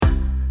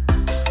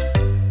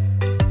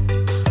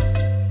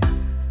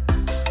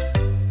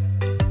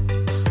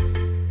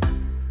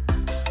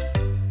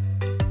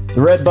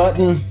The red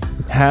button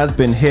has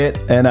been hit,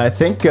 and I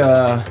think,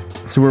 so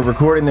we're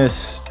recording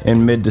this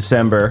in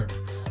mid-December.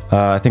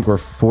 I think we're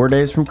 4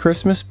 days from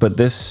Christmas, but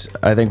this,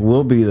 I think,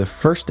 will be the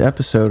first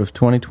episode of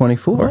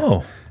 2024.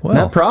 Oh, well.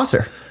 Matt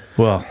Prosser,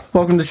 Well,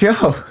 welcome to the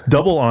show.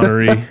 double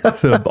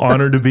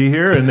honored to be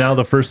here, and now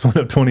the first one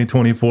of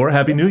 2024.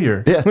 Happy New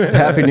Year. Yeah,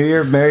 Happy New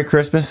Year, Merry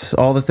Christmas,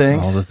 all the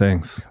things. All the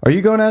things. Are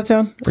you going out of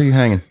town, or are you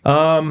hanging?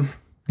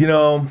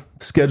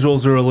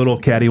 Schedules are a little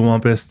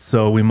cattywampus,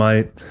 so we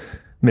might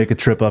make a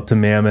trip up to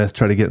Mammoth,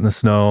 try to get in the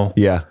snow,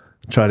 Yeah.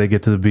 try to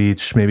get to the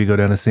beach, maybe go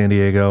down to San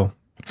Diego.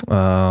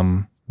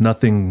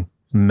 Nothing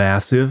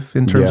massive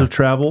in terms Yeah. of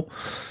travel.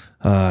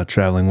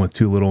 Traveling with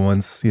two little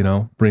ones,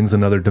 brings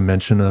another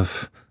dimension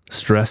of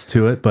stress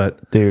to it,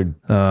 but Dude,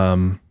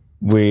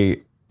 we're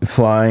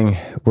flying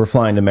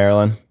to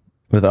Maryland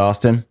with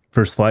Austin.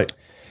 first flight.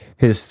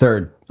 His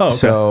third. Oh, okay.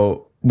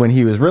 So when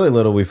he was really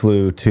little, we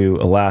flew to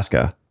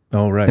Alaska.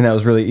 Oh, right. And that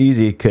was really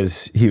easy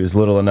because he was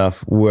little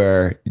enough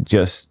where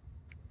just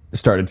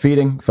started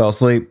feeding, fell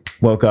asleep,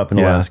 woke up in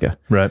Alaska.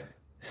 Right.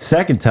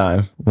 Second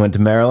time, went to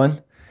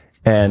Maryland.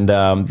 And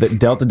the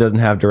Delta doesn't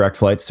have direct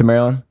flights to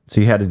Maryland.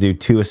 So you had to do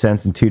 2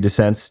 ascents and 2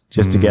 descents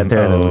just to get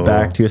there. And then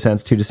back, 2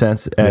 ascents, 2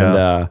 descents.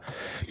 And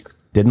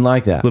didn't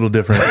like that. A little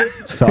different.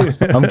 So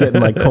I'm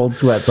getting like cold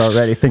sweats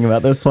already thinking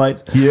about those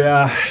flights.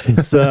 Yeah,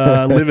 it's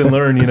live and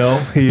learn,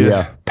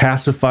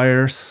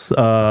 pacifiers,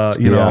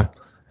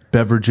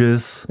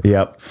 beverages,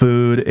 Yep.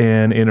 food,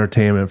 and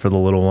entertainment for the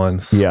little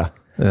ones.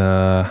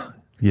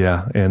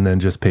 Yeah. And then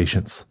just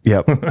patience.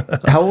 Yep.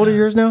 How old are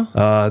yours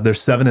now? They're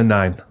 7 and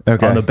 9.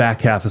 Okay. On the back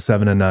half of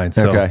 7 and 9.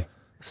 So Okay.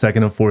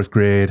 2nd and 4th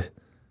grade,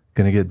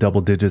 gonna get double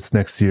digits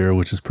next year,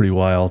 which is pretty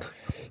wild.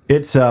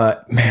 It's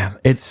man,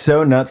 it's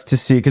so nuts to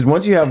see because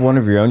once you have one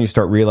of your own, you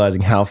start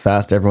realizing how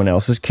fast everyone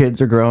else's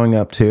kids are growing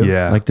up too.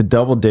 Yeah. Like the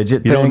double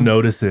digit You thing. don't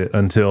notice it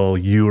until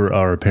you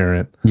are a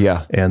parent.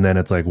 Yeah. And then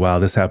it's like, wow,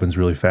 this happens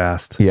really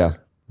fast. Yeah.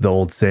 The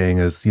old saying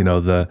is,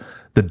 the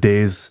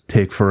days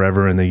take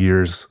forever and the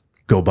years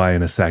go by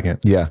in a second.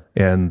 Yeah.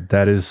 And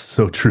that is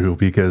so true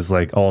because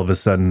like all of a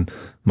sudden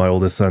my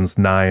oldest son's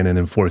 9 and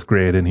in 4th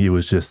grade and he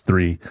was just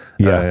 3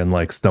 and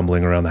like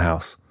stumbling around the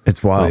house.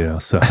 It's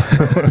wild. So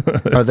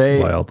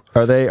wild.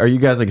 Are you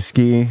guys like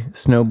ski,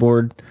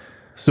 snowboard?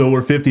 So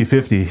we're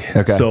 50-50.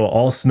 Okay. So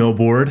all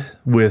snowboard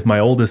with my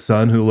oldest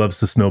son who loves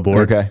to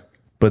snowboard. Okay.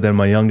 But then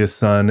my youngest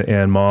son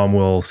and mom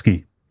will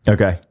ski.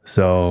 Okay.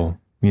 So,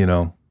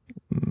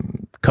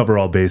 cover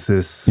all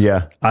bases.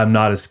 Yeah. I'm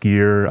not a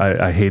skier.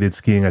 I hated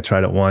skiing. I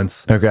tried it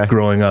once. Okay.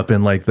 Growing up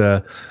in like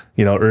the,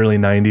 early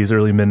 90s,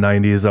 early mid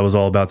 90s, I was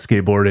all about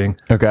skateboarding.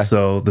 Okay.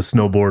 So the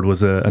snowboard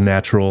was a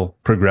natural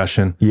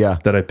progression Yeah.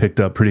 that I picked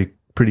up pretty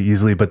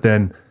easily. But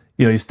then,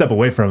 you step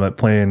away from it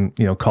playing,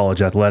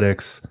 college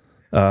athletics,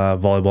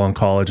 volleyball in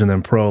college and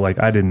then pro. Like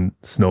I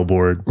didn't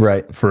snowboard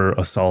Right. for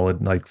a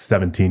solid like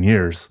 17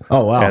 years.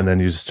 Oh, wow. And then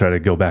you just try to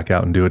go back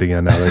out and do it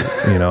again now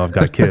that, I've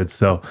got kids.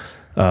 So,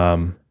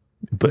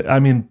 but I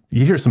mean,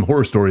 you hear some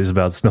horror stories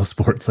about snow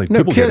sports. Like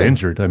people get kidding.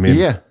 injured. I mean,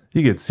 Yeah.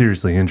 you get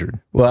seriously injured.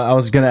 Well, I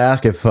was going to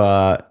ask if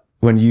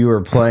when you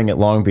were playing at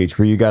Long Beach,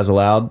 were you guys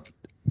allowed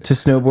to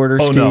snowboard or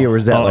ski, no. or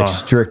was that like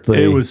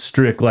strictly? It was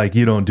strict. Like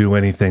you don't do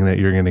anything that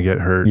you're going to get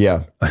hurt.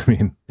 Yeah. I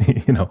mean,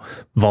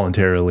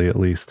 voluntarily at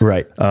least.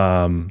 Right.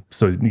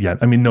 So yeah,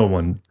 I mean, no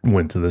one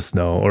went to the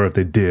snow, or if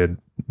they did,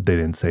 they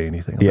didn't say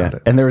anything about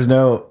it. And there was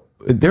no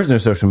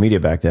social media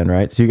back then,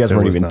 right? So you guys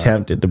weren't was even not.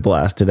 tempted to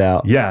blast it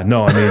out. Yeah,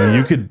 no, I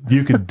mean,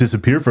 you could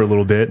disappear for a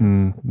little bit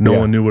and no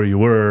one knew where you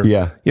were.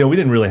 Yeah. We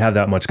didn't really have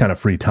that much kind of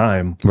free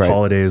time. Right.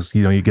 Holidays,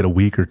 you get a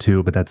week or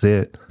two, but that's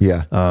it.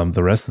 Yeah.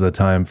 The rest of the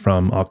time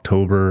from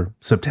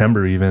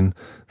September even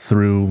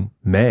through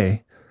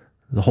May,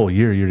 the whole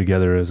year you're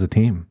together as a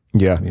team.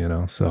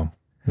 Yeah. So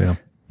yeah.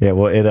 Yeah.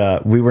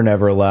 Well, we were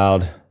never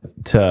allowed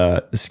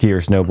to ski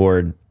or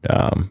snowboard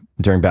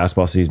during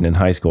basketball season in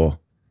high school.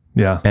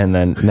 Yeah. And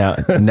then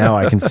now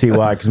I can see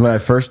why. Because when I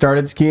first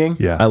started skiing,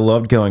 I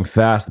loved going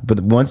fast.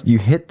 But once you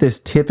hit this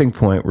tipping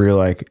point where you're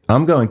like,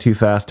 I'm going too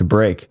fast to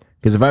brake.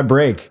 Because if I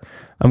brake,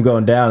 I'm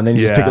going down. And then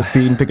you just pick up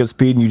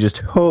speed, and you just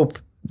hope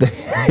that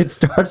it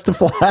starts to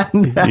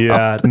flatten out.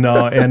 Yeah.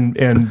 No.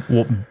 And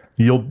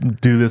you'll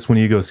do this when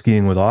you go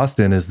skiing with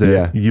Austin is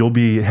that you'll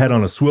be head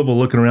on a swivel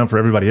looking around for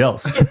everybody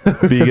else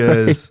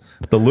because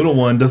the little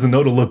one doesn't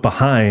know to look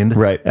behind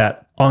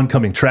at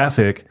oncoming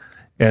traffic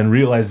and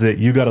realize that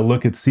you got to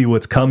look and see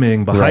what's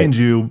coming behind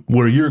you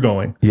where you're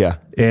going. Yeah.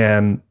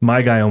 And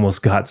my guy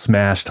almost got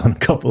smashed on a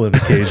couple of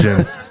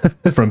occasions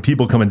from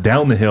people coming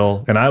down the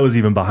hill. And I was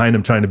even behind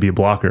him trying to be a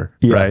blocker.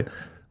 Yeah. Right.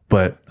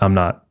 But I'm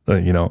not,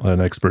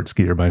 an expert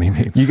skier by any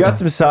means. You got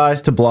some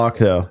size to block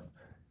though.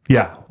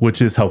 Yeah.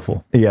 Which is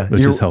helpful. Yeah.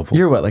 Which is helpful.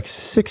 You're what, like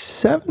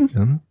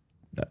 6'7"?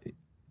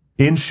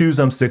 In shoes,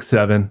 I'm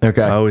 6'7".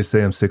 Okay. I always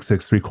say I'm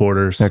 6'6",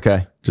 3/4".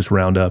 Okay. Just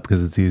round up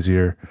because it's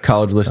easier.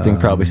 College listing,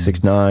 probably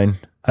 6'9".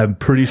 I'm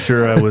pretty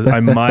sure I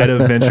might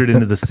have ventured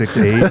into the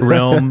 6'8"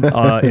 realm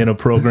in a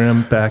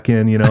program back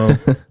in,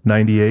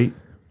 98.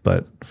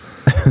 But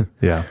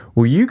yeah.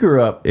 Well, you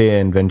grew up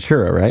in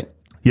Ventura, right?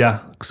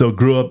 Yeah. So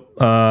grew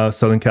up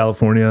Southern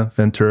California,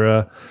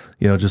 Ventura,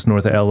 just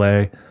north of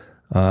LA.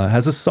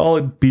 Has a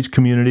solid beach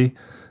community.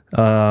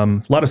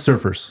 A lot of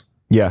surfers.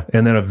 Yeah.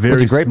 And then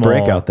it's a great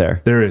break out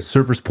there. There is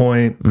Surfers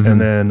Point, and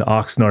then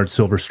Oxnard,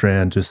 Silver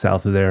Strand, just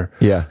south of there.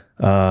 Yeah.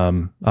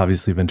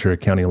 Obviously Ventura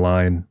County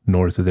line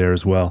north of there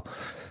as well.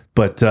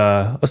 But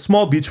a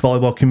small beach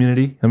volleyball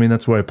community. I mean,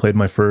 that's where I played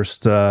my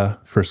first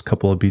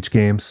couple of beach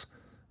games.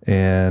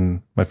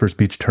 And my first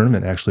beach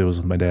tournament actually was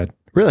with my dad.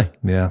 Really?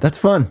 Yeah. That's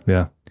fun.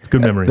 Yeah. It's a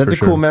good memory. That's a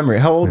cool memory.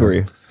 How old were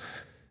you?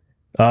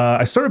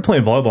 I started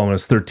playing volleyball when I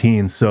was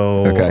 13,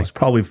 so I was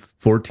probably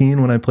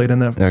 14 when I played in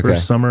that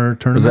first summer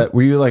tournament.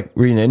 Were you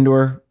an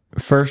indoor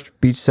first,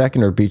 beach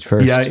second, or beach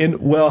first?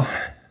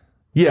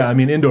 Yeah, I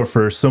mean indoor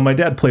first. So my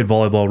dad played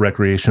volleyball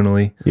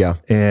recreationally. Yeah.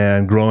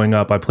 And growing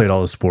up, I played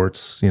all the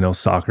sports,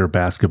 soccer,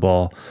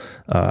 basketball.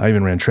 I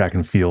even ran track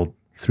and field,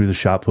 threw the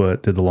shot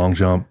put, did the long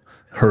jump,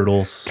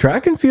 hurdles.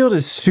 Track and field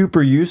is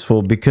super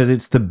useful because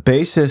it's the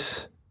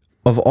basis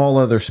of all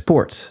other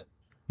sports.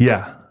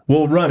 Yeah.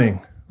 Well,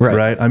 running.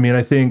 Right. I mean,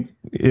 I think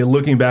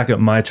looking back at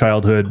my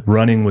childhood,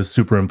 running was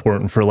super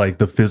important for like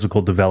the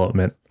physical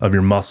development of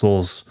your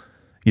muscles,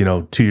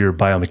 to your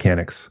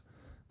biomechanics.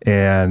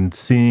 And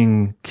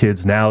seeing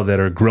kids now that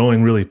are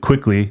growing really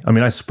quickly. I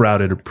mean, I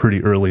sprouted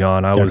pretty early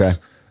on. I was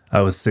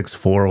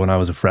 6'4" when I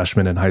was a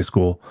freshman in high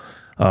school.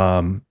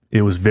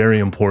 It was very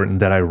important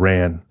that I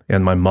ran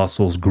and my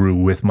muscles grew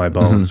with my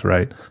bones,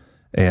 right?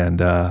 And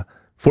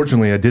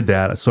fortunately, I did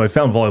that. So I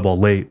found volleyball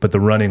late, but the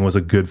running was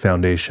a good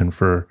foundation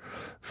for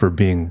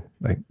being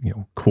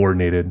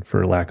coordinated,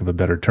 for lack of a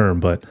better term.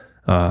 But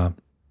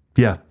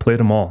played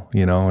them all,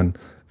 and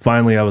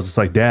finally I was just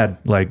like, Dad,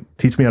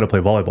 teach me how to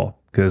play volleyball,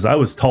 because I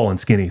was tall and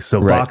skinny.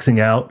 So boxing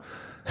out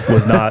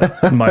was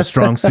not my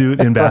strong suit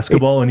in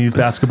basketball and youth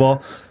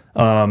basketball.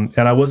 And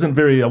I wasn't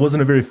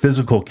a very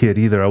physical kid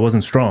either. I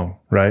wasn't strong,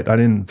 right? I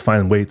didn't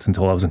find weights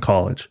until I was in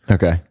college.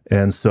 Okay.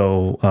 And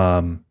so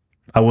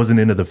I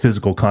wasn't into the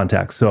physical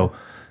contact. So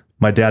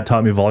my dad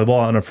taught me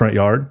volleyball in a front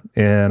yard,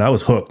 and I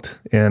was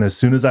hooked. And as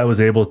soon as I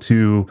was able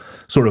to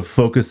sort of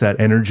focus that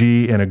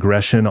energy and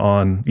aggression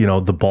on,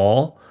 the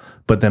ball,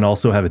 but then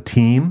also have a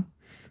team,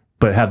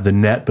 but have the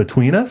net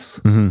between us,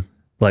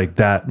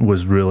 that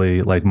was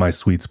really my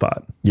sweet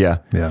spot. Yeah.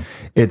 Yeah.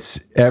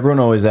 Everyone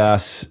always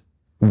asks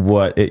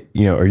are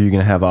you going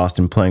to have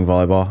Austin playing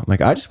volleyball? I'm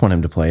like, I just want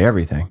him to play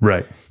everything.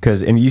 Right.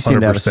 And you seem 100%.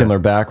 to have a similar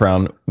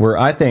background where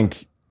I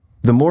think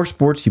the more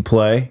sports you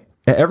play,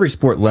 every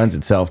sport lends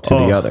itself to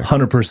the other.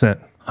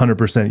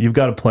 100%. You've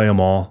got to play them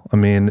all. I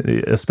mean,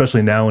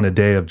 especially now in a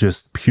day of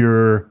just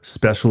pure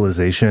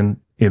specialization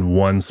in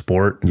one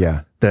sport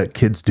that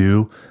kids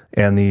do,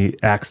 and the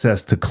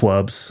access to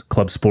club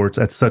sports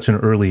at such an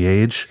early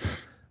age,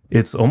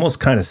 it's almost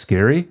kind of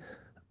scary.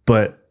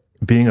 But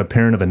being a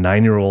parent of a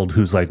 9-year-old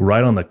who's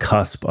right on the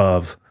cusp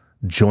of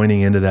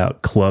joining into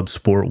that club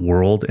sport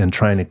world and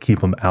trying to keep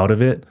them out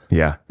of it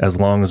as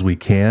long as we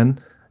can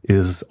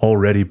is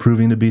already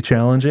proving to be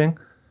challenging.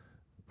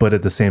 But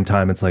at the same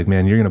time, it's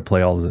man, you're going to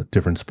play all the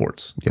different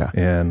sports. Yeah.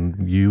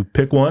 And you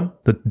pick one.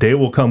 The day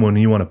will come when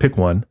you want to pick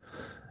one,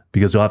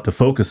 because you'll have to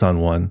focus on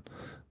one,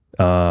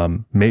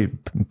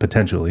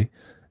 potentially.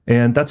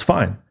 And that's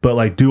fine.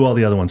 But do all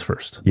the other ones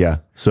first. Yeah.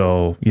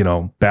 So,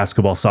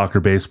 basketball, soccer,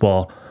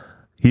 baseball.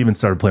 He even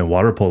started playing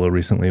water polo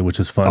recently, which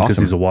is fun because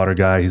he's a water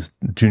guy. He's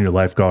junior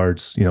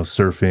lifeguards,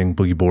 surfing,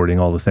 boogie boarding,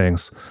 all the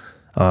things.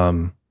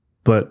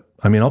 But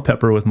I mean, I'll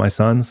pepper with my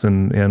sons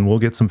and we'll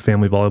get some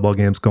family volleyball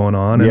games going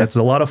on, and it's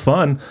a lot of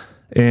fun,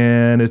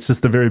 and it's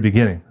just the very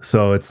beginning.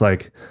 So it's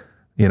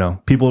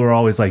people are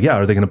always like, yeah,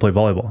 are they going to play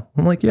volleyball?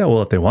 I'm like, yeah,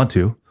 well, if they want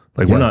to,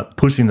 we're not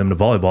pushing them to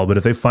volleyball, but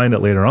if they find it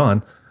later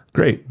on,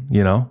 great.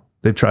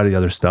 They've tried the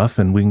other stuff,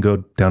 and we can go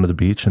down to the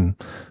beach and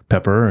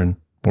pepper,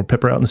 or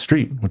pepper out in the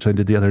street, which I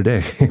did the other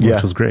day,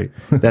 which was great.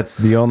 That's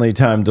the only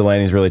time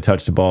Delaney's really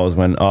touched the ball, is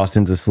when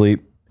Austin's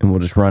asleep. And we'll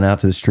just run out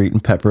to the street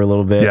and pepper a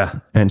little bit.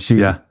 Yeah. And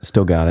she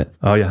still got it.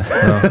 Oh, yeah.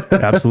 No,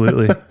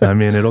 absolutely. I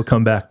mean, it'll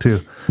come back too.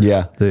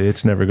 Yeah. The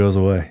itch never goes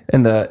away.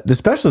 And the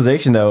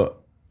specialization, though,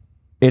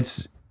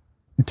 it's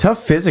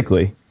tough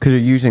physically because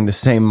you're using the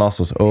same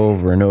muscles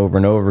over and over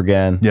and over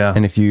again. Yeah.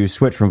 And if you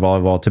switch from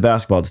volleyball to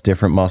basketball, it's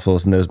different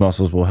muscles, and those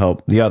muscles will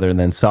help the other. And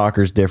then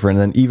soccer's different.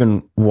 And then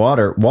even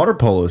water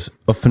polo is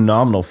a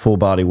phenomenal full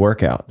body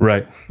workout.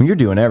 Right. When you're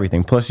doing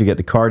everything. Plus you get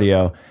the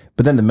cardio,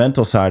 but then the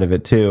mental side of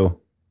it too.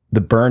 The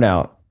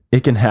burnout,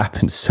 it can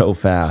happen so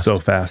fast.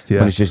 Yeah.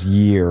 When it's just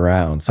year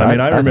round. So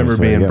I remember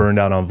being burned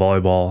out on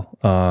volleyball,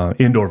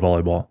 indoor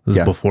volleyball. This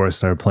is before I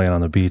started playing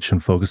on the beach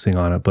and focusing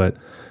on it. But,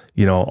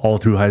 all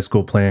through high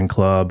school playing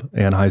club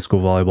and high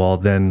school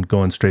volleyball, then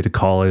going straight to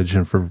college.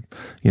 And for,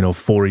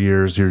 4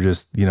 years, you're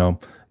just,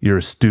 you're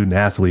a student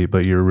athlete,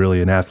 but you're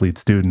really an athlete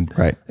student.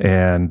 Right.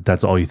 And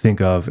that's all you think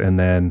of. And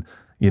then,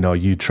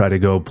 you try to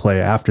go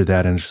play after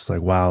that. And it's just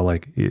wow,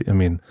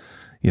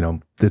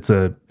 it's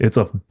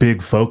a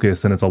big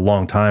focus, and it's a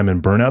long time,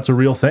 and burnout's a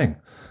real thing.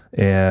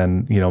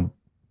 And,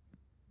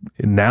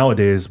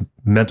 nowadays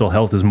mental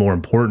health is more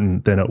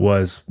important than it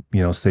was,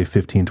 say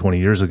 15, 20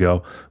 years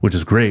ago, which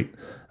is great.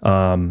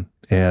 And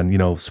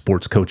And,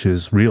 sports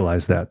coaches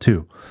realize that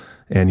too.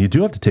 And you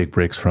do have to take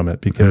breaks from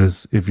it,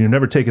 because if you're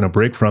never taking a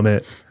break from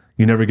it,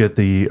 you never get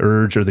the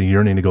urge or the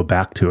yearning to go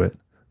back to it,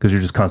 because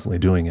you're just constantly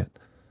doing it.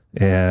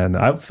 And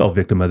I fell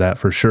victim of that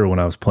for sure when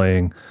I was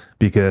playing,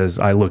 because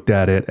I looked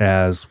at it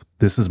as,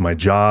 this is my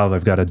job.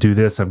 I've got to do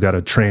this. I've got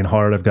to train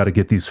hard. I've got to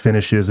get these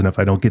finishes. And if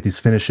I don't get these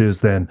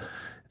finishes, then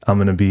I'm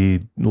going to be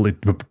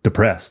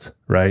depressed.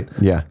 Right.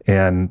 Yeah.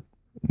 And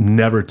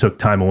never took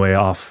time away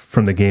off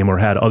from the game or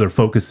had other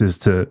focuses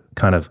to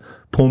kind of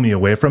pull me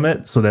away from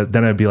it, so that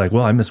then I'd be like,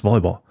 well, I miss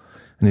volleyball.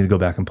 I need to go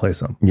back and play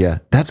some. Yeah.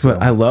 That's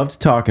what I loved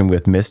talking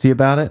with Misty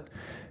about it,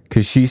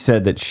 because she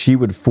said that she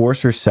would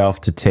force herself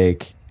to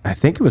take, I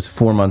think it was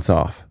 4 months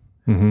off,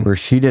 where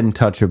she didn't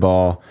touch a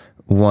ball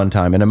one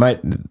time. And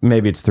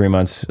maybe it's 3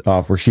 months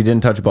off where she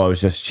didn't touch a ball. It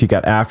was just, she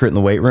got after it in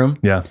the weight room.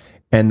 Yeah.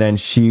 And then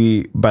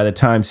by the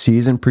time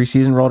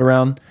preseason rolled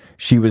around,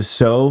 she was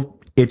so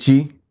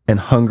itchy and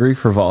hungry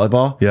for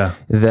volleyball,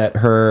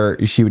 that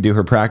she would do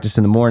her practice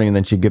in the morning, and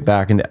then she'd get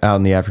back out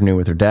in the afternoon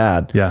with her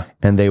dad,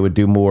 and they would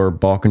do more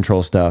ball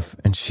control stuff,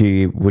 and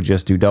she would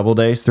just do double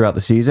days throughout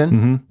the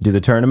season, do the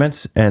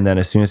tournaments, and then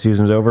as soon as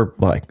season was over,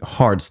 like,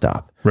 hard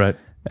stop. Right.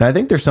 And I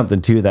think there's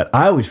something to that.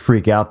 I always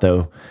freak out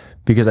though,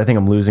 because I think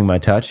I'm losing my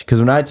touch. Because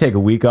when I take a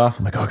week off,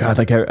 I'm like, oh God,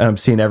 like I'm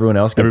seeing everyone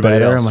else get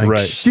better. I'm like,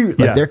 shoot,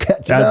 like they're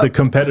catching up. The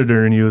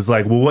competitor in you is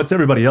like, well, what's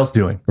everybody else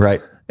doing?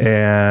 Right.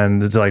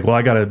 And it's like, well,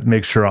 I got to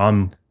make sure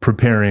I'm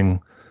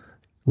preparing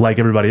like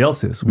everybody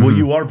else is. Well,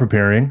 you are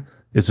preparing.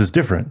 It's just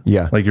different.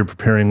 Yeah. Like you're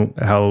preparing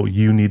how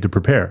you need to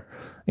prepare,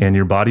 and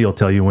your body will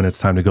tell you when it's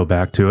time to go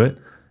back to it.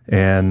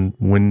 And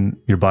when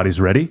your body's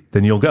ready,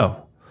 then you'll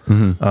go.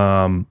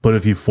 But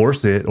if you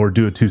force it or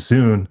do it too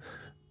soon,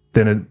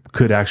 then it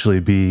could actually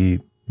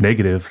be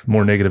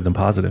more negative than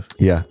positive.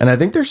 Yeah. And I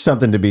think there's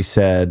something to be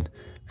said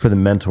for the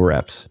mental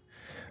reps.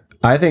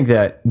 I think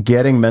that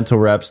getting mental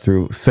reps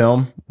through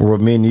film, or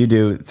what me and you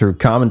do through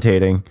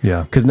commentating,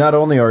 because not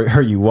only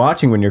are you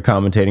watching when you're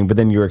commentating, but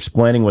then you're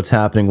explaining what's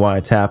happening, why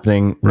it's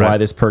happening, why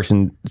this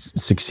person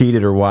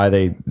succeeded or why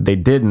they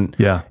didn't.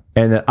 Yeah.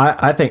 And that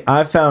I think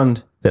I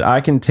found that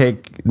I can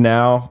take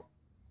now,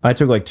 I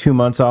took like 2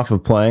 months off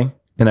of playing,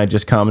 and I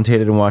just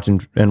commentated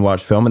and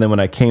watched film. And then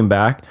when I came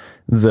back,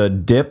 the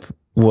dip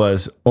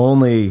was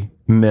only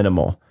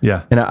minimal.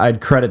 Yeah. And I'd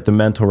credit the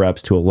mental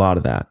reps to a lot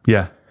of that.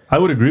 Yeah. I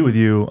would agree with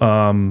you.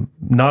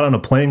 Not on a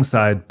playing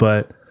side,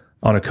 but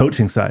on a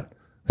coaching side.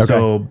 Okay.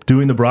 So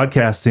doing the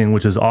broadcasting,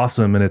 which is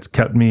awesome, and it's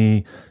kept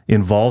me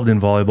involved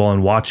in volleyball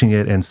and watching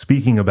it and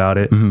speaking about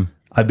it.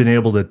 I've been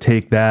able to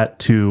take that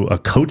to a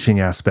coaching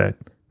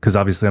aspect, because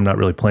obviously I'm not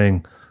really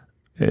playing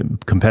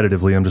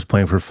competitively. I'm just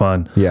playing for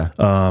fun. Yeah.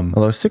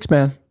 Hello,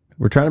 6-man.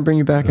 We're trying to bring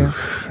you back out.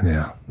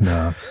 Yeah.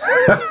 No.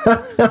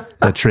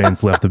 That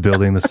train's left the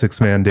building. The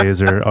 6-man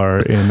days are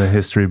in the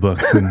history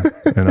books, and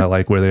I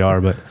like where they are.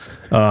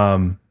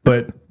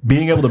 But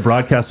being able to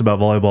broadcast about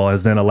volleyball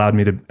has then allowed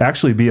me to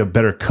actually be a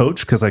better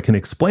coach, because I can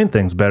explain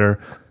things better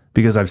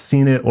because I've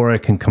seen it, or I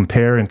can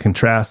compare and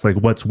contrast like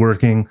what's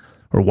working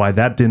or why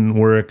that didn't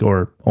work,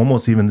 or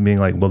almost even being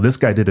like, well, this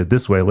guy did it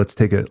this way. Let's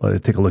take a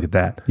look at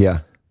that. Yeah.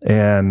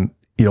 And,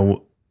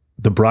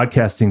 the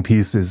broadcasting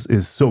piece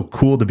is so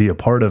cool to be a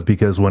part of,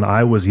 because when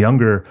I was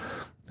younger,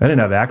 I didn't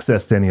have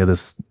access to any of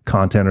this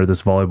content or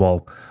this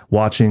volleyball.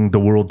 Watching the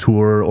World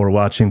Tour or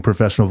watching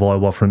professional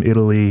volleyball from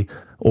Italy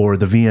or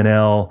the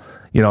VNL,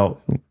 I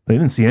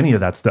didn't see any of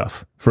that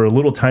stuff. For a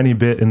little tiny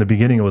bit in the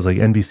beginning, it was like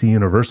NBC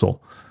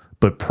Universal.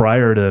 But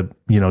prior to,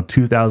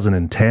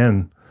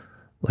 2010,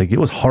 like it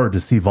was hard to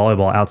see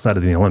volleyball outside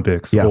of the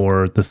Olympics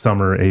or the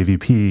summer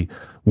AVP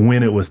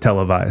when it was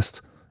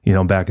televised,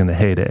 back in the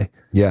heyday.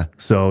 Yeah.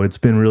 So it's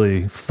been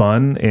really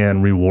fun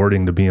and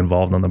rewarding to be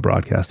involved on the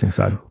broadcasting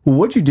side. Well,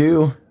 what'd you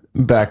do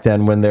back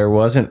then when there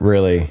wasn't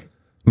really,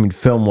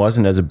 film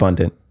wasn't as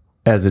abundant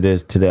as it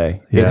is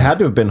today? Yeah. It had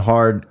to have been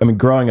hard.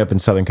 Growing up in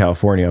Southern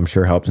California, I'm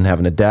sure helped, and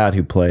having a dad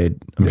who played,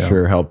 I'm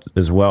sure helped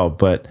as well.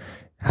 But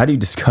how do you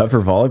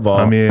discover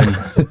volleyball?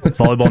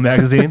 Volleyball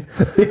Magazine,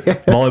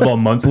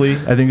 Volleyball Monthly,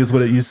 I think is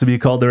what it used to be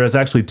called. There was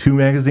actually 2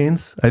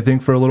 magazines, I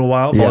think, for a little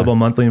while, Volleyball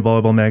Monthly and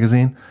Volleyball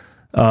Magazine.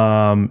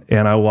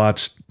 And I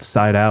watched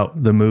Side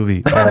Out, the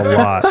movie,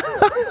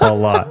 a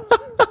lot.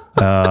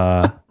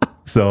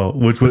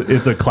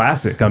 It's a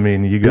classic.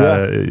 You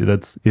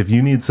gotta, if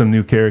you need some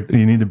new character,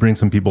 you need to bring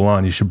some people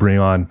on, you should bring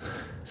on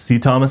C.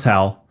 Thomas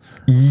Howell.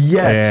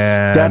 Yes.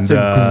 And, that's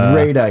a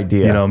great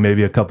idea.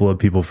 Maybe a couple of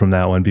people from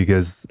that one,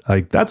 because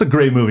that's a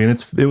great movie. And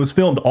it was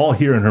filmed all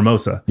here in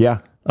Hermosa. Yeah.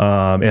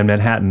 And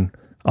Manhattan,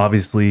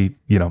 obviously,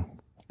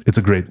 it's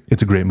a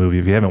great movie.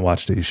 If you haven't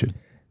watched it, you should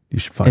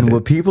find it. And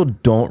what people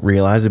don't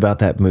realize about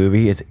that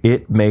movie is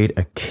it made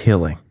a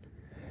killing,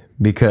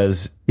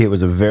 because it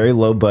was a very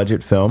low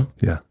budget film.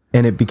 Yeah.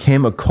 And it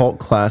became a cult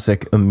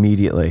classic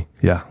immediately.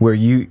 Yeah. Where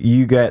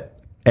you get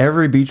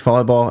every beach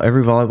volleyball,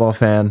 every volleyball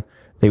fan,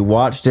 They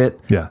watched it.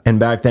 Yeah. And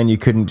back then you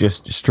couldn't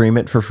just stream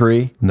it for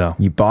free. No.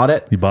 You bought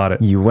it.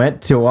 You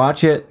went to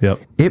watch it.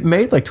 Yep. It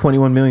made like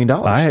 $21 million.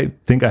 I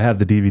think I have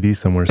the DVD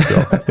somewhere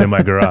still in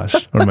my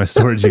garage or my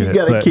storage unit. You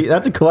gotta keep,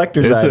 that's a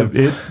collector's item.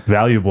 It's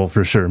valuable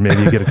for sure.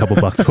 Maybe you get a couple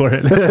bucks for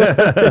it.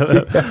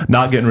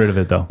 Not getting rid of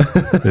it though.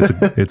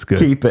 It's good.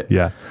 Keep it.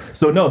 Yeah.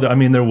 So no, I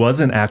mean, there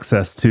wasn't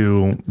access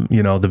to,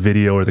 the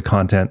video or the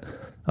content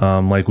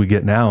like we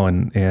get now.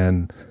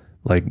 And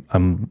like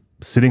I'm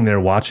sitting there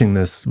watching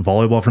this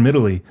volleyball from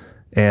Italy,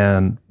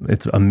 and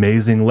it's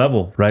amazing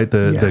level, right?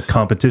 The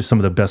competition, some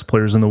of the best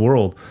players in the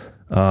world,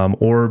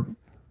 or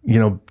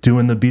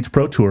doing the Beach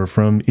Pro Tour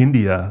from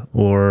India,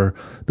 or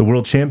the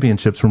World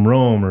Championships from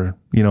Rome, or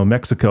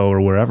Mexico,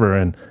 or wherever.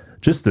 And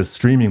just this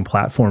streaming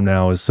platform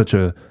now is such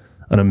an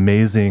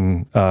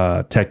amazing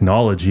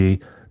technology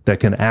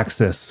that can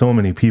access so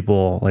many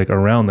people like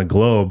around the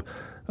globe.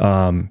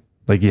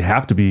 Like you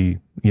have to be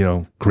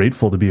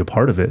grateful to be a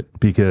part of it,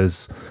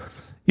 because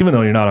even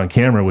though you're not on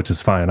camera, which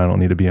is fine, I don't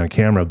need to be on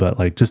camera, but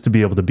like just to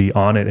be able to be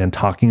on it and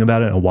talking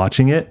about it and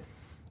watching it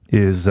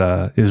is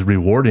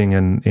rewarding,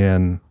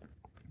 and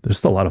there's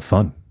still a lot of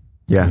fun.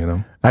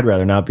 Yeah. I'd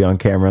rather not be on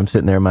camera. I'm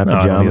sitting there in my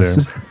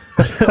pajamas.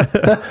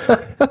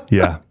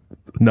 Yeah.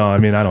 No, I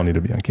mean, I don't need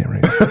to be on camera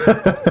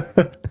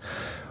either.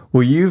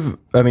 Well,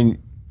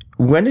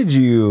 when did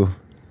you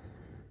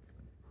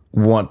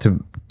want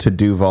to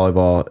do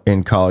volleyball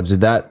in college?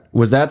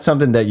 Was that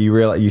something that you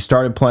realized you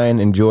started playing,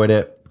 enjoyed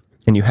it,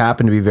 and you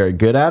happen to be very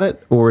good at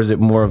it? Or is it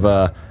more of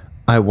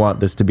I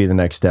want this to be the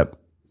next step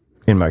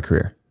in my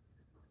career?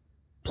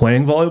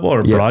 Playing volleyball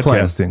or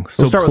broadcasting?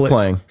 So we'll start with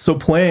playing. So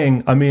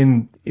playing, I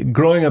mean,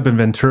 growing up in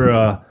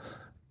Ventura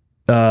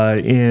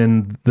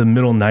in the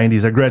middle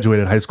 90s, I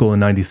graduated high school in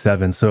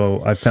 97.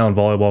 So I found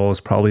volleyball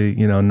was probably,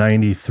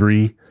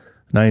 93,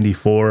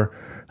 94.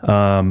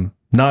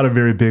 Not a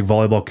very big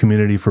volleyball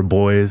community for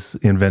boys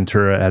in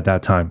Ventura at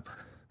that time.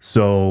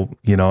 So,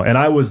 and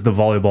I was the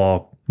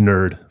volleyball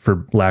nerd,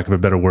 for lack of a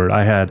better word.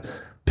 I had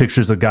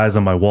pictures of guys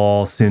on my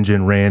wall,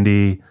 Sinjin,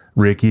 Randy,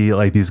 Ricky,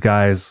 like these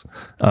guys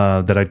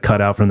that I'd cut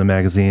out from the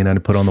magazine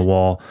and put on the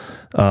wall.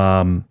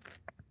 I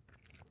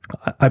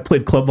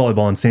played club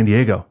volleyball in San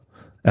Diego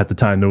at the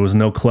time. There was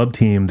no club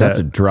team. That's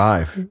a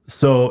drive.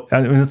 So,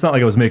 I mean, it's not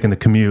like I was making the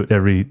commute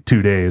every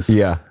 2 days.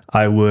 Yeah.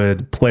 I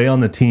would play on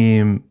the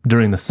team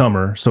during the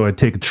summer. So I'd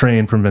take a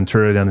train from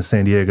Ventura down to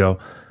San Diego,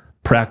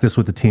 practice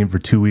with the team for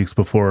 2 weeks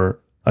before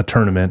a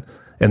tournament,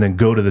 and then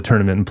go to the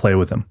tournament and play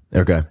with them.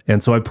 Okay.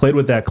 And so I played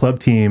with that club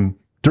team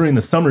during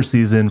the summer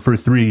season for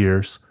 3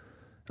 years,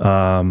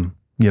 16,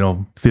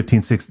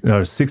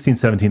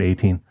 17,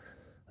 18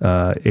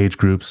 age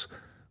groups.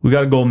 We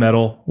got a gold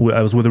medal.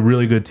 I was with a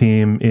really good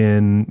team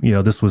in,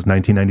 this was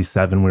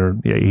 1997. We were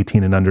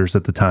 18 and unders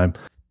at the time.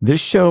 This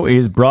show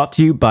is brought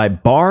to you by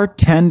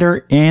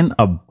Bartender in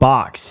a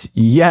Box.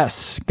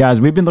 Yes,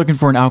 guys, we've been looking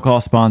for an alcohol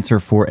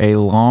sponsor for a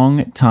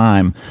long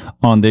time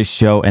on this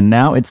show, and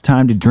now it's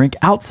time to drink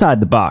outside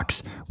the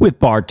box with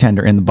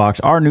Bartender in the Box,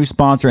 our new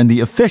sponsor and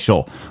the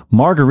official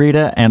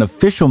margarita and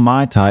official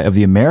Mai Tai of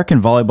the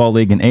American Volleyball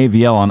League and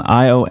AVL on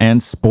ION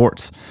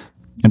Sports.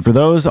 And for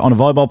those on a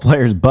volleyball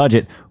player's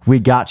budget, we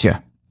got you.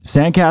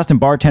 Sandcast and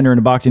Bartender in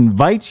a Box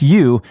invites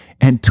you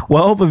and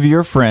 12 of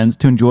your friends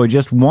to enjoy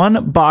just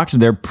one box of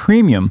their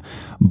premium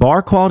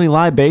bar quality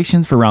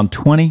libations for around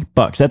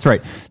 $20. That's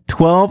right,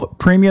 12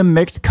 premium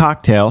mixed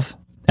cocktails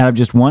out of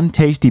just one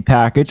tasty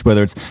package,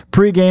 whether it's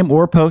pregame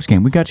or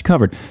postgame. We got you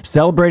covered.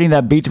 Celebrating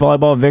that beach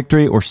volleyball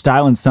victory or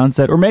styling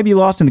sunset, or maybe you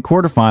lost in the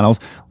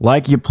quarterfinals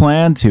like you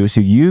planned to,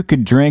 so you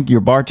could drink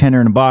your Bartender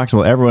in a Box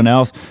while everyone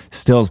else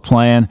still is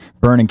playing,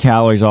 burning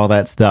calories, all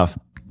that stuff.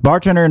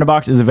 Bartender in a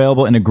Box is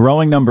available in a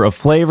growing number of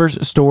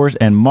flavors, stores,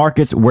 and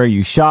markets where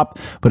you shop.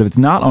 But if it's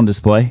not on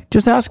display,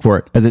 just ask for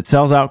it, as it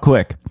sells out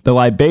quick. The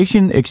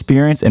libation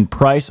experience and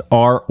price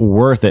are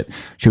worth it.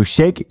 So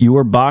shake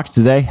your box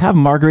today. Have a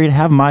margarita,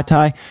 have a Mai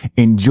Tai.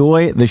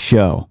 Enjoy the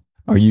show.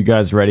 Are you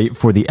guys ready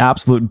for the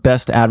absolute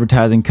best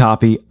advertising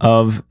copy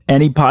of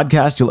any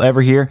podcast you'll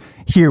ever hear?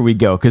 Here we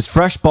go, because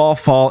fresh ball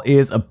fall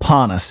is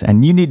upon us,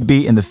 and you need to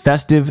be in the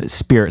festive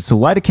spirit. So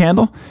light a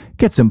candle,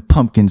 get some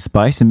pumpkin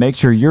spice, and make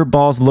sure your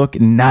balls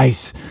look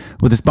nice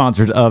with the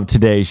sponsor of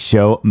today's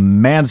show,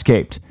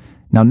 Manscaped.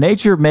 Now,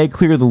 nature may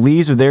clear the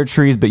leaves of their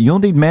trees, but you'll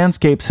need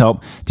Manscaped's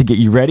help to get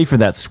you ready for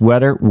that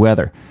sweater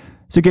weather.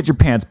 So get your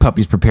pants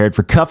puppies prepared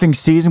for cuffing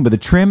season with a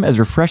trim as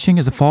refreshing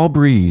as a fall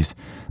breeze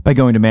by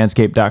going to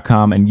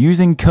manscaped.com and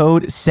using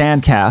code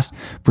SANDCAST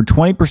for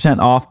 20%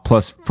 off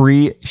plus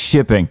free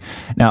shipping.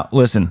 Now,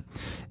 listen,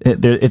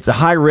 it's a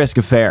high-risk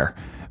affair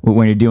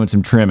when you're doing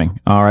some trimming,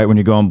 all right, when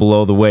you're going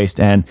below the waist.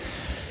 And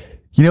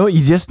you know what?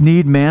 You just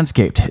need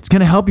Manscaped. It's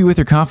going to help you with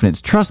your confidence.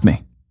 Trust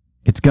me,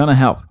 it's going to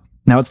help.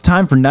 Now, it's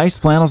time for nice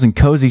flannels and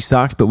cozy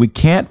socks, but we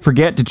can't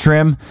forget to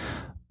trim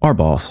our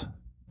balls.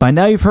 By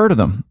now, you've heard of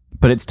them.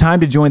 But it's time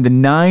to join the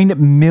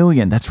 9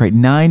 million, that's right,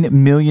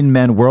 9 million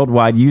men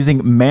worldwide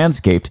using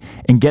Manscaped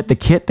and get the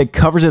kit that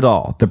covers it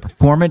all, the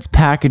Performance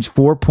Package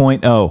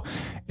 4.0.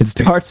 It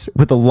starts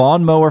with the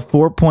Lawnmower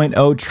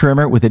 4.0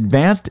 trimmer with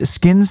advanced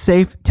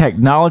skin-safe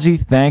technology,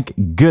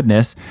 thank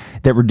goodness,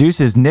 that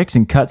reduces nicks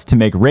and cuts to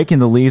make raking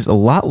the leaves a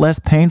lot less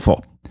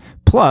painful.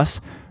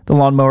 Plus, the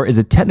lawnmower is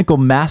a technical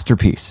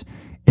masterpiece.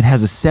 It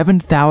has a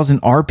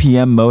 7,000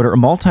 RPM motor, a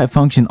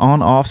multifunction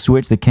on-off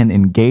switch that can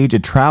engage a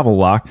travel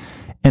lock,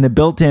 and a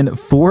built-in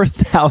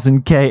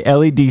 4,000K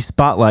LED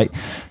spotlight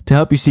to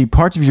help you see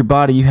parts of your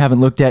body you haven't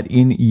looked at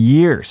in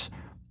years.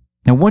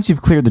 Now, once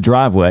you've cleared the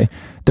driveway,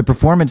 the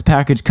Performance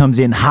Package comes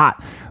in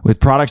hot with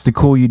products to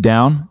cool you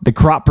down, the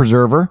Crop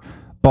Preserver,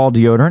 ball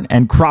deodorant,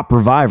 and Crop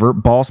Reviver,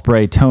 ball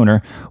spray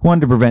toner, one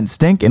to prevent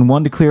stink and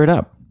one to clear it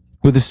up.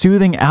 With a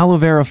soothing aloe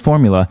vera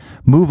formula,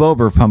 move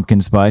over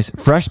pumpkin spice,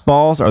 fresh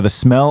balls are the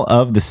smell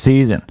of the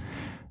season.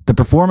 The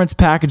Performance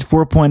Package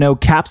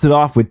 4.0 caps it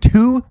off with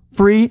 2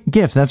 free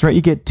gifts. That's right,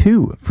 you get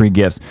 2 free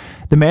gifts.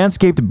 The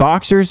Manscaped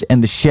Boxers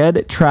and the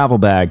Shed Travel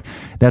Bag.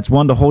 That's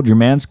one to hold your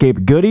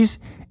Manscaped goodies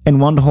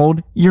and one to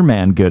hold your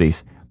man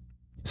goodies.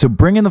 So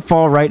bring in the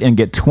fall right and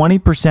get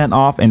 20%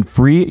 off and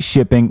free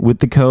shipping with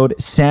the code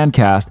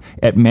SANDCAST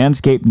at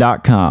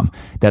manscaped.com.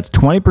 That's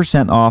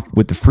 20% off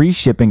with the free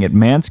shipping at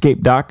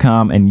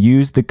manscaped.com and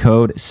use the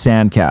code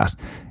SANDCAST.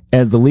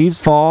 As the leaves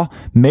fall,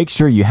 make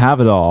sure you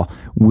have it all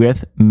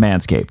with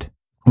Manscaped.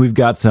 We've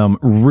got some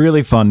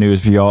really fun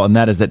news for y'all, and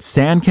that is that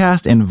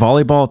Sandcast and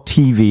Volleyball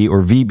TV,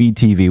 or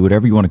VBTV,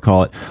 whatever you want to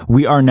call it,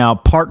 we are now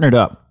partnered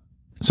up.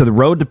 So the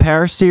Road to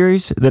Paris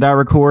series that I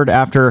record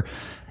after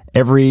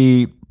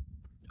every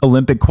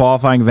Olympic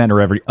qualifying event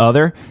or every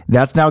other,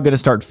 that's now going to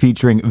start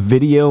featuring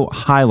video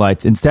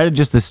highlights. Instead of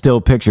just the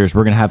still pictures,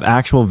 we're going to have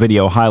actual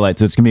video highlights.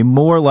 So it's going to be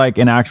more like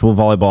an actual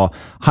volleyball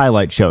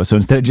highlight show. So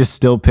instead of just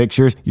still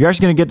pictures, you're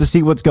actually going to get to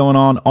see what's going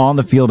on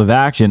the field of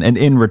action. And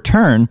in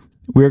return,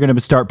 we're going to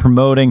start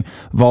promoting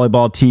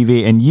Volleyball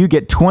TV, and you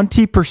get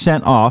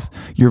 20% off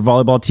your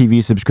Volleyball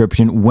TV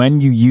subscription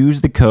when you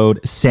use the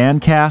code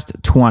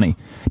SANDCAST20.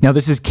 Now,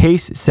 this is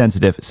case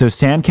sensitive. So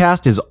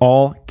SANDCAST is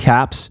all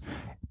caps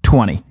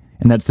 20.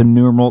 And that's the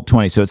numeral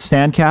 20. So it's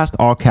Sandcast,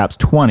 all caps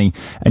 20,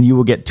 and you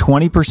will get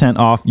 20%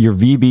 off your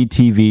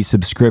VBTV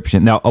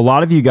subscription. Now, a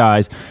lot of you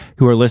guys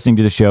who are listening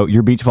to the show,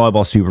 you're beach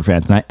volleyball super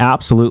fans, and I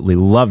absolutely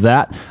love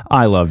that.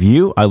 I love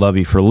you. I love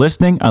you for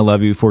listening. I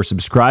love you for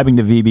subscribing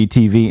to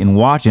VBTV and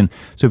watching.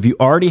 So if you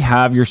already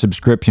have your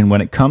subscription, when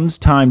it comes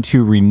time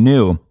to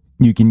renew,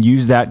 you can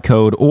use that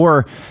code,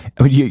 or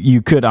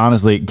you could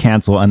honestly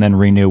cancel and then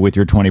renew with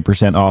your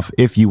 20% off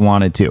if you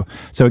wanted to.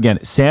 So again,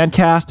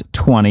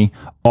 Sandcast20,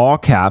 all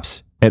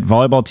caps, at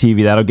Volleyball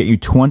TV. That'll get you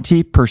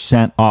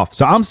 20% off.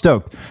 So I'm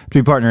stoked to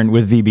be partnering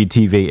with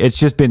VBTV. It's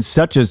just been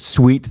such a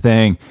sweet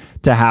thing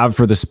to have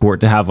for the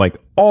sport, to have like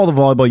all the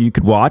volleyball you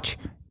could watch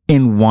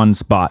in one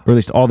spot, or at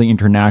least all the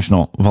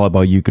international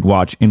volleyball you could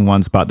watch in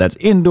one spot. That's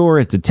indoor,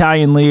 it's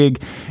Italian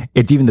League,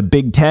 it's even the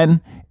Big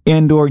Ten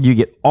indoor. You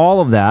get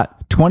all of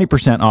that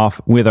 20% off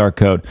with our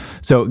code.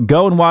 So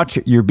go and watch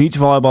your beach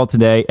volleyball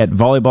today at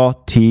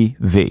Volleyball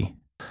TV.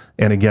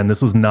 And again,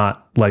 this was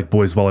not like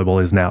boys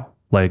volleyball is now.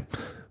 Like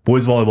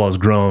boys volleyball has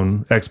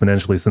grown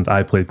exponentially since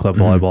I played club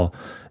volleyball,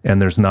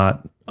 and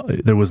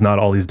there was not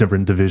all these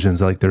different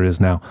divisions like there is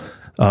now.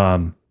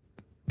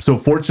 So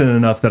fortunate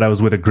enough that I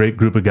was with a great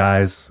group of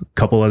guys. A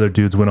couple other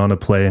dudes went on to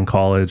play in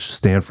college,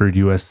 Stanford,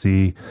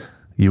 USC,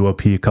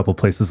 UOP, a couple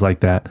places like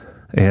that.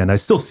 And I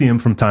still see them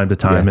from time to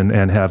time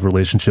and have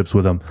relationships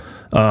with them.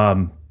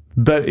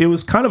 But it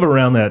was kind of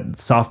around that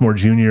sophomore,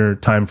 junior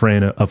time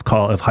frame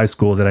of high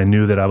school that I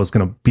knew that I was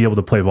going to be able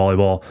to play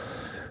volleyball,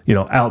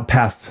 out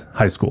past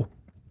high school.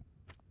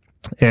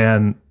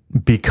 And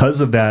because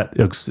of that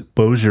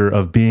exposure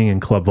of being in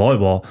club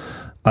volleyball,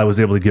 I was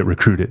able to get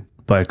recruited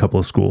by a couple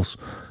of schools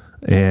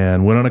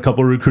and went on a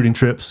couple of recruiting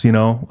trips,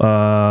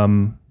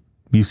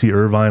 UC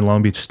Irvine,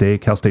 Long Beach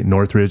State, Cal State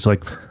Northridge.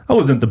 Like, I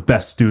wasn't the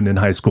best student in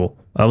high school.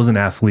 I was an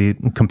athlete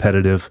and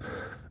competitive,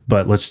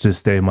 but let's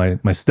just say my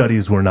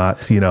studies were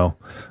not, were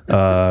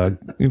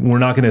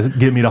not going to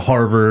get me to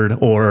Harvard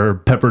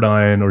or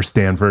Pepperdine or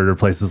Stanford or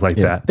places like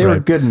that. They were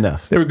good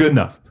enough. They were good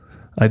enough.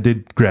 I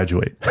did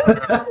graduate.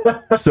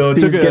 So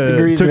took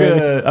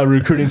a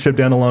recruiting trip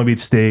down to Long Beach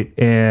State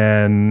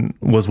and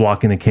was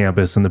walking the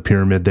campus and the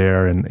pyramid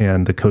there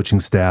and the coaching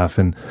staff,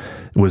 and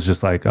it was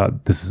just like,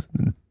 this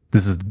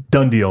is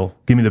done deal.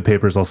 Give me the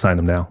papers. I'll sign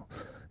them now.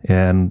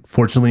 And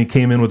fortunately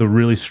came in with a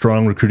really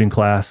strong recruiting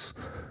class,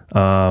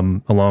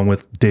 along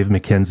with Dave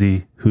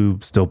McKenzie, who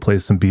still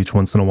plays some beach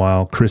once in a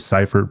while. Chris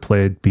Seifert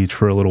played beach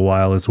for a little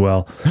while as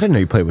well. I didn't know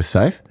you played with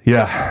Seif.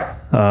 Yeah.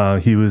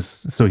 He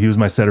was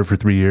my setter for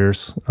 3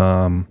 years.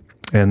 And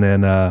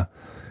then,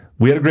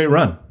 we had a great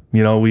run.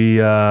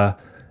 We,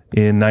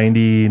 in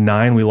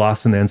 99, we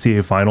lost in the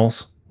NCAA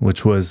finals,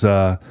 which was,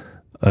 a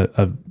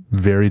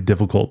very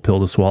difficult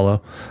pill to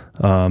swallow.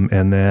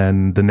 And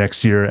then the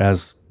next year,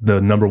 as the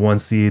number one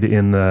seed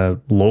in the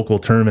local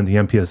tournament, the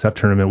MPSF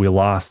tournament, we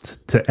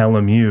lost to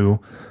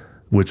LMU,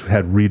 which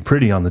had Reed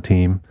Priddy on the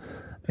team.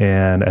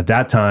 And at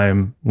that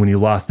time, when you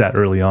lost that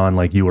early on,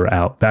 like you were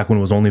out. Back when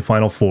it was only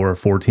Final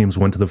Four teams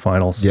went to the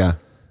finals. Yeah.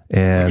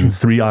 And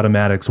 3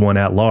 automatics, 1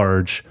 at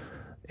large.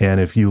 And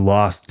if you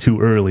lost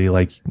too early,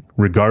 like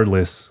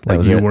regardless,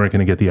 like you weren't going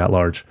to get the at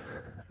large.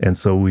 And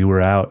so we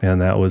were out,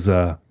 and that was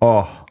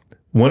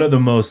one of the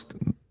most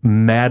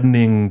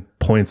maddening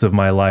points of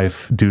my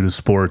life due to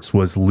sports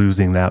was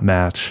losing that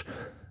match.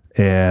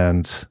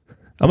 And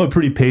I'm a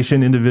pretty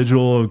patient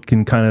individual,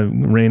 can kind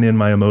of rein in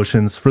my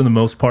emotions for the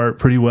most part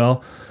pretty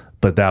well.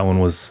 But that one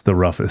was the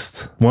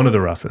roughest, one of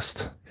the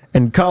roughest.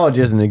 And college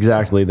isn't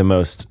exactly the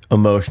most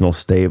emotional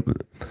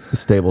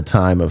stable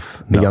time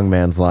of a young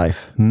man's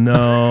life.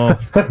 No,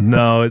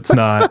 it's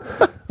not.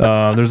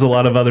 There's a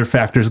lot of other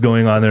factors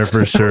going on there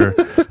for sure.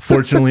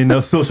 Fortunately, no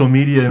social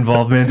media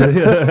involvement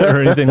or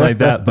anything like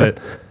that.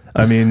 But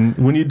I mean,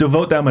 when you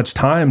devote that much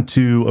time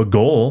to a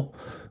goal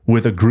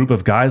with a group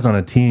of guys on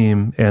a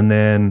team and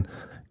then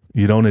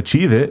you don't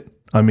achieve it,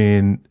 I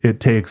mean, it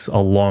takes a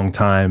long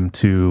time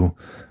to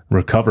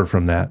recover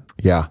from that.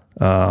 Yeah.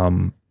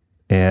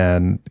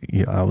 And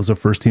I was a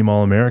first-team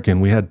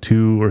All-American. We had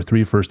 2 or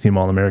 3 first-team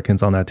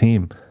All-Americans on that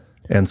team.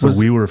 And so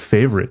we were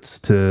favorites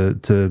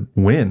to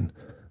win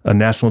a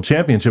national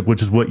championship,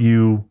 which is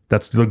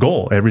that's the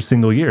goal every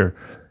single year.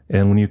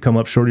 And when you come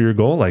up short of your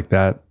goal like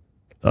that,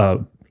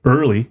 too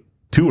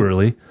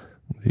early,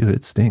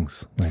 it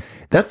stings.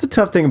 That's the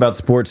tough thing about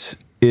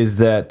sports is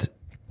that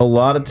a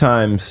lot of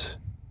times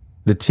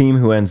the team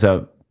who ends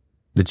up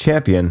the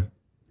champion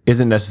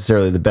isn't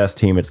necessarily the best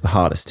team. It's the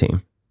hottest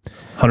team.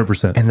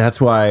 100%. And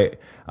that's why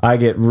I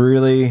get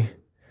really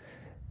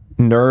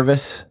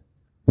nervous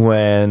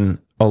when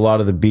a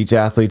lot of the beach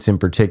athletes in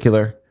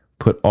particular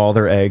put all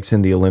their eggs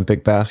in the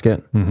Olympic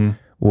basket,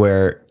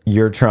 where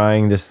you're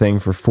trying this thing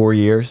for 4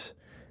 years.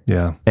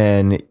 Yeah.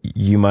 And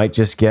you might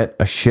just get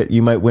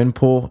you might win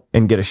pool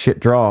and get a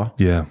shit draw.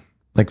 Yeah.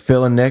 Like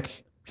Phil and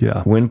Nick.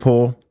 Yeah. Win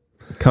pool,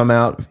 come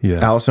out. Yeah.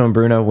 Alison and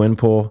Bruno win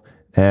pool,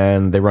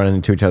 and they run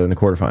into each other in the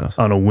quarterfinals.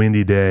 On a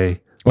windy day.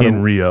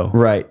 In Rio.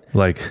 Right.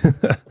 Like,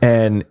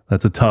 and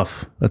that's a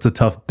tough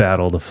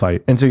battle to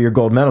fight. And so your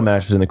gold medal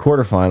match was in the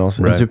quarterfinals.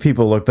 Right. And so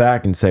people look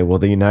back and say, well,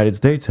 the United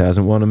States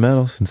hasn't won a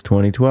medal since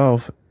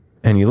 2012.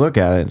 And you look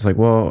at it, it's like,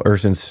 well, or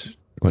since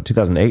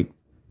 2008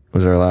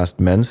 was our last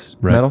men's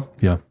medal.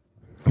 Yeah.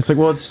 It's like,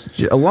 well,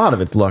 a lot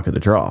of it's luck of the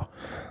draw,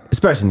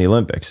 especially in the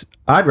Olympics.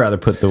 I'd rather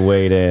put the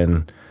weight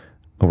in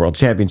a world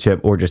championship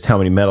or just how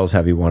many medals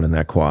have you won in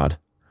that quad.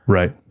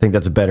 Right. I think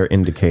that's a better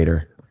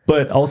indicator.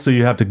 But also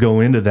you have to go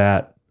into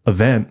that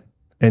event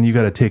and you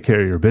got to take care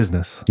of your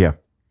business. Yeah.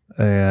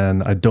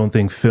 And I don't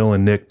think Phil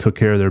and Nick took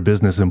care of their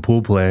business in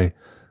pool play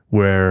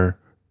where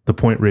the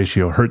point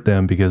ratio hurt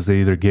them because they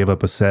either gave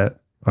up a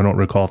set. I don't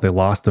recall if they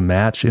lost a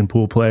match in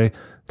pool play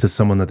to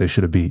someone that they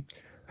should have beat.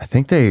 I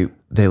think they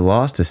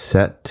lost a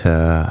set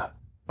to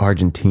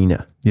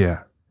Argentina.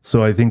 Yeah.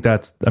 So I think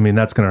that's going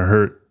to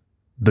hurt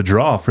the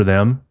draw for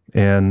them.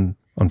 And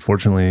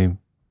unfortunately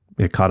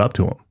it caught up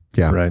to them.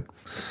 Yeah. Right.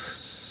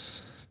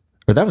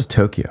 Or that was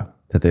Tokyo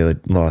that they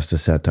lost a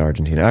set to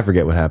Argentina. I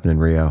forget what happened in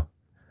Rio.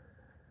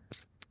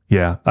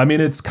 Yeah. I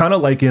mean, it's kind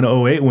of like in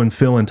 2008 when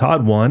Phil and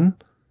Todd won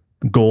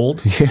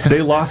gold. Yeah.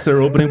 They lost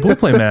their opening pool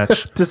play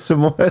match. To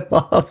Samoa.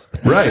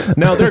 Right.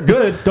 Now, they're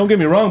good. Don't get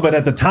me wrong. But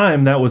at the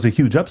time, that was a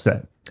huge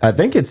upset. I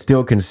think it's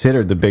still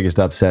considered the biggest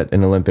upset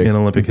in Olympic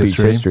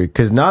history.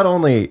 Because not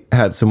only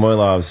had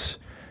Samoilov's,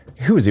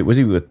 who was it? Was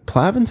he with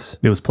Plavins?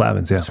 It was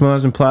Plavins, yeah.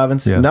 Samoilov's and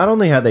Plavins. Yeah. Not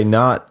only had they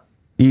not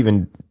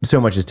even so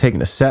much as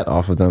taken a set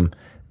off of them,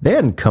 they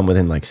hadn't come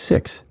within like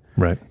 6.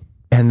 Right.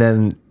 And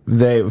then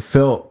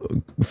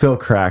Phil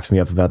cracks me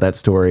up about that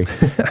story.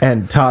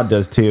 And Todd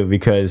does too,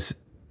 because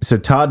so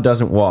Todd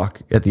doesn't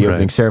walk at the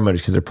opening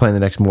ceremonies because they're playing the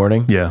next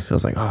morning. Yeah.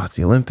 Phil's like, oh, it's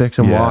the Olympics.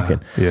 I'm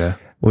walking. Yeah.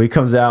 Well, he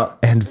comes out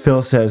and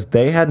Phil says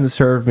they hadn't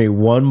served me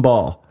one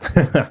ball.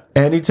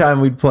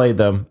 Anytime we'd played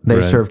them,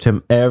 they served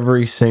him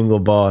every single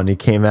ball. And he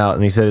came out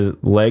and he said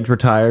his legs were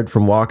tired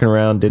from walking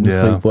around, didn't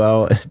sleep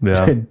well.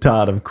 Yeah. And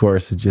Todd, of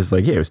course, is just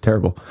like, yeah, it was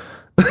terrible.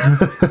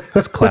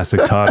 That's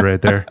classic Todd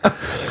right there.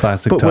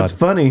 Classic But Todd. what's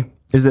funny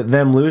is that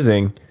them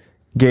losing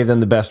gave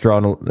them the best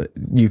draw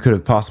you could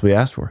have possibly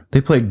asked for.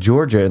 They played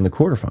Georgia in the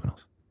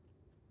quarterfinals.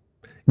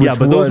 Yeah,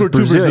 but those were two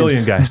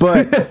Brazilian guys.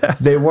 But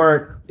they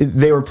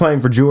were playing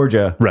for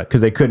Georgia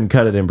because they couldn't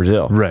cut it in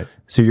Brazil. Right.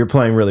 So you're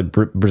playing really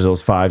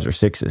Brazil's 5s or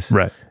 6s.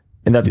 Right.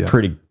 And that's a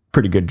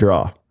pretty good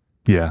draw.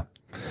 Yeah.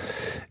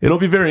 It'll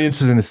be very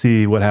interesting to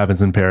see what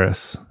happens in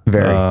Paris.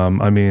 Very.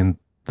 I mean,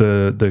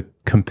 the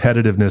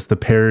competitiveness, the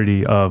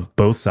parity of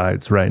both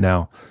sides right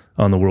now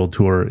on the world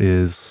tour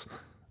is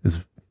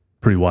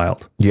pretty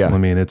wild. Yeah. I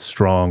mean, it's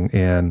strong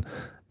and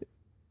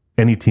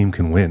any team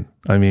can win.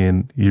 I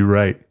mean, you're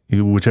right.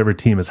 Whichever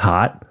team is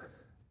hot,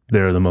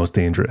 they're the most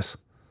dangerous.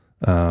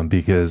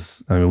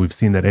 Because I mean, we've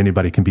seen that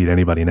anybody can beat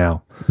anybody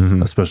now,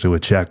 especially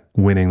with Czech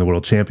winning the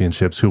world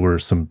championships, who were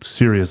some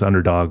serious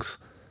underdogs,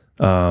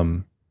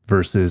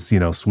 versus,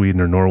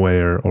 Sweden or Norway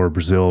or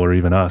Brazil or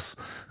even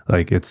us.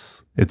 Like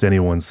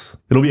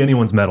it'll be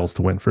anyone's medals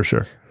to win for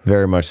sure.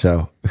 Very much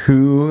so.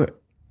 Who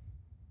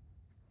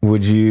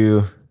would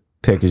you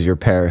pick as your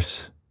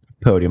Paris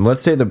podium?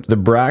 Let's say the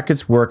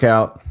brackets work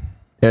out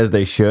as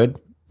they should.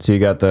 So you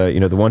got the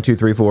 1, 2,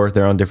 3, 4.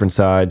 They're on different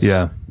sides.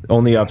 Yeah.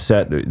 Only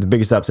upset, the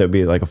biggest upset would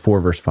be like a 4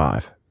 versus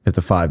 5. If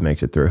the 5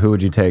 makes it through, who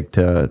would you take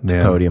to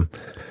podium?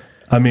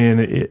 I mean,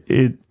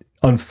 it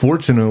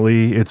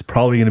unfortunately, it's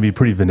probably going to be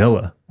pretty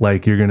vanilla.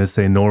 Like you're going to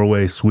say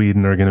Norway,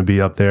 Sweden are going to be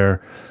up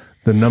there.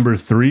 The number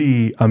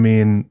 3, I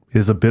mean,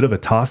 is a bit of a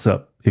toss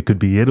up. It could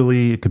be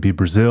Italy, it could be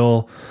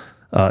Brazil,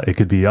 it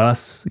could be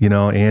us.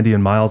 Andy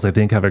and Miles, I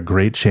think, have a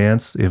great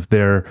chance if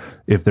they're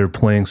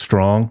playing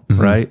strong,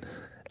 right?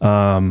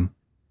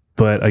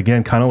 But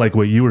again, kind of like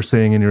what you were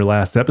saying in your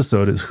last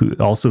episode, is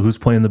who's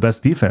playing the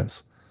best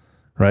defense,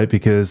 right?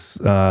 Because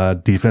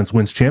defense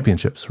wins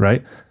championships,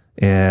 right?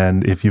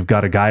 And if you've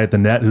got a guy at the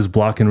net who's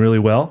blocking really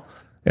well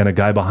and a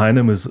guy behind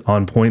him who's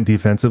on point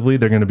defensively,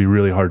 they're going to be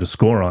really hard to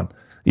score on.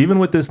 Even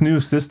with this new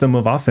system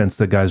of offense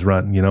that guys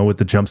run, with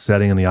the jump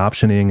setting and the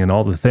optioning and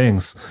all the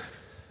things.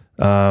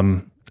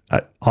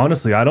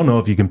 Honestly, I don't know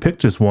if you can pick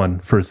just one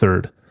for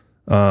third.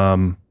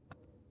 And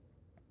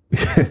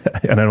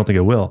I don't think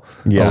it will.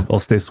 Yeah. I'll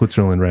stay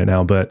Switzerland right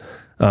now, but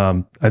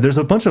there's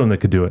a bunch of them that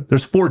could do it.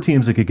 There's 4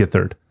 teams that could get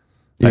third.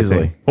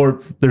 Easily. Or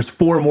there's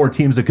 4 more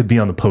teams that could be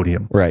on the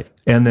podium. Right.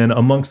 And then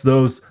amongst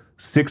those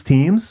 6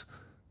 teams,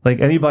 like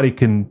anybody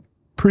can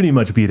pretty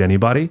much beat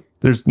anybody.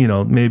 There's,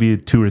 maybe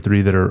 2 or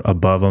 3 that are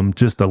above them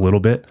just a little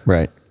bit.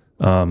 Right.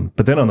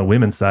 But then on the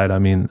women's side, I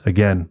mean,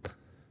 again,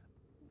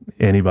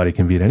 anybody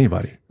can beat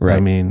anybody. Right. I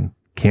mean,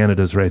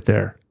 Canada's right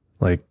there.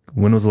 Like,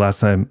 when was the last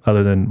time,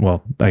 other than,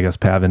 well, I guess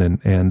Pavin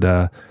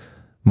and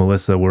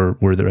Melissa were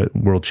the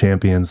world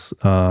champions.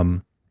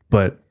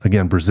 But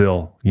again,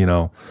 Brazil,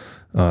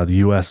 the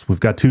U.S., we've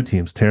got 2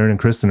 teams. Taryn and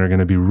Kristen are going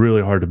to be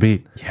really hard to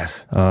beat.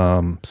 Yes.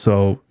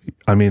 So,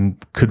 I mean,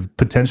 could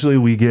potentially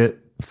we get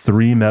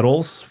 3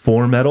 medals,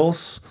 4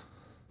 medals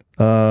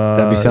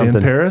That'd be something.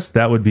 in Paris?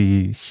 That would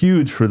be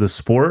huge for the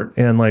sport.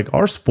 And like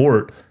our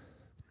sport,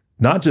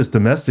 not just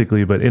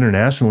domestically, but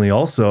internationally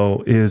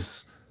also,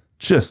 is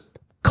just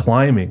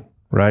climbing,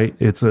 right?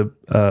 It's an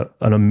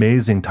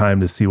amazing time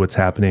to see what's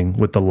happening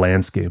with the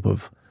landscape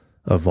of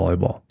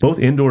volleyball, both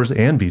indoors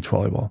and beach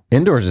volleyball.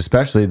 Indoors,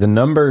 especially, the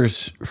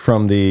numbers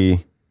from the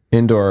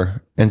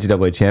indoor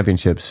NCAA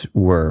championships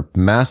were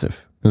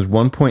massive. It was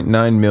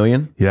 1.9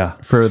 million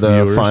for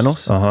the viewers,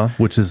 finals.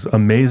 Which is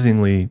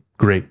amazingly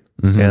great.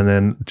 Mm-hmm. And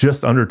then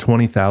just under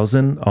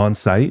 20,000 on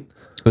site.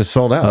 It was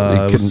sold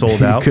out. It was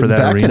sold out for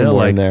that arena.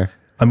 Like, there.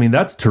 I mean,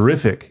 that's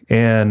terrific.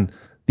 And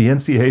the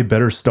NCAA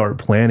better start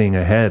planning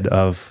ahead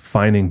of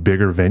finding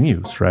bigger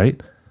venues,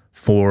 right,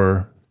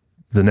 for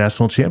the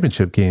national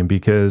championship game,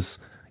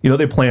 because,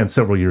 they plan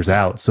several years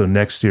out. So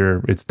next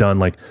year it's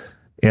done.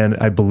 And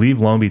I believe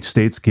Long Beach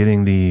State's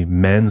getting the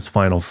men's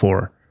Final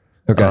Four.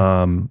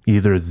 Okay.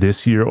 Either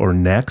this year or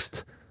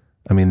next.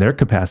 I mean, their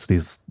capacity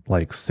is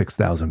like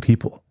 6,000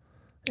 people.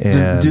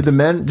 And does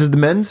the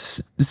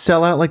men's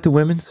sell out like the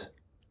women's?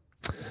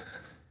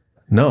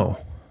 No,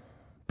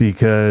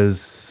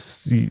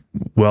 because,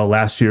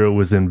 last year it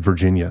was in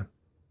Virginia,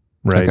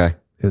 right? Okay.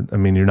 I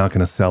mean, you're not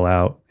going to sell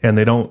out, and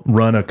they don't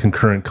run a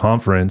concurrent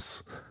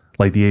conference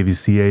like the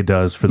AVCA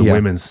does for the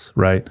women's,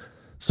 right?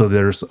 So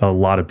there's a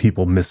lot of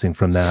people missing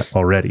from that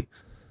already.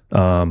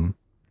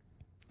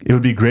 It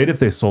would be great if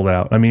they sold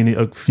out. I mean,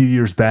 a few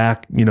years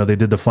back, they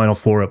did the Final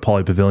Four at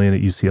Pauley Pavilion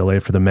at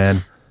UCLA for the men.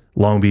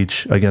 Long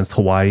Beach against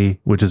Hawaii,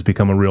 which has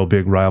become a real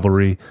big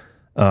rivalry.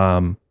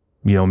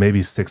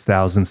 Maybe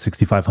 6,000,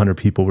 6,500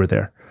 people were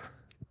there.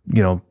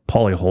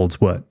 Pauley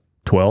holds what,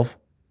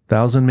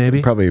 12,000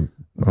 maybe? Probably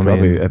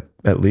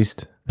at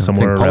least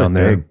somewhere around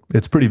there. Big.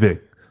 It's pretty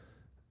big.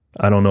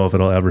 I don't know if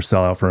it'll ever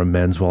sell out for a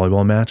men's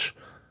volleyball match.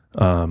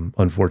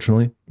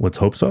 Unfortunately, let's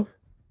hope so.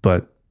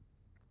 But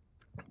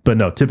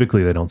no,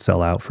 typically they don't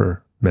sell out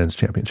for men's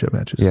championship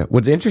matches. Yeah.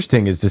 What's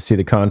interesting is to see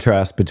the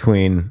contrast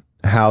between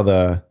how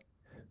the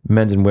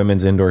men's and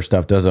women's indoor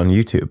stuff does on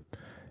YouTube.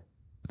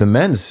 The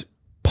men's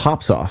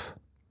pops off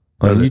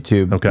on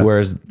YouTube,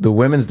 whereas the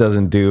women's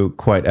doesn't do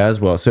quite as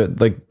well. So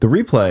like the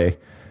replay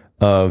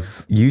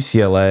of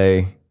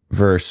UCLA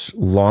versus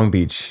Long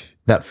Beach,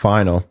 that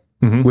final,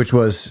 which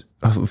was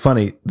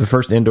funny, the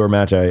first indoor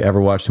match I ever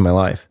watched in my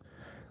life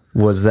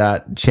was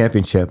that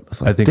championship.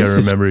 I think I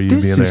remember you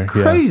being there. This is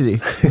crazy.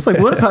 Yeah. It's like,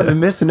 what have I been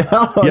missing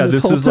out on?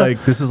 This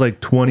is like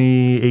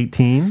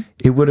 2018.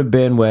 It would have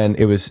been when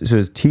it was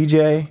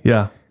TJ.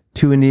 Yeah.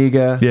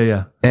 Tuaniga.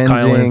 Yeah. Enzing,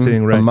 Kyle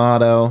Enzing, right.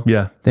 Amato.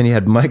 Yeah. Then you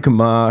had Mike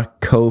Ma,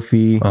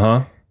 Kofi.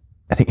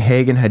 I think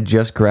Hagen had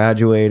just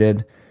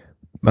graduated.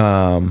 It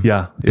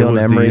Dylan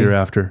was Emery. the year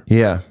after.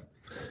 Yeah.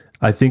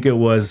 I think it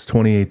was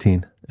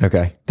 2018.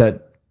 Okay.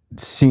 That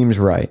seems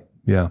right.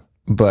 Yeah.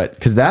 But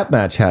because that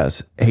match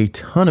has a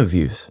ton of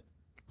views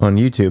on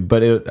YouTube,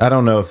 but I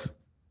don't know if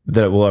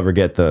that it will ever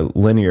get the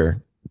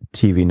linear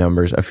TV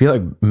numbers. I feel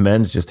like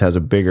men's just has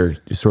a bigger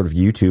sort of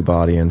YouTube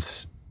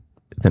audience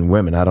than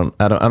women. I don't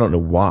know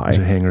why. Bunch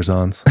of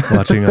hangers-ons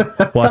watching the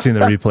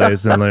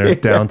replays in their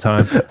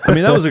downtime. I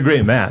mean, that was a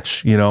great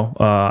match.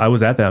 I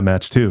was at that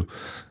match too,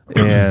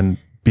 and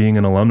being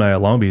an alumni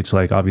at Long Beach,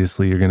 like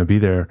obviously you're going to be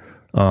there.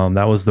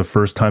 That was the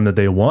first time that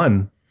they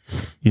won,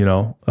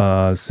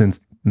 since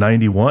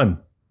 91.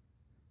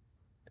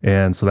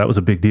 And so that was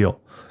a big deal.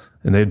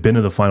 And they'd been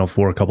to the Final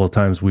Four a couple of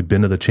times. We'd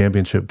been to the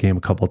championship game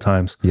a couple of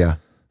times. Yeah.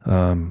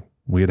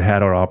 We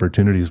had our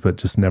opportunities, but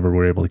just never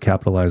were able to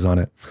capitalize on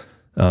it.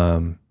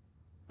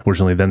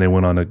 Fortunately, then they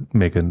went on to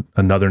make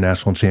another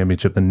national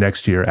championship the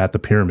next year at the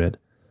Pyramid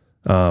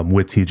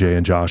with TJ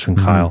and Josh and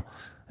Kyle.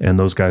 And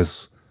those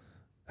guys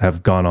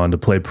have gone on to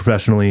play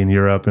professionally in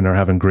Europe and are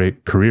having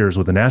great careers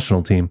with the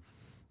national team.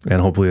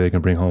 And hopefully they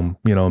can bring home,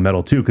 a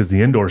medal too, because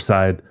the indoor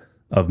side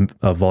of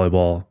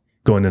volleyball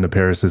going into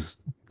Paris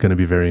is going to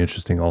be very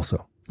interesting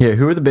also. Yeah,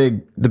 who are the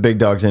big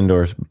dogs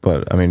indoors?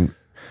 But I mean,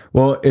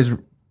 well,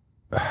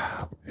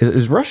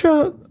 is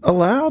Russia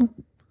allowed?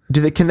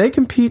 Can they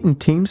compete in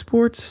team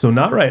sports? So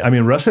not right. I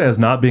mean, Russia has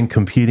not been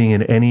competing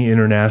in any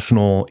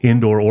international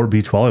indoor or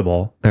beach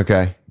volleyball.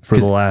 Okay. For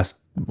the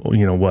last,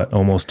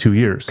 almost 2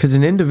 years. Because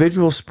in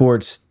individual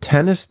sports,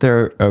 tennis,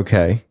 they're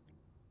okay.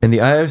 And the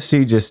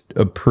IOC just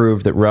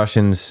approved that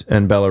Russians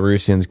and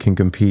Belarusians can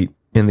compete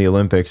in the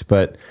Olympics.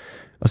 But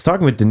I was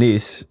talking with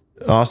Denise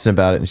Austin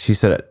about it, and she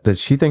said that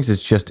she thinks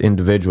it's just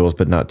individuals,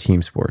 but not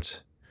team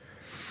sports.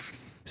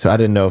 So I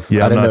didn't know if you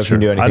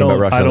knew anything about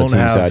Russia on the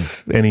team side. I don't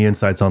have any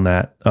insights on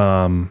that.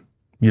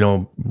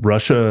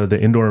 Russia,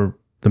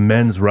 the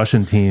men's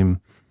Russian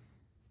team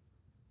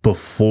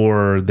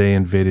before they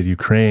invaded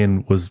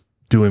Ukraine was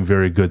doing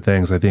very good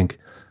things. I think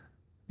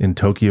in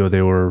Tokyo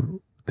they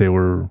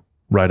were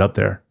right up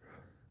there.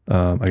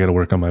 I got to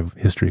work on my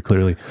history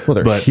clearly. Well,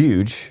 they're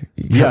huge.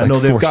 They've got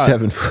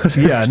 7-footers.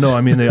 Yeah, no, I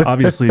mean they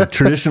obviously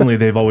traditionally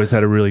they've always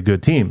had a really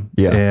good team.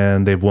 Yeah.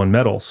 And they've won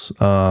medals.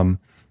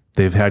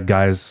 They've had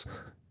guys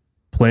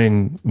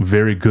playing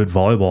very good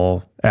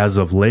volleyball as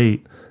of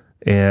late.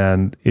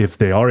 And if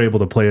they are able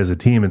to play as a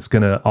team, it's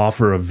going to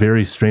offer a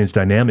very strange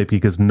dynamic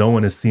because no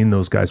one has seen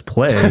those guys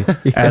play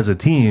as a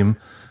team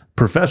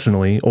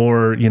professionally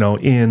or,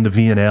 in the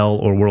VNL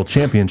or World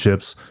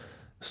Championships.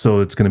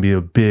 So it's going to be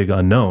a big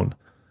unknown.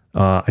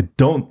 I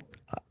don't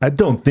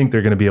think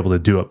they're going to be able to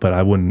do it, but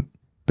I wouldn't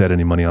bet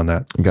any money on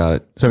that. Got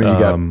it. So you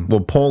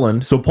got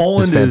Poland. So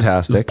Poland is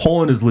fantastic.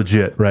 Poland is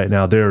legit right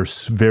now. They're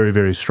very,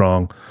 very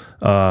strong.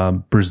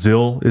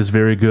 Brazil is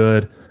very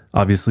good.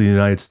 Obviously, the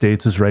United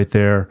States is right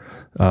there.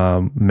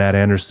 Matt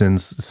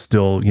Anderson's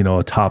still,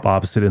 a top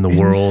opposite in the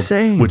world,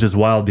 which is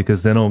wild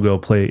because then he'll go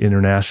play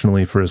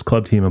internationally for his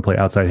club team and play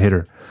outside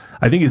hitter.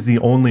 I think he's the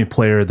only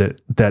player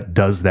that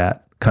does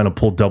that, kind of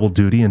pull double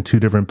duty in two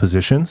different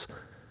positions,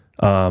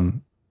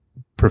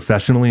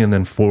 professionally and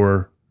then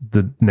for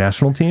the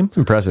national team. It's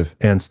impressive.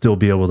 And still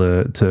be able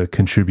to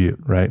contribute,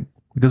 right?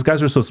 Because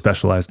guys are so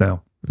specialized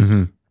now.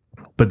 Mm-hmm.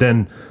 But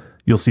then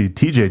you'll see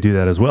TJ do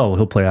that as well.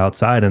 He'll play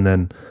outside and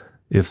then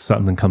if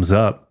something comes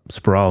up,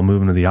 Sproul will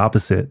move him to the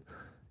opposite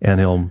and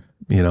he'll,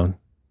 the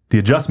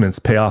adjustments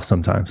pay off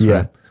sometimes. Yeah.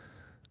 Right?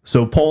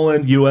 So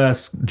Poland,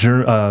 US,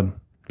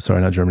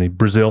 not Germany,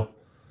 Brazil,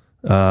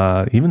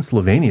 even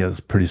Slovenia is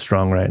pretty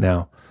strong right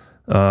now.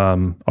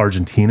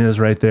 Argentina is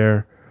right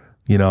there.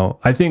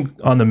 I think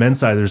on the men's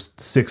side, there's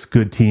 6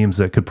 good teams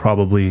that could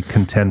probably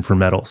contend for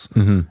medals.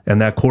 Mm-hmm.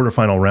 And that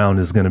quarterfinal round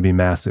is going to be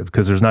massive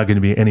because there's not going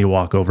to be any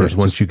walkovers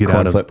once you get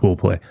out of pool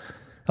play.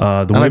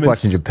 I like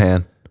watching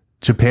Japan.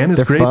 Japan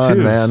is great fun,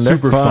 too. Man.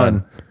 Super fun.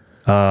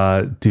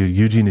 Dude,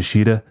 Yuji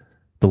Nishida,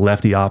 the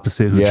lefty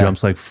opposite who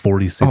jumps like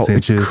 46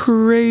 inches. It's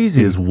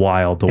crazy. Is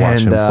wild to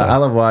watch him play. I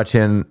love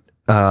watching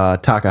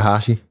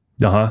Takahashi.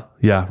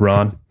 Yeah,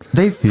 Ron.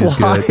 They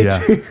fly, dude.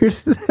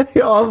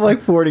 They all have like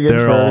 40 inch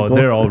vertical.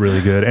 They're all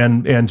really good.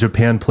 And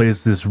Japan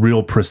plays this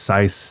real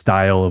precise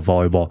style of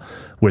volleyball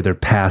where they're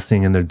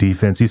passing and their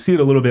defense. You see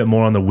it a little bit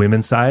more on the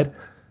women's side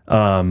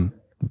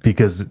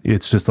because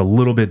it's just a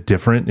little bit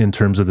different in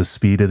terms of the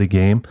speed of the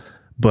game,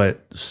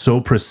 but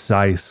so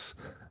precise.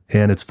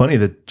 And it's funny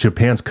that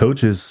Japan's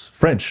coach is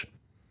French.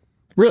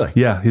 Really?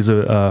 Yeah, he's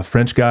a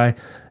French guy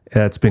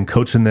that's been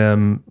coaching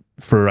them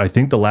for, I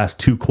think, the last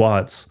 2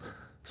 quads.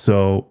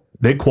 So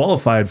they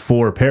qualified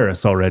for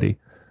Paris already,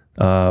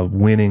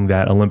 winning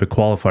that Olympic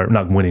qualifier.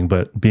 Not winning,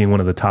 but being one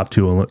of the top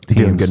 2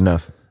 teams. Doing good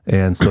enough.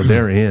 And so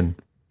they're in.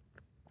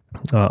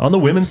 On the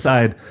women's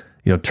side,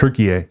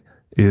 Turkey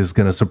is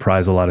going to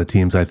surprise a lot of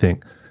teams, I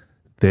think.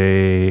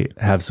 They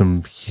have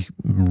some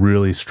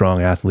really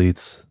strong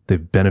athletes.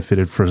 They've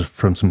benefited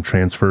from some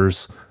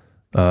transfers.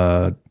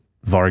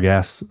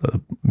 Vargas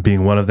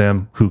being one of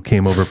them, who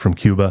came over from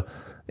Cuba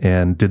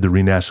and did the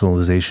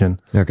renationalization.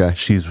 Okay.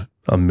 She's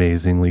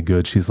amazingly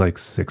good. She's like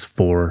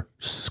 6'4",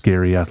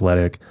 scary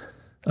athletic.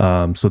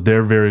 So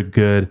they're very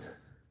good.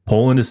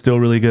 Poland is still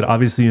really good.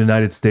 Obviously,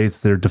 United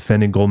States, they're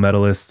defending gold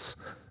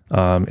medalists.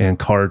 And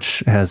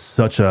Karch has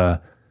such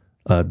a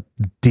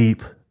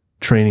deep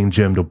training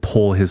gym to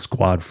pull his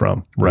squad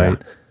from,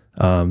 right?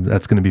 Yeah.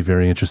 That's going to be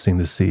very interesting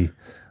to see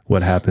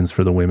what happens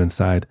for the women's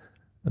side.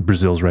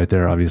 Brazil's right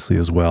there, obviously,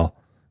 as well.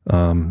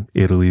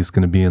 Italy's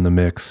going to be in the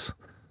mix.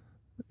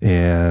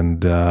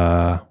 And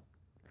I'm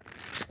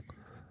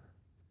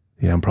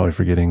probably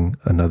forgetting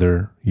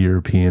another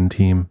European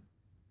team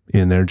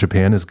in there.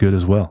 Japan is good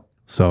as well.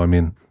 So, I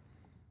mean,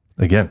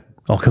 again,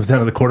 all comes down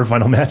to the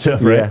quarterfinal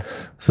matchup, right? Yeah.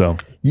 So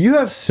you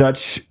have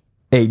such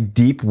a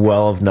deep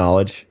well of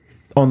knowledge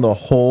on the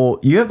whole.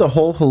 You have the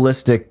whole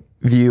holistic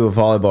view of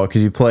volleyball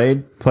because you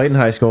played in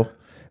high school,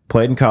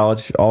 played in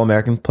college,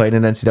 All-American, played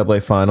in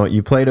NCAA final.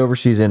 You played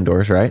overseas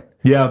indoors, right?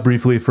 Yeah,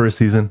 briefly for a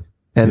season.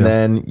 And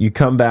then you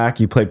come back,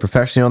 you played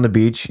professionally on the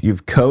beach.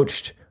 You've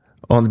coached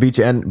on the beach.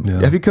 And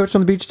have you coached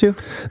on the beach too?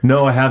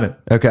 No, I haven't.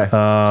 Okay.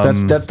 So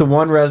that's the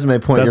one resume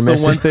point you're missing.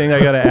 That's the one thing I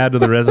got to add to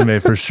the resume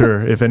for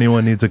sure. If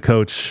anyone needs a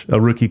coach, a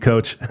rookie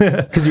coach.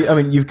 Because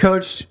you've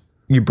coached,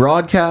 you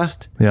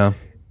broadcast. Yeah.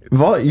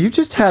 You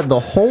just had the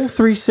whole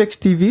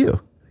 360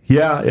 view.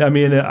 Yeah, I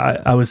mean,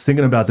 I was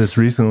thinking about this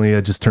recently.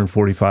 I just turned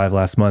 45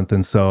 last month.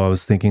 And so I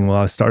was thinking, well,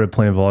 I started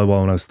playing volleyball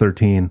when I was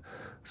 13.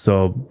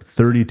 So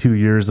 32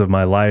 years of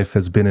my life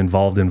has been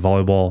involved in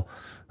volleyball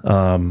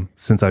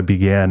since I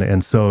began.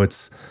 And so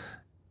it's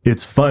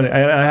fun.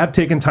 I have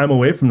taken time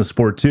away from the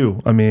sport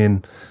too. I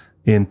mean,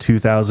 in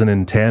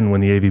 2010,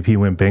 when the AVP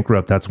went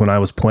bankrupt, that's when I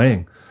was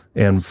playing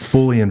and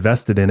fully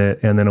invested in it.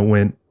 And then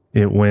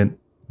it went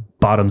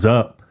bottoms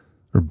up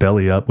or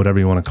belly up, whatever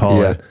you want to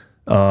call it.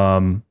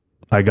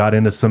 I got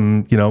into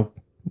some,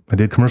 I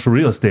did commercial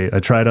real estate. I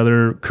tried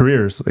other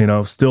careers,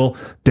 still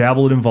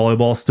dabbled in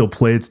volleyball, still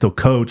played, still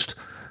coached,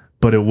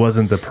 but it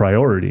wasn't the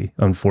priority,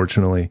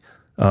 unfortunately.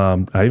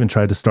 I even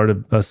tried to start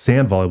a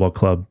sand volleyball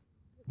club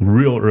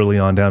real early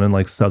on down in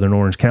like Southern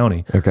Orange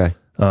County. Okay.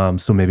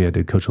 So maybe I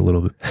did coach a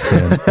little bit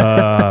sand.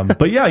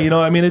 But yeah,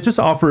 it just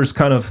offers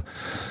kind of,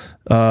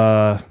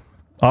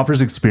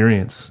 offers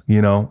experience,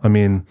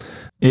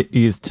 It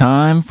is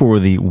time for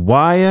the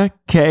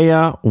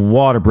Waiakea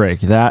Water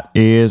Break. That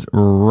is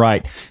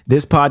right.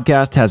 This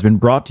podcast has been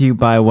brought to you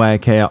by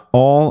Waiakea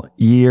all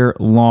year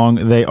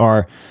long. They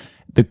are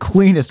the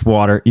cleanest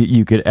water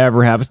you could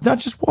ever have. It's not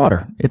just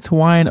water. It's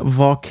Hawaiian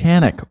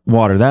volcanic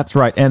water. That's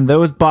right. And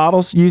those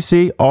bottles you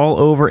see all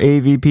over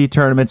AVP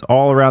tournaments,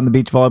 all around the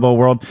beach volleyball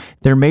world,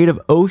 they're made of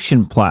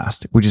ocean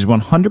plast, which is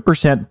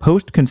 100%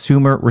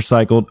 post-consumer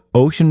recycled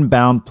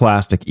ocean-bound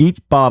plastic. Each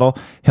bottle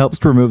helps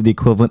to remove the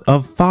equivalent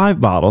of 5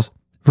 bottles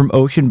from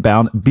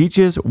ocean-bound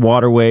beaches,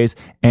 waterways,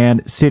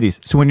 and cities.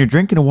 So when you're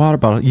drinking a water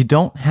bottle, you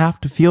don't have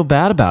to feel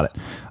bad about it.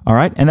 All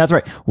right? And that's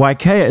right.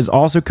 Waiakea is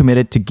also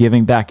committed to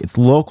giving back. It's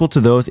local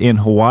to those in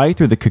Hawaii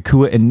through the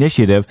Kukua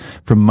Initiative,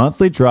 from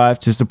monthly drives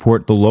to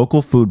support the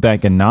local food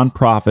bank and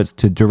nonprofits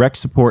to direct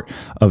support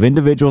of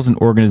individuals and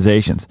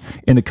organizations.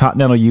 In the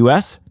continental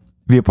U.S.,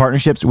 via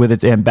partnerships with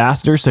its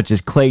ambassadors such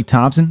as Clay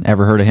Thompson,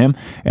 ever heard of him,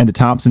 and the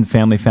Thompson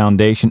Family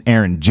Foundation,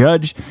 Aaron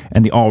Judge,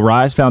 and the All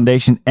Rise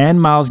Foundation,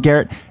 and Miles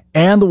Garrett,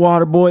 and the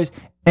Water Boys,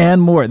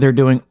 and more. They're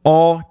doing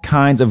all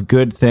kinds of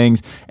good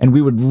things, and we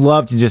would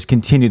love to just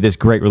continue this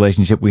great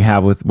relationship we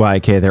have with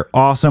Waiakea. They're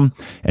awesome,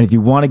 and if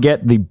you want to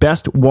get the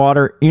best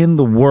water in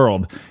the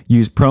world,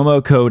 use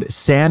promo code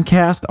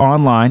SANDCAST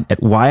online at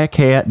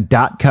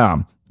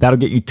waiakea.com. That'll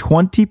get you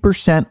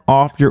 20%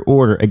 off your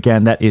order.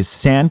 Again, that is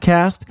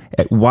SANDCAST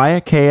at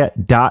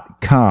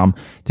waiakea.com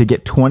to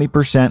get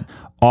 20%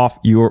 off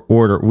your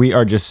order. We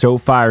are just so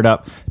fired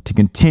up to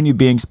continue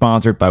being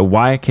sponsored by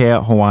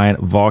Waiakea Hawaiian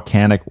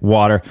Volcanic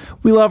Water.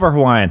 We love our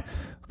Hawaiian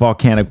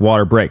volcanic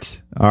water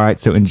breaks. All right,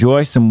 so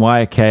enjoy some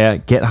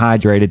Waiakea. Get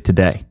hydrated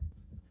today.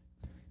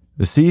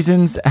 The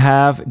seasons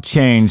have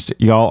changed,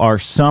 y'all. Our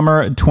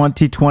summer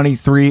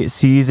 2023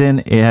 season,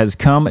 it has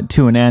come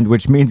to an end,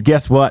 which means,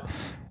 guess what?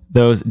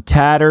 Those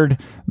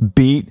tattered,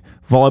 beat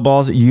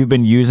volleyballs you've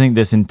been using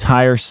this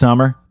entire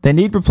summer, they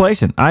need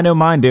replacing. I know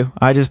mine do.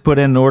 I just put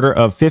in an order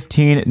of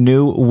 15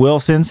 new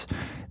Wilsons.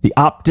 The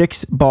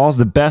Optics balls,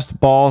 the best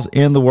balls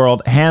in the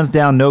world, hands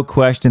down, no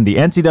question. The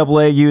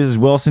NCAA uses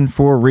Wilson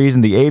for a reason.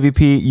 The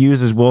AVP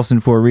uses Wilson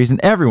for a reason.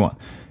 Everyone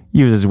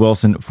uses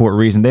Wilson for a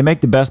reason. They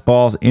make the best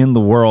balls in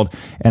the world,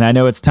 and I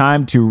know it's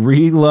time to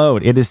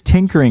reload. It is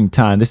tinkering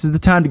time. This is the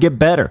time to get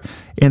better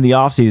in the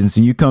offseason,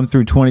 so you come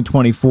through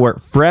 2024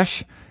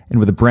 fresh and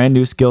with a brand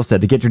new skill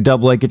set to get your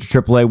AA, get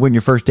your AAA, win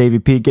your first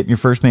AVP, get your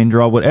first main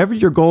draw, whatever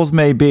your goals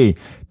may be.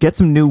 Get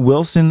some new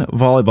Wilson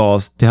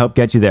volleyballs to help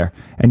get you there.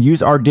 And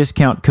use our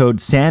discount code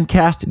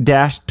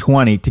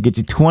SANDCAST-20 to get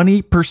you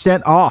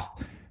 20%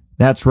 off.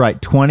 That's right,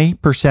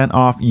 20%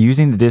 off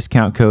using the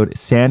discount code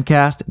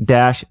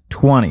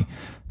SANDCAST-20.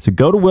 So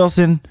go to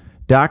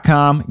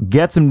wilson.com,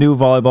 get some new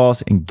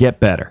volleyballs, and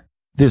get better.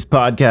 This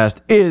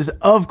podcast is,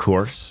 of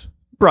course,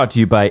 brought to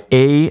you by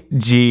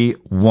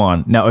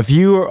AG1. Now, if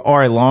you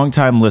are a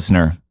longtime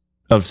listener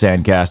of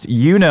Sandcast,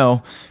 you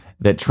know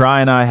that Tri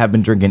and I have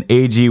been drinking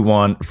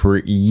AG1 for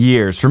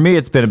years. For me,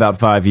 it's been about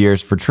 5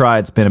 years. For Tri,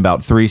 it's been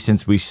about 3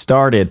 since we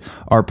started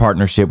our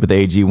partnership with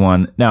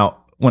AG1.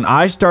 Now, when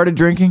I started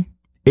drinking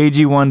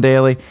AG1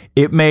 Daily,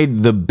 it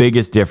made the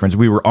biggest difference.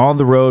 We were on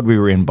the road. We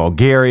were in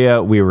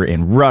Bulgaria. We were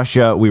in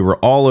Russia. We were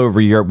all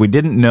over Europe. We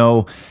didn't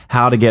know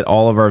how to get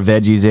all of our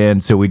veggies in,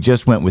 so we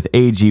just went with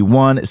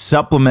AG1,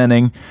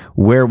 supplementing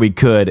where we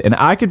could. And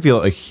I could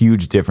feel a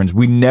huge difference.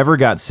 We never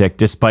got sick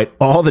despite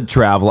all the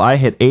travel. I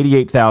hit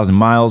 88,000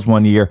 miles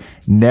one year,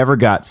 never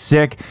got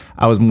sick.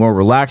 I was more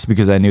relaxed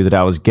because I knew that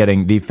I was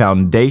getting the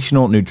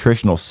foundational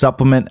nutritional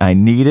supplement I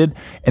needed.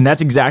 And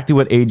that's exactly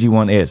what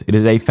AG1 is. It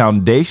is a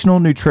foundational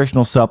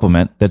nutritional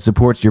supplement that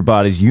supports your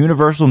body's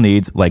universal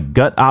needs like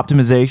gut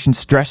optimization,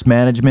 stress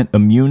management,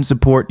 immune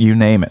support, you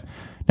name it.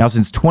 Now,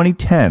 since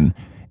 2010,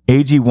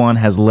 AG1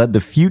 has led the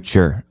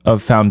future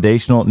of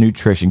foundational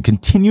nutrition,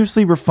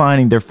 continuously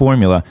refining their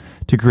formula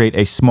to create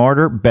a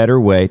smarter, better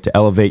way to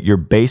elevate your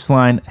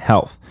baseline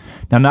health.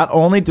 Now, not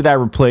only did I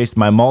replace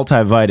my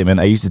multivitamin,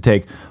 I used to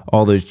take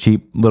all those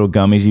cheap little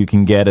gummies you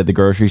can get at the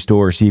grocery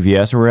store or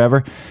CVS or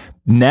wherever.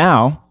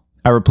 Now,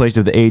 I replaced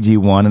it with the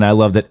AG1, and I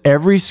love that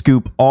every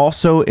scoop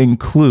also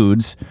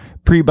includes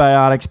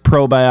prebiotics,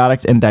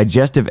 probiotics, and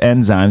digestive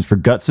enzymes for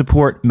gut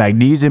support,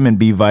 magnesium and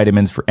B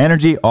vitamins for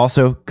energy,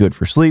 also good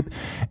for sleep.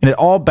 And it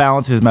all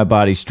balances my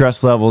body's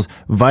stress levels.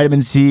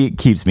 Vitamin C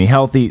keeps me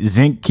healthy.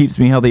 Zinc keeps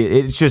me healthy.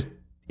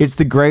 It's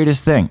the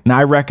greatest thing. And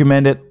I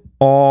recommend it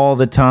all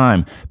the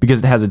time because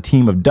it has a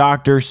team of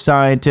doctors,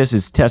 scientists.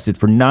 It's tested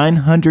for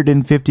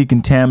 950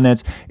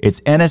 contaminants. It's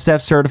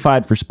NSF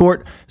certified for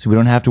sport, so we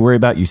don't have to worry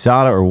about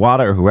USADA or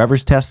WADA or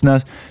whoever's testing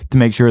us to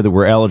make sure that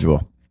we're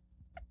eligible.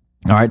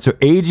 All right, so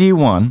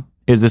AG1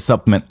 is the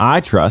supplement I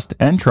trust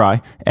and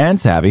try and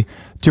savvy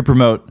to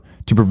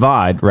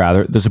provide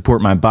the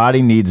support my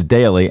body needs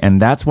daily,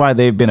 and that's why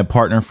they've been a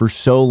partner for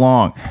so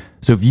long.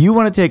 So if you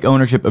want to take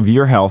ownership of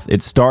your health,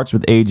 it starts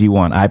with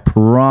AG1. I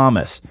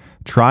promise.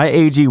 Try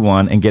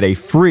AG1 and get a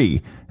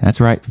free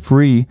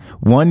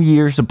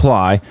 1-year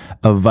supply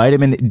of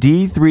vitamin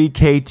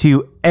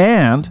D3K2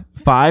 and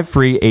 5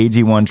 free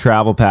AG1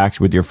 travel packs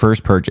with your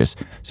first purchase.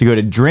 So go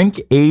to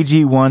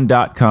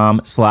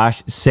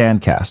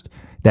drinkag1.com/sandcast.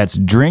 That's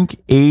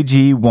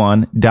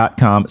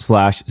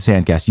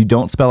drinkag1.com/sandcast. You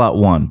don't spell out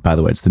one, by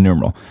the way, it's the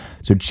numeral.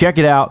 So check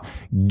it out.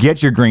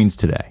 Get your greens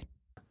today.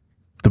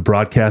 The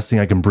broadcasting,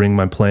 I can bring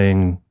my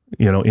playing,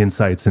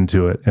 insights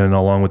into it, and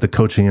along with the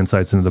coaching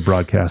insights into the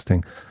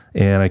broadcasting.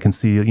 And I can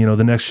see,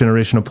 the next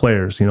generation of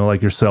players,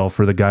 like yourself,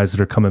 or the guys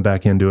that are coming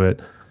back into it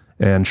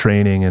and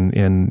training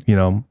and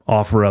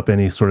offer up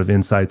any sort of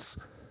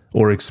insights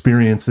or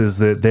experiences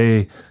that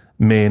they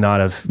may not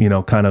have,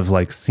 kind of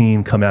like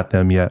seen come at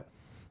them yet.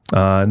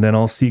 And then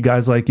I'll see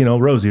guys like,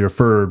 Rosie or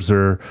Ferbs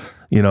or,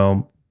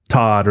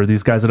 Todd, or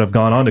these guys that have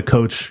gone on to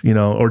coach,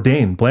 or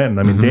Dane Blanton.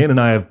 I mean, Dane and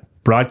I have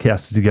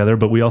broadcasted together,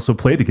 but we also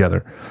played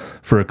together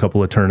for a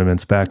couple of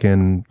tournaments back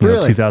in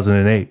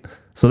 2008.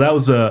 So that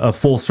was a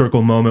full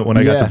circle moment when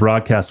I got to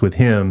broadcast with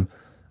him,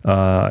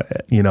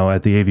 at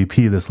the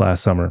AVP this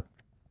last summer.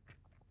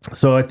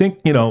 So I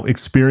think,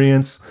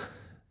 experience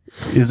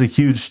is a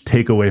huge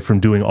takeaway from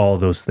doing all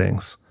of those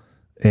things.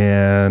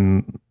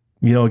 And,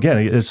 again,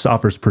 it just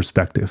offers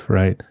perspective,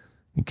 right?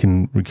 We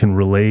can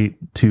relate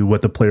to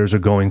what the players are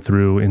going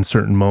through in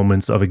certain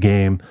moments of a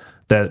game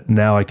that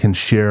now I can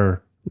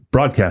share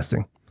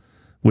broadcasting,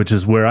 which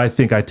is where I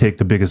think I take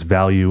the biggest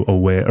value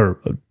away,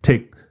 or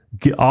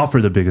offer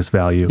the biggest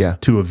value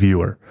to a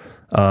viewer.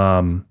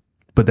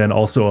 But then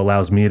also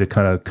allows me to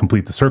kind of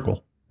complete the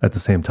circle at the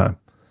same time.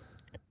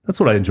 That's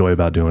what I enjoy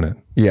about doing it.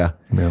 Yeah.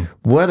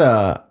 What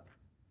I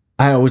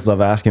always love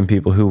asking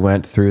people who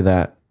went through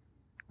that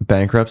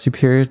bankruptcy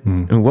period.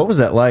 And what was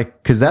that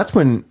like? Because that's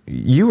when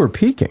you were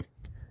peaking.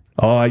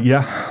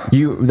 Yeah.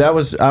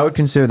 I would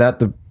consider that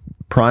the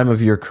prime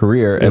of your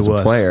career as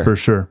a player. For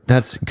sure.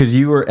 That's because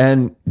you were,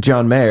 and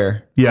John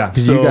Mayer. Yeah.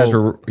 Because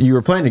you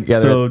were playing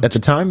together at the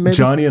time, maybe?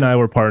 Johnny and I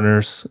were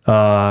partners.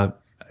 And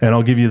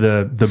I'll give you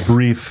the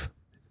brief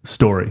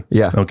story.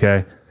 Yeah.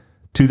 Okay.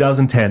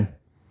 2010.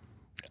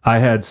 I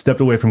had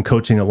stepped away from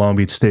coaching at Long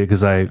Beach State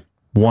because I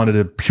wanted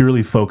to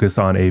purely focus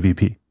on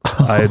AVP.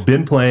 I had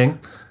been playing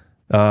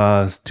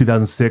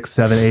 2006,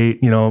 7,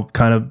 8,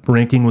 kind of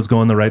ranking was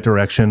going the right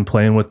direction,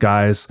 playing with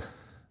guys.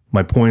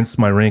 My points,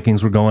 my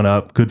rankings were going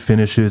up, good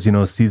finishes,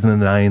 season of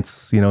the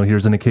ninths,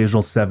 here's an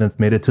occasional 7th,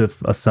 made it to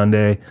a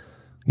Sunday,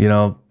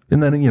 and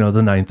then,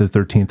 the 9th or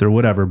 13th or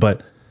whatever.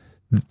 But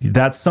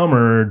that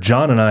summer,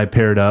 John and I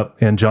paired up,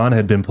 and John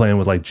had been playing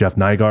with like Jeff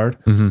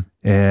Nygaard,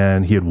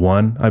 and he had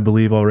won, I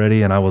believe,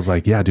 already. And I was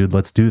like, yeah, dude,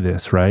 let's do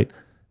this, right?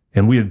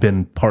 And we had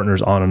been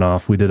partners on and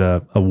off. We did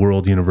a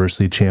World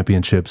University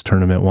Championships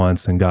tournament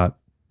once and got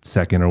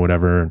second or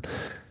whatever. And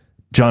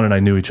John and I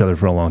knew each other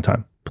for a long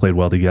time, played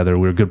well together.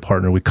 We were a good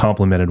partner. We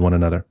complemented one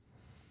another.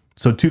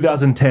 So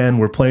 2010,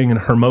 we're playing in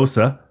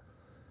Hermosa,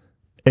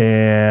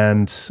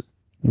 and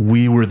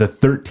we were the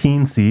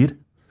 13 seed.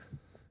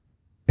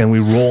 And we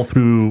roll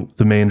through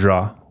the main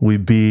draw. We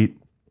beat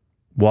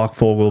Walk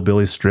Fogel,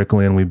 Billy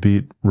Strickland. We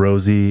beat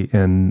Rosie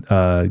and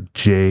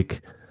Jake.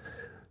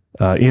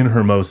 in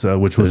Hermosa,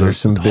 which was a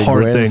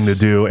hard thing to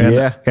do.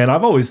 And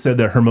I've always said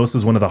that Hermosa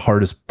is one of the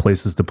hardest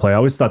places to play. I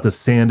always thought the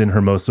sand in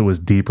Hermosa was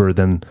deeper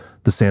than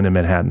the sand in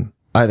Manhattan.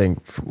 I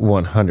think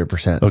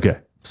 100%. Okay.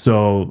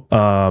 So,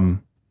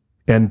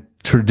 and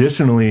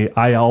traditionally,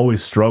 I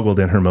always struggled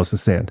in Hermosa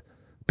sand.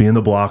 Being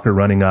the blocker,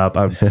 running up,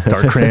 I would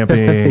start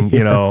cramping,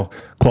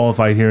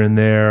 qualify here and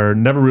there.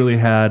 Never really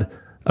had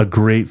a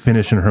great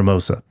finish in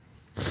Hermosa.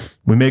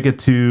 We make it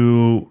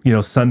to,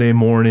 Sunday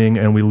morning,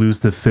 and we lose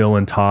to Phil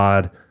and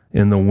Todd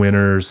in the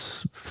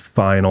winners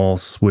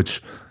finals,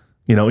 which,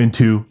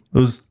 it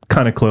was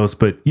kind of close,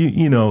 but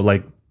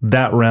like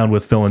that round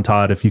with Phil and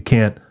Todd, if you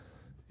can't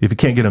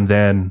get them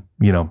then,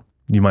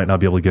 you might not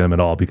be able to get them at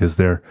all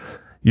because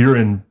you're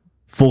in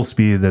full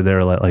speed. They're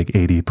at like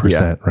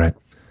 80%, right?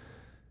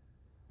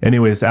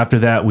 Anyways, after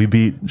that, we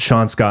beat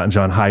Sean Scott and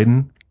John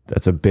Hayden.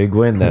 That's a big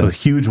win then. A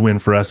huge win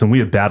for us, and we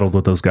had battled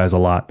with those guys a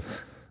lot.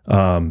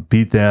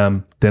 Beat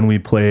them. Then we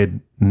played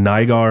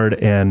Nygaard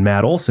and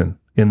Matt Olson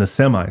in the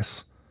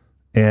semis.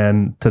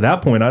 And to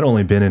that point, I'd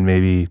only been in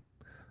maybe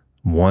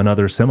one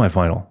other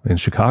semifinal in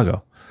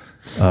Chicago.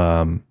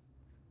 And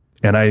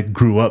I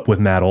grew up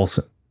with Matt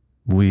Olson.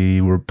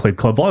 We played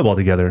club volleyball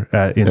together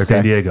in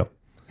San Diego.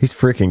 He's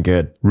freaking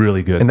good.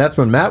 Really good. And that's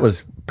when Matt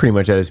was pretty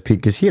much at his peak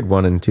because he had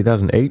won in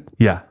 2008.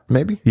 Yeah.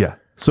 Maybe? Yeah.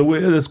 So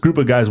this group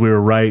of guys, we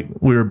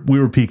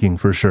were peaking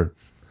for sure.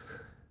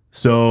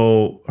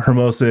 So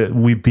Hermosa,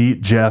 we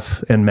beat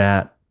Jeff and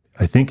Matt,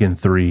 I think in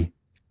 3.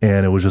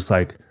 And it was just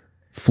like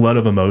flood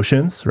of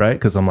emotions, right?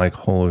 Because I'm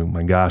like, oh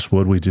my gosh,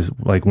 we're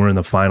in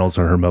the finals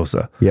of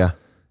Hermosa. Yeah.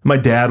 My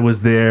dad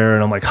was there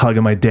and I'm like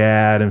hugging my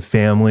dad and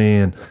family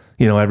and,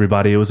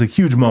 everybody. It was a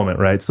huge moment,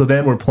 right? So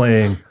then we're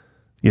playing,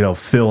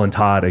 Phil and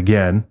Todd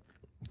again,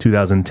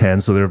 2010.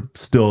 So they're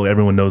still,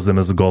 everyone knows them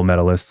as the gold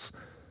medalists.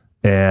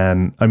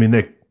 And I mean,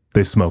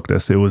 they smoked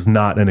us. It was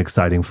not an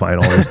exciting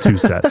final. It was 2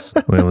 sets.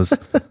 It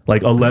was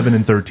like 11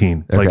 and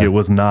 13. Okay. Like it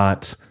was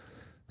not,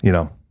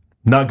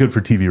 not good for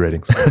TV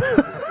ratings.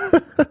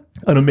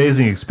 An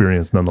amazing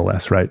experience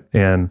nonetheless, right?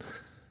 And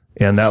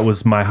that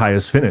was my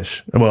highest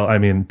finish. Well, I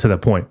mean, to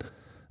that point.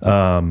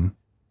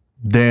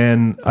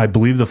 Then I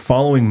believe the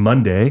following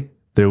Monday,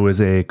 there was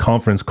a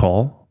conference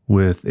call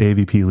with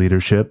AVP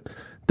leadership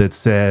that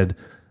said,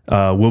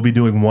 we'll be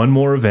doing one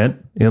more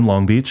event in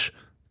Long Beach,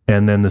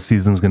 and then the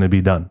season's going to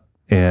be done.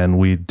 And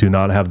we do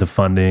not have the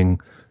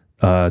funding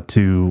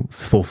to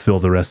fulfill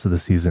the rest of the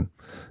season.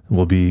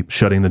 We'll be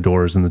shutting the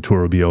doors and the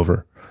tour will be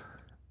over.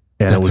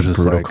 And That's it was a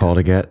just brutal call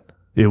to get.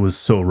 It was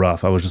so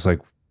rough. I was just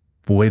like,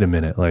 wait a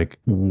minute. Like,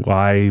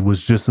 I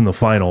was just in the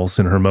finals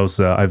in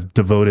Hermosa. I've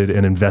devoted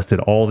and invested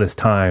all this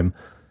time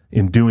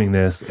in doing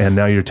this. And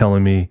now you're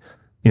telling me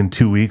in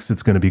 2 weeks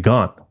it's going to be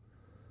gone.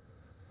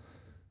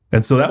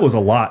 And so that was a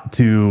lot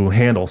to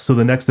handle. So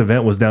the next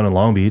event was down in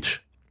Long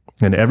Beach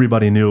and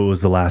everybody knew it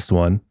was the last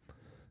one.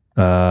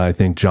 I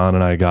think John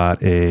and I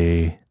got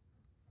a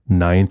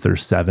 9th or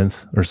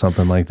 7th or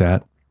something like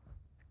that.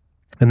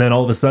 And then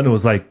all of a sudden it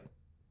was like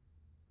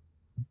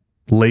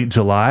late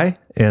July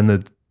and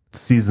the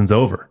season's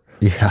over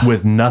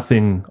with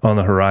nothing on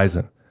the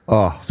horizon.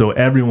 Oh, so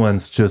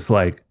everyone's just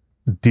like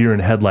deer in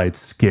headlights,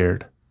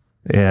 scared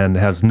and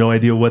has no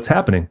idea what's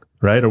happening,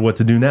 right? Or what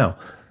to do now.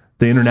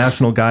 The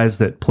international guys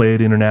that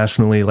played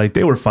internationally, like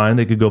they were fine.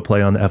 They could go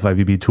play on the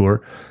FIVB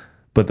tour,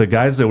 but the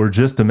guys that were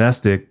just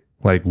domestic,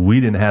 like we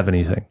didn't have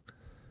anything.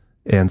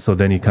 And so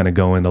then you kind of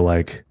go into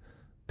like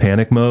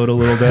panic mode a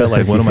little bit.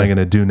 Like, what am I going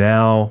to do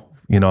now?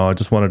 I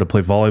just wanted to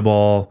play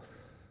volleyball.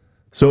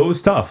 So it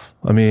was tough.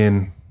 I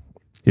mean,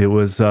 it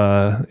was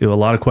a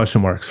lot of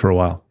question marks for a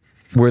while.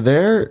 Were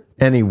there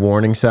any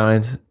warning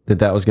signs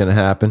that was going to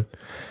happen?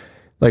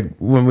 Like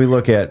when we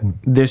look at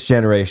this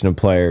generation of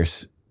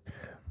players,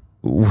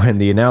 when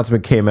the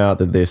announcement came out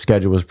that the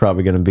schedule was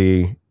probably going to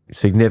be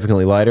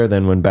significantly lighter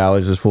than when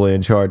Ballards was fully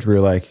in charge, we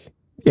were like,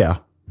 yeah,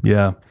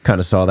 kind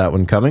of saw that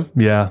one coming.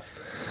 Yeah.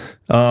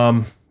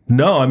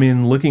 No, I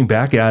mean, looking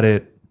back at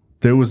it,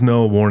 there was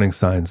no warning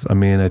signs. I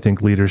mean, I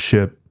think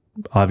leadership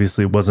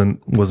obviously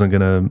wasn't going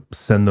to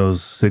send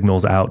those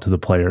signals out to the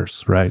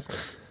players, right?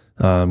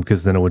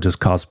 Because then it would just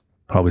cause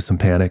probably some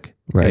panic,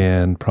 right?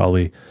 And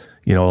probably,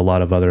 a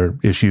lot of other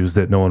issues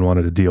that no one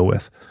wanted to deal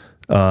with.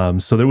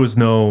 So there was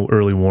no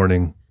early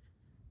warning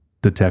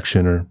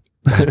detection or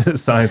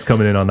science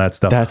coming in on that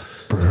stuff.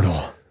 That's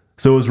brutal.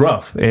 So it was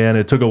rough, and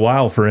it took a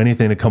while for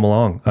anything to come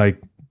along.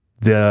 Like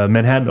the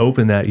Manhattan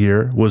Open that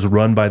year was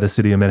run by the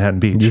city of Manhattan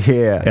Beach.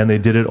 Yeah. And they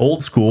did it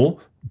old school,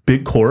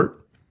 big court,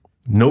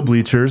 no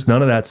bleachers,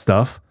 none of that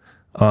stuff.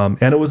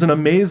 And it was an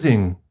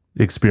amazing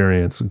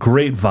experience,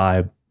 great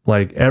vibe.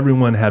 Like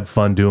everyone had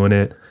fun doing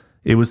it.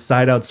 It was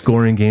side out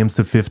scoring games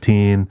to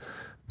 15,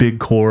 big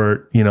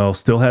court,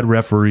 still had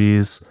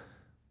referees.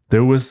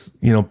 There was,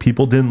 some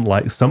people didn't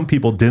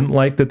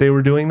like that they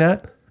were doing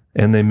that,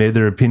 and they made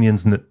their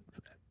opinions,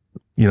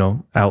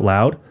 out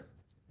loud,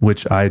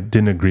 which I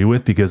didn't agree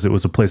with because it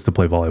was a place to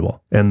play volleyball.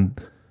 And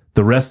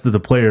the rest of the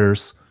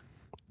players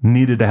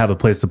needed to have a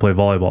place to play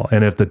volleyball.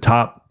 And if the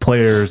top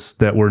players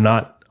that were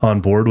not on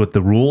board with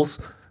the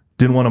rules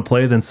didn't want to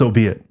play, then so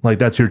be it. Like,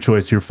 that's your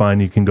choice. You're fine.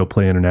 You can go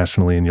play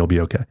internationally and you'll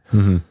be okay.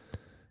 Mm-hmm.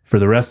 For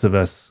the rest of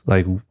us,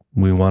 like,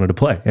 we wanted to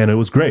play, and it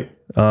was great.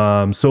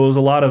 So it was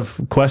a lot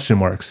of question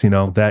marks,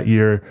 that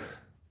year.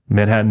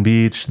 Manhattan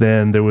Beach,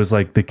 then there was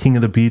like the King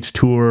of the Beach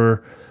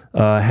tour,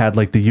 had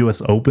like the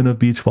US Open of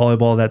beach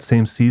volleyball that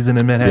same season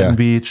in Manhattan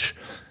Beach.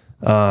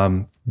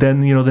 Then,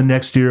 the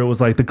next year it was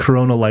like the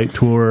Corona Light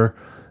Tour,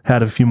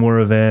 had a few more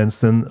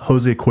events. Then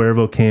Jose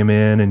Cuervo came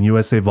in and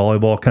USA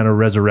Volleyball kind of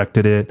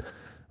resurrected it,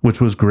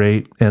 which was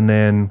great. And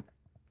then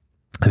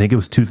I think it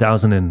was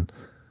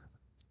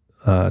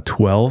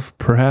 2012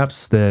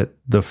 perhaps that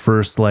the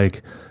first,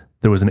 like,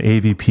 there was an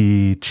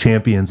AVP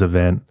Champions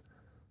event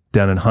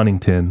down in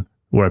Huntington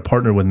where I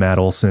partnered with Matt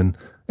Olson,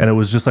 and it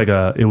was just like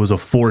it was a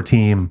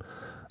 4-team,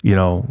 it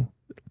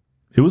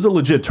was a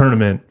legit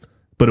tournament,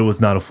 but it was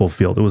not a full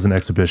field. It was an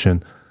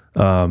exhibition.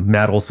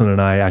 Matt Olson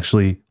and I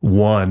actually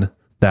won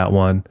that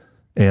one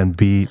and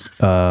beat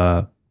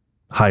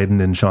Hayden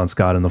and Sean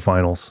Scott in the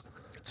finals.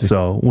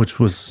 So, which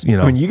was,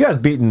 when you guys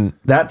beaten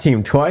that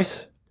team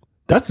twice,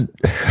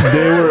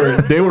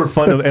 they were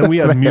fun, and we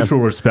had mutual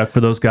respect for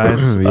those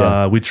guys.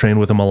 We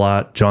trained with them a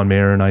lot. John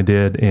Mayer and I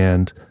did,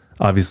 and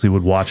obviously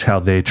would watch how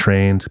they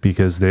trained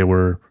because they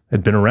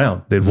had been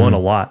around. They'd won a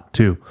lot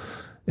too.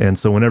 And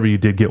so whenever you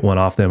did get one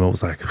off them, it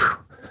was like,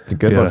 it's a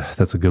good one.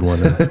 That's a good one.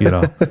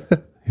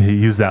 He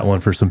used that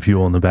one for some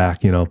fuel in the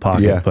back,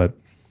 pocket. Yeah. But,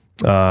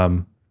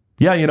 and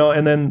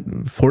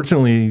then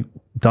fortunately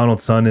Donald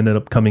Sun ended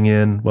up coming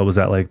in. What was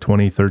that, like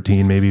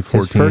 2013, maybe 14?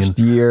 His first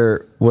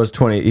year was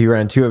he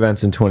ran 2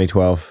 events in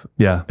 2012.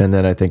 Yeah. And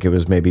then I think it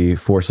was maybe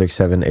 4, 6,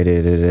 7, 8,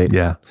 8, 8, 8.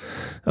 Yeah.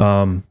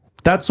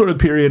 That sort of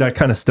period, I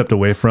kind of stepped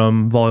away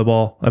from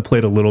volleyball. I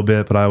played a little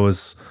bit, but I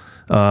was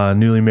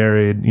newly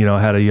married,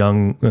 had a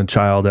young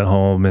child at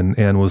home,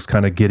 and was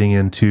kind of getting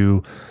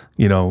into,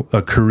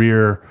 a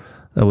career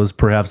that was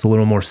perhaps a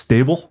little more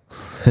stable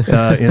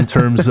in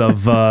terms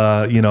of,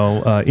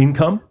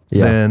 income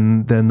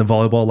than the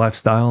volleyball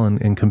lifestyle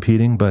and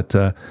competing. But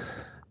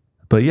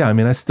yeah, I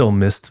mean, I still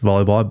missed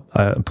volleyball.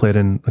 I played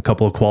in a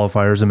couple of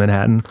qualifiers in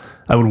Manhattan.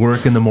 I would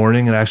work in the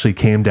morning and actually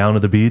came down to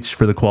the beach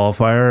for the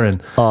qualifier.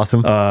 And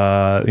awesome.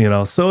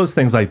 So it's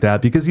things like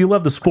that because you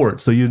love the sport.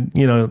 So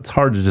it's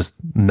hard to just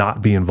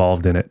not be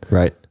involved in it.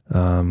 Right.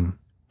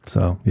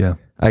 So yeah.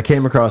 I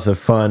came across a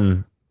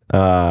fun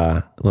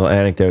little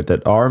anecdote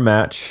that our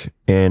match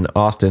in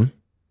Austin,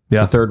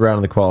 the third round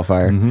of the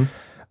qualifier,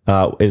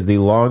 is the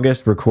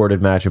longest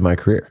recorded match of my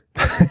career.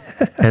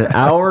 An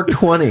hour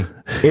 20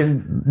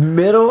 in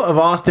middle of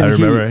Austin. I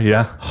remember, heat.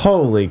 Yeah.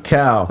 Holy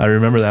cow. I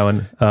remember that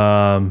one.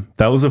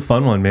 That was a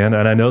fun one, man.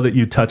 And I know that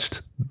you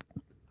touched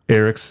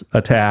Eric's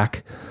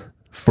attack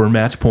for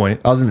match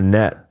point. I was in the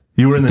net.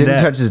 You were in the net.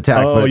 Didn't touch his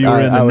attack, but you were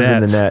in the net. I was in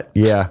the net.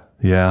 Yeah.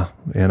 Yeah.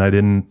 And I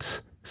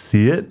didn't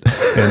see it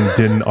and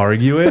didn't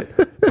argue it.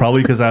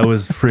 Probably because I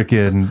was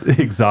freaking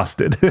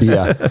exhausted.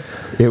 Yeah.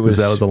 That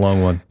was a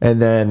long one.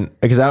 And then,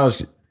 because I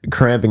was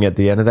cramping at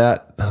the end of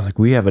that, I was like,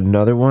 we have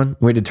another one.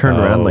 We had to turn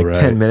around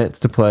 10 minutes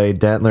to play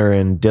Dentler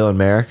and Dylan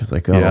Merrick. I was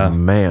like,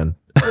 man.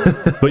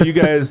 But you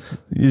guys,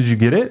 did you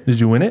get it? Did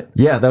you win it?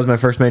 Yeah, that was my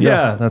first main.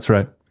 Yeah, that's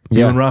right.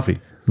 You and Rafi.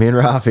 Me and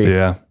Rafi.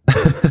 Yeah.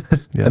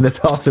 And that's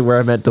also where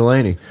I met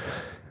Delaney.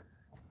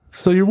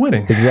 So you're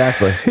winning.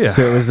 Exactly. Yeah.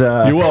 So it was.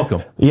 You're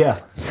welcome. Yeah.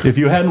 If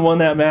you hadn't won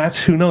that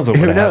match, who knows what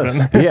would have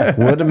happened? Yeah.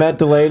 Would have met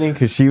Delaney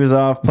because she was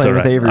off playing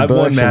with Avery Bush. I've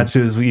won Bush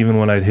matches even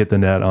when I'd hit the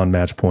net on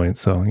match point.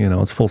 So,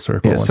 it's full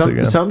circle once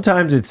again.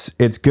 Sometimes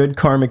it's good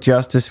karmic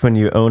justice when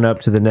you own up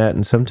to the net,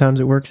 and sometimes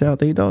it works out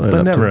that you don't own up to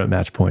it. But never at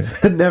match point.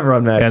 Never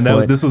on match point.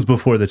 And this was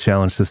before the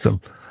challenge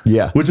system.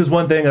 Yeah. Which is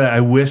one thing that I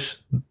wish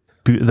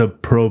the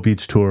Pro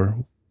Beach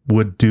Tour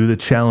would do, the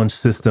challenge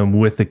system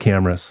with the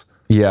cameras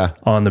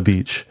on the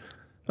beach.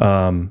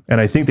 And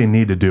I think they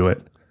need to do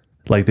it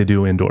like they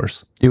do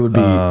indoors. It would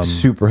be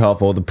super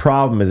helpful. The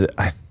problem is,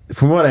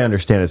 from what I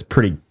understand, it's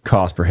pretty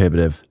cost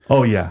prohibitive.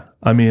 Oh, yeah.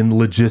 I mean,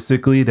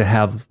 logistically, to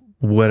have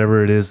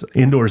whatever it is,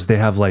 indoors, they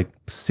have like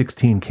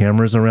 16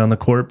 cameras around the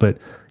court. But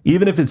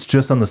even if it's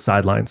just on the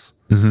sidelines,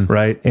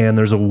 right? And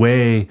there's a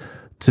way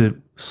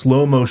to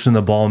slow motion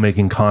the ball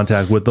making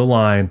contact with the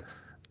line,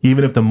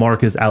 even if the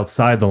mark is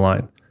outside the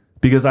line.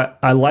 Because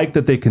I like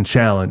that they can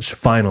challenge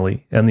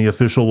finally, and the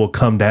official will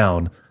come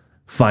down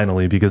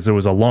finally, because there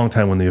was a long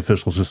time when the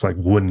officials just like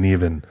wouldn't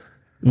even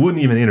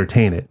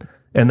entertain it.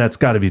 And that's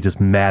got to be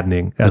just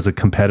maddening as a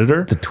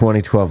competitor. The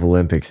 2012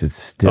 Olympics, it's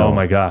still... Oh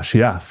my gosh,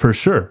 yeah, for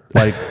sure.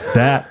 Like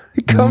that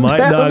Come might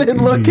down not...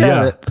 and look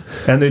at it.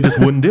 And they just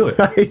wouldn't do it.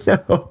 I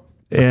know.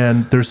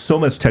 And there's so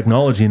much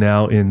technology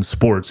now in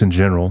sports in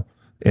general,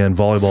 and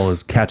volleyball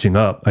is catching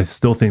up. I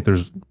still think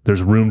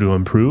there's room to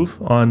improve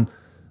on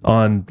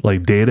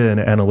like data and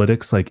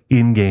analytics, like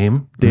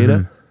in-game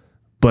data.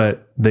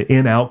 But the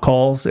in-out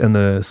calls and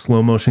the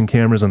slow motion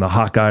cameras and the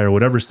Hawkeye or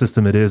whatever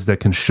system it is that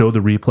can show the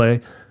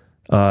replay,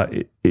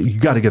 you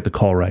got to get the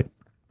call right,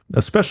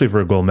 especially for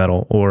a gold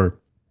medal or,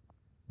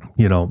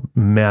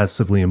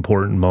 massively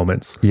important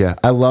moments. Yeah.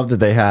 I love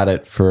that they had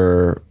it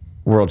for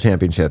World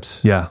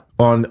Championships. Yeah.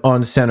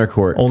 On center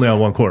court. Only on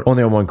one court.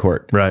 Only on one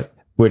court. Right.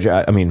 which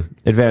I mean,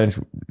 advantage,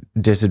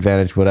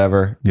 disadvantage,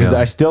 whatever. Because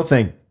I still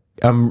think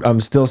I'm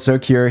still so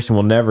curious, and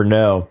we'll never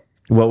know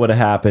what would have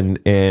happened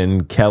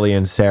in Kelly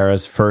and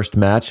Sarah's first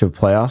match of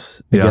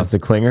playoffs against the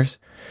Klingers.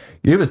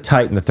 It was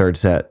tight in the third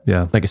set,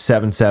 like a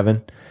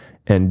 7-7,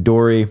 and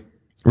Dory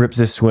rips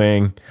a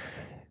swing.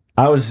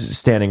 I was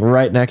standing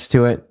right next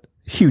to it.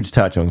 Huge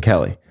touch on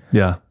Kelly.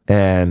 Yeah.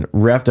 And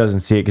ref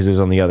doesn't see it because it was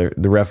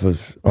the ref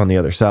was on the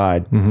other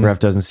side. Mm-hmm. Ref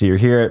doesn't see or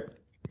hear it.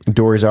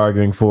 Dory's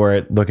arguing for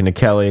it, looking to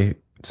Kelly.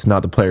 It's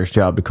not the player's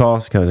job to call.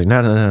 So Kelly's like,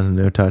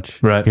 no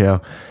touch. Right. You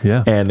know?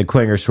 Yeah. And the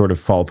Klingers sort of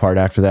fall apart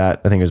after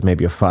that. I think it was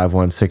maybe a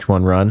 5-1,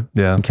 6-1 run.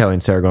 Yeah. And Kelly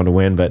and Sarah going to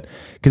win. But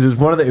because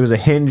it was a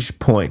hinge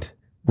point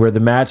where the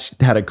match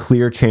had a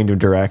clear change of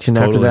direction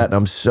after that. And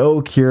I'm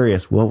so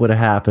curious what would have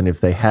happened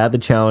if they had the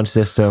challenge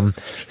system,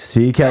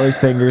 see Kelly's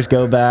fingers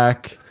go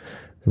back.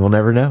 We'll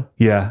never know.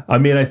 Yeah. I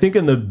mean, I think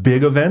in the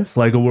big events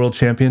like a World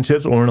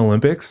Championships or an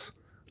Olympics,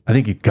 I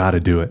think you got to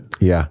do it.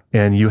 Yeah.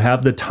 And you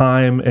have the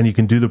time and you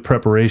can do the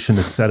preparation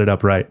to set it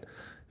up right.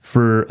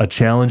 For a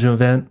challenge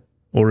event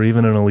or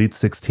even an Elite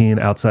 16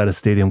 outside a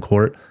stadium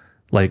court,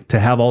 like to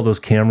have all those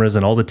cameras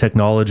and all the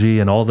technology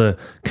and all the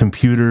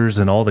computers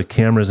and all the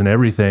cameras and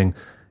everything,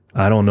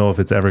 I don't know if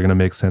it's ever going to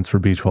make sense for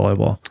beach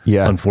volleyball.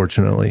 Yeah.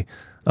 Unfortunately,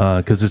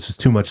 because it's just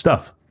too much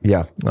stuff.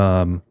 Yeah.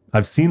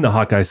 I've seen the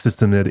Hawkeye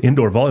system at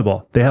indoor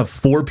volleyball. They have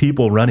 4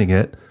 people running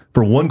it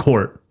for one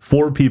court,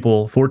 4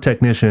 people, 4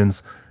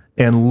 technicians,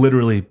 and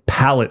literally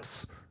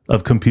pallets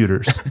of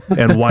computers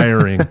and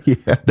wiring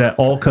that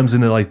all comes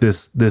into like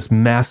this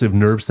massive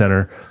nerve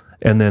center.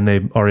 And then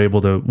they are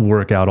able to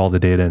work out all the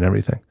data and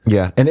everything.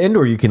 Yeah. And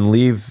indoor, you can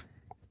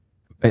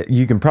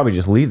probably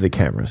just leave the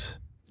cameras.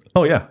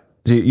 Oh, yeah.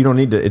 You don't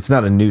need to, it's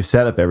not a new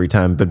setup every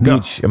time, but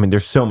beach, I mean,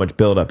 there's so much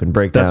buildup and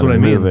breakdown. That's what I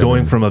mean.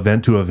 Going from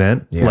event to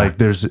event, I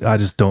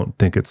just don't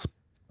think it's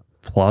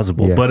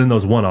plausible. Yeah. But in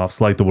those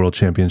one-offs, like the World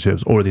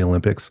Championships or the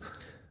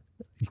Olympics,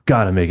 you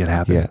got to make it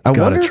happen. Yeah. I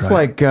wonder if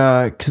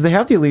because they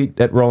have the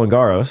Elite at Roland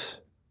Garros,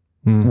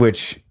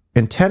 which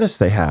in tennis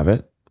they have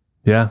it.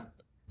 Yeah.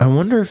 I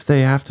wonder if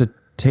they have to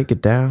take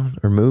it down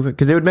or move it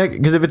because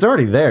if it's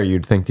already there,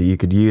 you'd think that you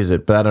could use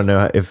it, but I don't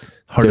know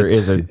if there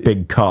is a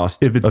big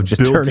cost of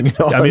just turning it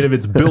on. I mean, if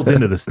it's built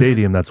into the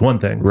stadium, that's one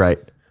thing, right?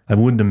 I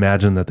wouldn't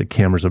imagine that the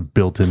cameras are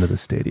built into the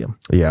stadium.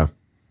 Yeah,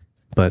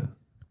 but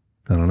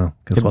I don't know.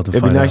 Guess we'll have to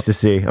it'd find be nice out. to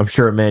see. I'm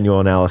sure Emmanuel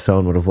and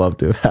Alison would have loved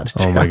to have had a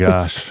challenge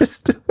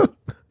system.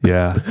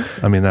 Yeah,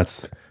 I mean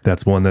that's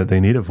one that they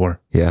need it for.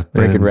 Yeah,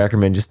 Brinken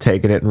Reckerman just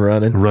taking it and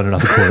running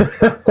off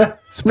the court.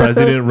 Surprised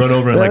he didn't run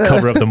over and like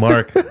cover up the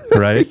mark,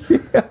 right?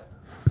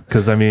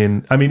 Because I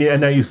mean, yeah.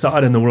 Now you saw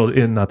it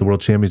in not the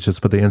World Championships,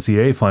 but the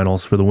NCAA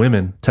finals for the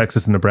women,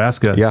 Texas and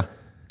Nebraska. Yeah,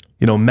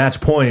 match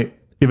point.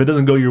 If it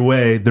doesn't go your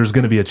way, there's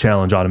going to be a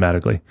challenge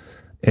automatically,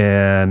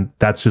 and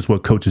that's just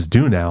what coaches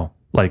do now.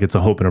 Like it's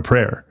a hope and a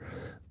prayer,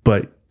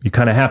 but you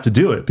kind of have to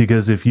do it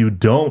because if you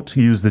don't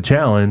use the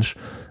challenge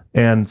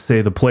and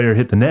say the player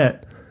hit the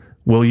net,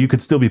 well, you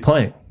could still be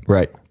playing.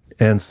 Right.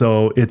 And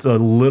so it's a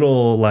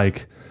little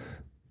like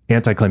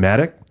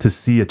anticlimactic to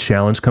see a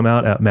challenge come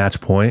out at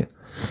match point,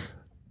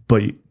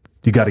 but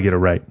you got to get it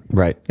right.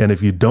 Right. And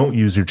if you don't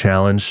use your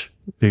challenge,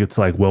 it's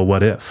like, well,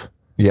 what if?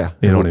 Yeah.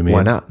 You know what I mean?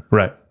 Why not?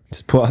 Right.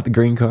 Just pull out the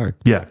green card.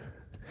 Yeah.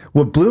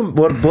 What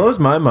blows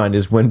my mind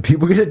is when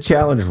people get a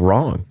challenge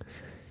wrong.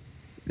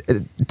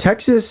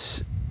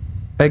 Texas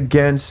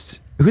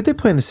against, who'd they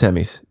play in the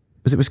semis?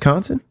 Was it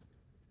Wisconsin?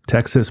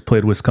 Texas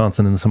played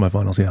Wisconsin in the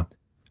semifinals, yeah.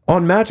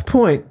 On match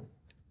point,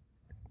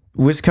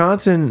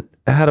 Wisconsin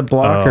had a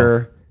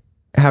blocker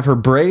have her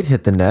braid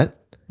hit the net.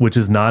 Which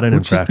is not an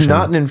infraction. Which is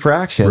not an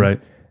infraction.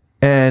 Right.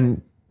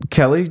 And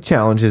Kelly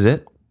challenges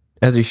it,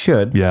 as he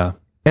should. Yeah.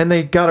 And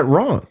they got it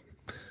wrong.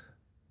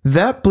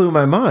 That blew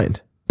my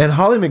mind. And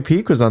Holly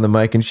McPeak was on the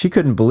mic, and she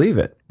couldn't believe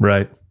it.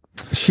 Right.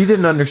 She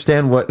didn't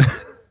understand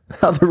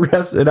how the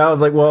rest, and I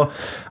was like, well,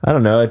 I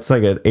don't know. It's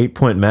like an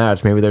 8-point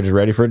match. Maybe they're just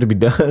ready for it to be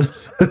done.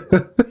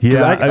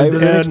 Yeah. It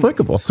was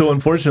inexplicable. So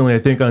unfortunately, I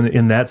think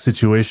in that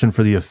situation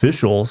for the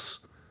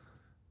officials,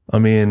 I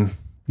mean,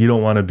 you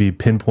don't want to be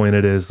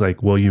pinpointed as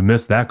like, well, you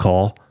missed that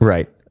call.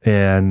 Right.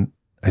 And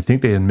I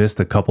think they had missed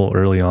a couple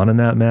early on in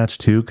that match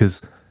too,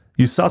 because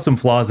you saw some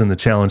flaws in the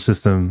challenge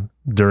system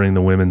during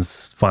the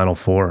women's Final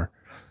Four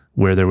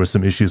where there was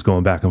some issues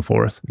going back and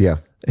forth. Yeah.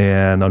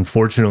 And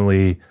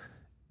unfortunately,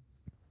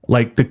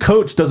 like the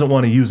coach doesn't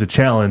want to use a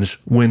challenge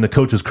when the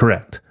coach is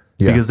correct,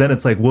 because then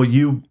it's like, well,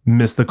 you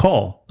missed the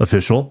call,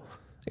 official.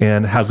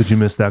 And how could you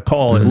miss that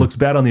call? Mm-hmm. It looks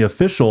bad on the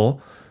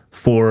official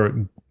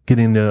for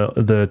getting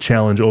the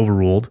challenge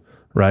overruled,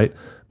 right?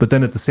 But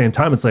then at the same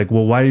time, it's like,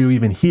 well, why are you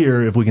even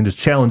here if we can just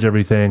challenge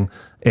everything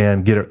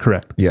and get it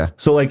correct? Yeah.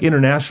 So like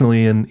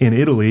internationally in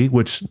Italy,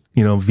 which,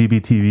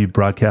 VBTV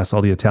broadcasts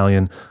all the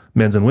Italian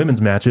men's and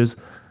women's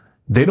matches,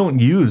 they don't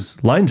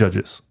use line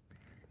judges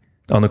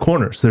on the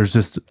corners. There's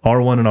just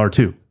R1 and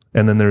R2.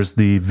 And then there's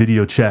the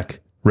video check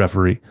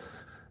referee.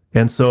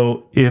 And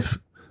so if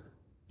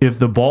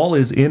the ball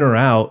is in or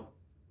out,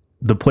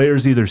 the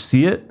players either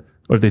see it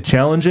or if they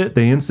challenge it,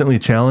 they instantly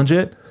challenge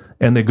it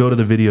and they go to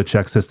the video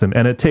check system.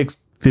 And it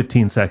takes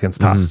 15 seconds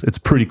tops. It's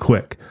pretty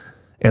quick.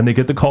 And they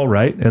get the call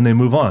right and they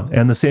move on.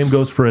 And the same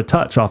goes for a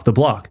touch off the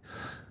block.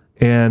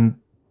 And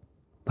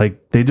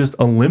like they just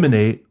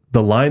eliminate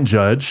the line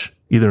judge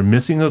either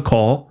missing a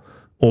call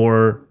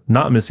or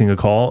not missing a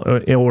call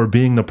or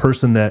being the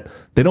person that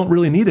they don't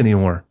really need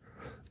anymore.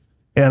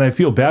 And I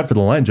feel bad for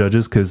the line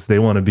judges because they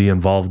want to be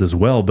involved as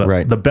well.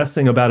 But the best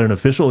thing about an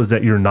official is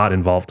that you're not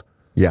involved.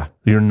 Yeah.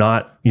 You're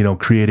not,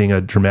 creating a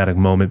dramatic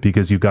moment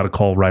because you got a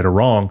call right or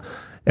wrong.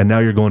 And now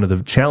you're going to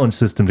the challenge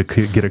system to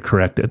get it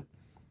corrected.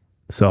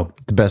 So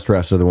the best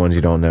refs are the ones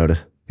you don't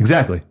notice.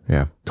 Exactly.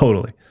 Yeah.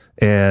 Totally.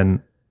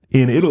 And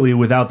in Italy,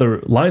 without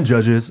the line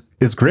judges,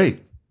 it's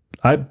great.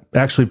 I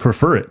actually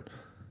prefer it.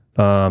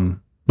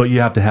 But you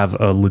have to have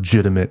a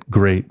legitimate,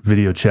 great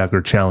video check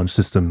or challenge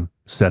system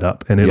set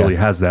up. And Italy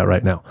has that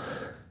right now.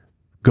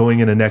 Going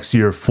into next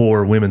year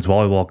for women's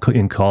volleyball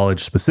in college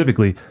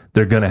specifically,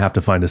 they're going to have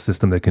to find a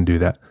system that can do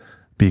that.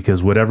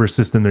 Because whatever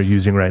system they're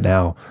using right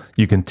now,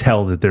 you can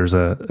tell that there's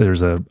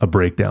a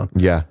breakdown.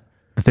 Yeah.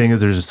 The thing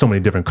is, there's just so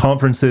many different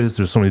conferences.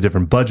 There's so many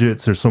different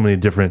budgets. There's so many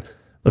different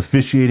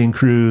officiating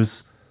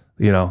crews.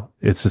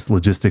 It's just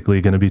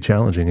logistically going to be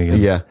challenging again.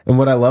 Yeah. And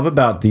what I love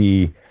about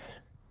the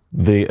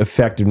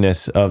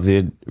effectiveness of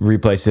the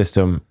replay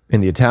system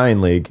in the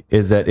Italian league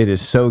is that it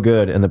is so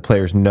good and the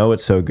players know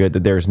it's so good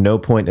that there's no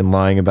point in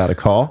lying about a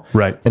call.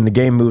 Right. And the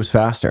game moves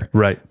faster.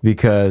 Right.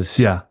 Because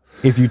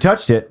if you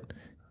touched it,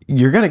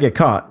 you're going to get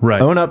caught.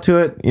 Right. Own up to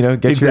it,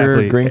 get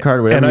your green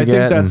card, or whatever and you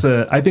get.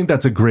 I think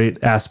that's a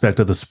great aspect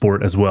of the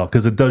sport as well,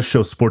 because it does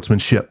show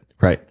sportsmanship.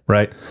 Right.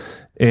 Right.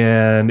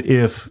 And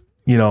if,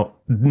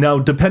 now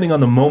depending on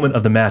the moment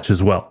of the match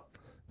as well,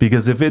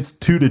 because if it's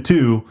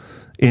 2-2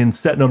 in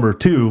set number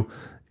 2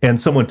 and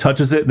someone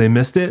touches it and they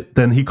missed it,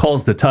 then he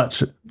calls the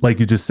touch, like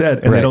you just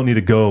said, and they don't need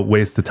to go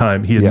waste the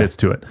time. He admits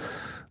to it.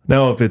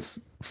 Now, if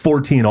it's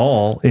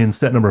 14-all in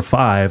set number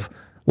 5,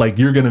 like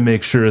you're going to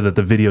make sure that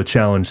the video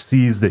challenge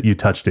sees that you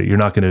touched it. You're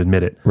not going to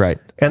admit it. Right.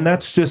 And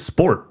that's just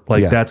sport.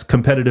 Like that's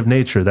competitive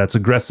nature. That's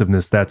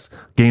aggressiveness. That's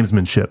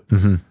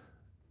gamesmanship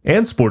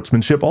and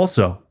sportsmanship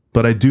also.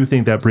 But I do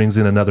think that brings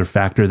in another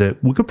factor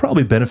that we could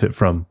probably benefit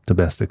from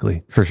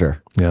domestically. For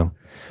sure. Yeah.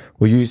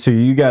 Well,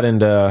 you got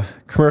into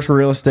commercial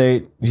real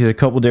estate. You did a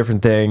couple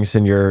different things,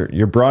 and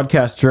your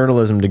broadcast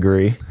journalism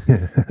degree,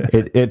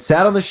 it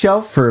sat on the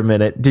shelf for a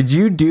minute. Did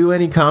you do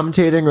any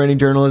commentating or any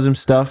journalism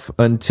stuff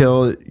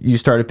until you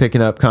started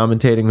picking up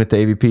commentating with the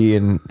AVP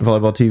and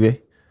Volleyball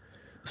TV?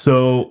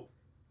 So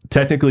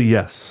technically,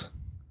 yes.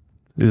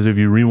 Because if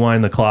you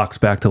rewind the clocks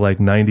back to like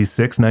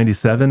 96,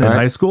 97 in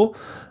high school,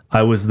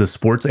 I was the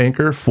sports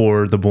anchor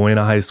for the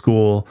Buena High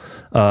School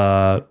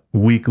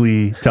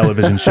weekly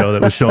television show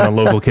that was shown on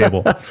local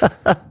cable.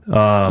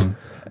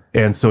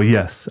 And so,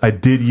 yes, I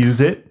did use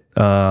it.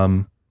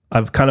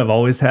 I've kind of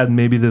always had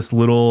maybe this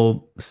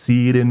little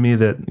seed in me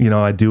that,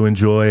 I do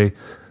enjoy,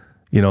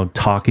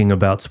 talking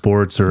about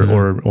sports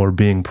or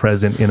being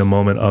present in a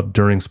moment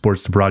during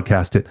sports to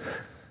broadcast it.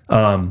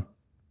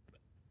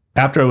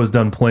 After I was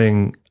done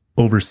playing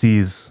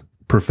overseas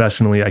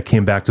professionally, I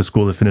came back to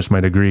school to finish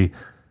my degree.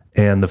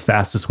 And the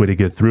fastest way to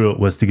get through it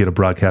was to get a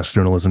broadcast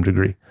journalism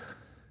degree.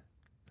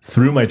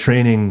 Through my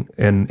training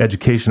and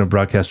education of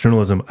broadcast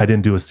journalism, I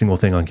didn't do a single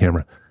thing on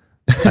camera,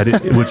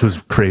 which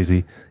was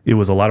crazy. It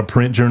was a lot of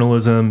print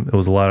journalism. It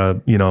was a lot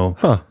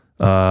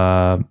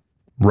of,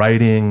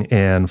 writing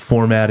and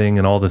formatting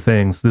and all the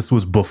things. This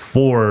was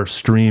before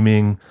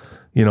streaming,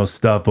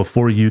 stuff,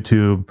 before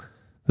YouTube.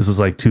 This was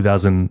like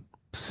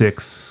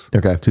 2006,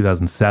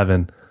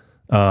 2007.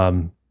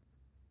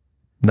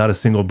 Not a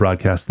single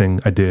broadcast thing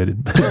I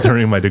did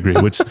during my degree,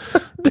 which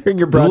during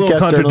your was a little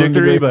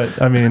contradictory, degree.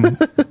 but I mean,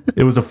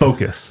 it was a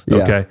focus.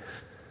 Yeah.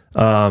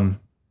 Okay.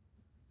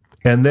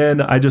 And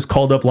then I just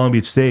called up Long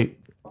Beach State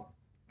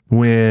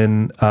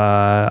when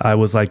I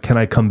was like, can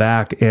I come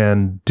back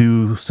and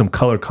do some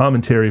color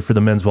commentary for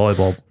the men's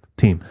volleyball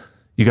team?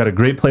 You got a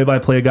great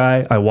play-by-play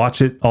guy. I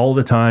watch it all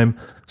the time.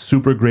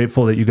 Super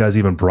grateful that you guys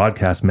even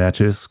broadcast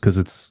matches because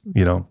it's,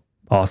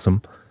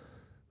 awesome.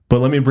 But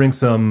let me bring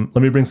some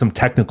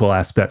technical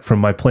aspect from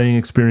my playing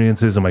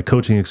experiences and my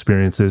coaching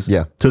experiences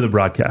to the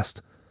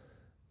broadcast.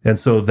 And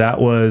so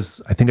that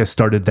was, I think I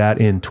started that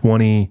in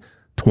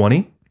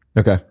 2020.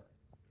 Okay.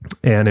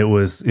 And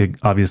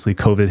obviously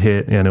COVID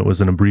hit and it was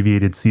an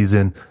abbreviated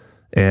season.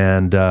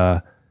 And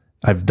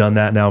I've done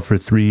that now for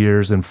 3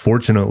 years. And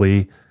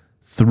fortunately,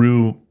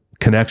 through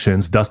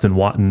connections, Dustin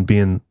Watton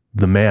being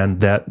the man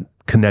that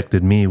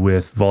connected me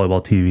with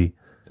Volleyball TV.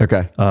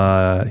 Okay.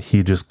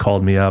 He just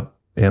called me up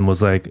and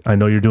was like, I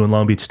know you're doing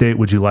Long Beach State.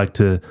 Would you like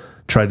to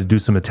try to do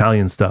some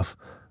Italian stuff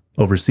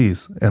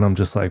overseas? And I'm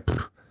just like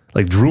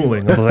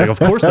drooling. I was like, of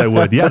course I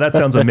would. Yeah, that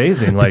sounds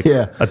amazing. Like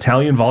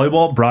Italian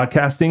volleyball,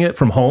 broadcasting it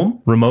from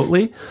home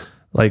remotely,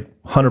 like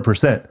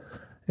 100%.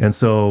 And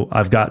so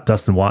I've got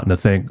Dustin Watton to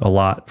thank a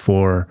lot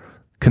for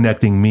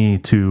connecting me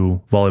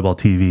to Volleyball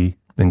TV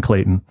in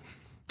Clayton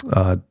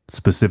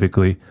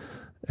specifically.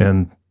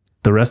 And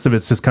the rest of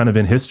it's just kind of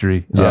been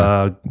history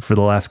for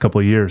the last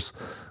couple of years.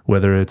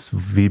 Whether it's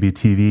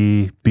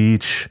VBTV,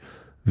 Beach,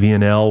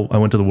 VNL. I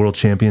went to the World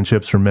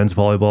Championships for men's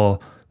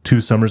volleyball 2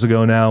 summers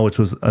ago now, which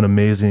was an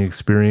amazing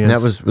experience.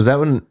 And was that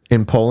one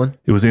in Poland?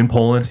 It was in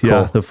Poland. Cool.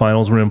 Yeah, the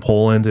finals were in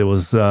Poland. It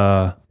was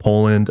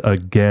Poland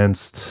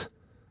against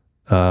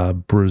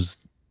not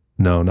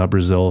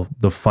Brazil.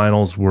 The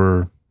finals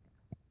were,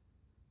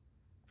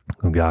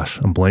 oh gosh,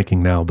 I'm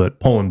blanking now, but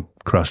Poland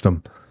crushed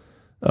them.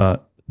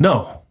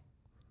 No,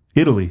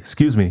 Italy,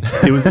 excuse me.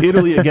 It was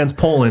Italy against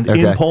Poland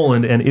in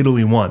Poland, and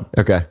Italy won.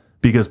 Okay.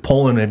 Because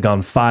Poland had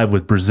gone 5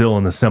 with Brazil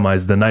in the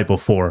semis the night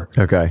before.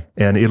 Okay.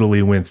 And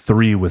Italy went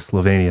 3 with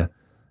Slovenia.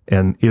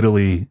 And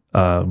Italy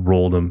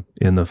rolled them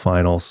in the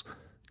finals.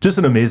 Just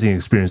an amazing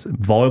experience.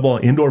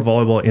 Volleyball, indoor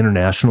volleyball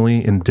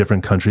internationally in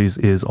different countries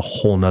is a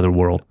whole nother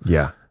world.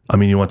 Yeah. I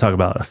mean, you want to talk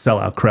about a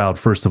sellout crowd,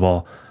 first of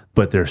all,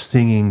 but they're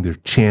singing, they're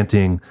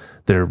chanting,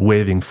 they're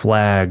waving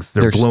flags,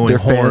 they're blowing their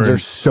horns. Fans are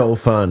so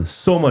fun.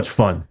 So much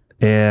fun.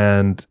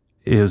 And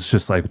it's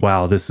just like,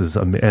 wow, this is,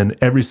 and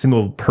every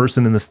single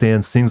person in the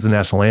stands sings the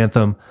national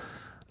anthem.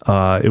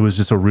 It was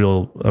just a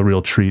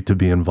real treat to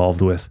be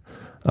involved with.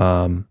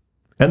 And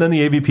then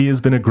the AVP has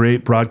been a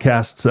great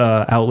broadcast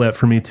outlet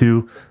for me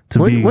too.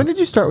 When did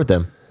you start with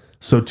them?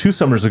 So 2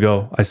 summers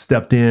ago, I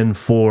stepped in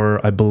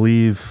for, I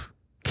believe,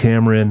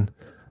 Cameron,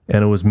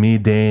 and it was me,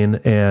 Dane,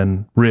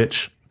 and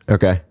Rich.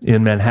 Okay.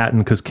 In Manhattan,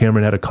 because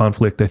Cameron had a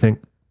conflict, I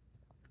think.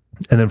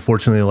 And then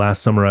fortunately,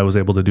 last summer, I was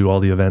able to do all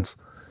the events.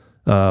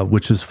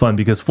 Which is fun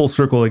because full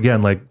circle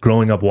again, like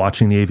growing up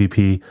watching the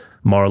AVP,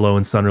 Marlowe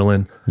and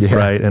Sunderland,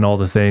 right, and all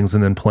the things,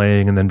 and then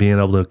playing, and then being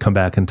able to come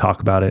back and talk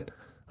about it.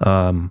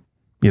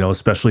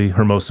 Especially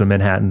Hermosa,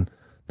 Manhattan,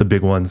 the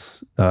big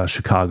ones,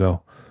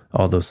 Chicago,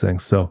 all those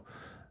things. So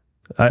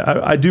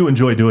I do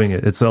enjoy doing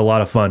it. It's a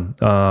lot of fun,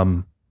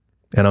 and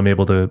I'm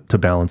able to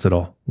balance it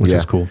all, which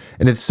is cool.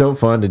 And it's so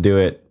fun to do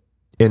it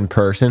in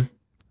person.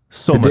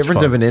 So the much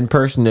difference fun. of an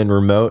in-person and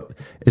remote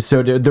is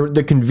so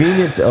the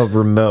convenience of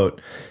remote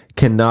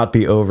cannot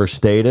be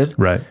overstated.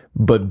 Right.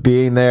 But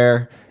being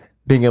there,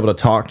 being able to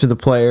talk to the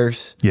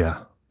players,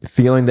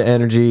 feeling the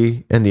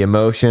energy and the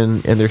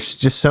emotion, and there's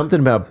just something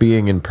about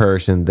being in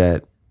person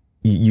that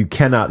you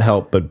cannot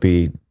help but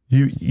be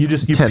you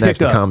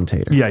 10x a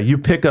commentator. Yeah, you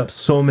pick up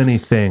so many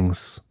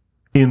things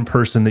in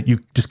person that you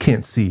just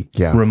can't see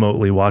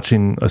remotely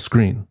watching a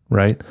screen,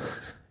 right?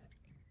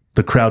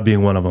 The crowd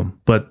being one of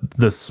them, but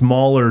the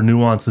smaller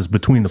nuances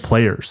between the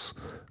players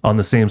on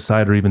the same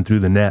side or even through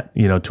the net,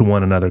 to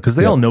one another, because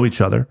they all know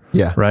each other,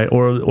 right?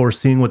 Or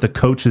seeing what the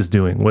coach is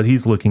doing, what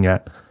he's looking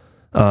at,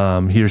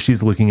 he or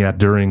she's looking at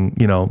during,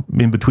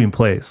 in between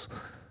plays.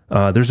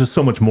 There's just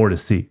so much more to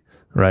see,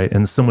 right?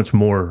 And so much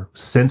more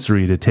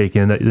sensory to take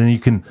in that then you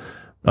can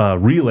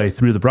relay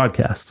through the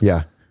broadcast.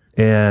 Yeah.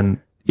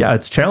 And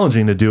it's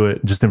challenging to do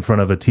it just in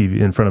front of a TV,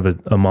 in front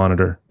of a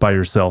monitor by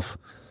yourself,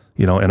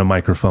 and a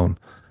microphone.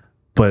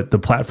 But the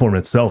platform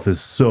itself is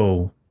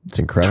it's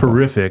incredible,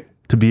 terrific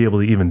to be able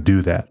to even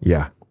do that.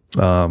 Yeah.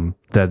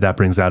 That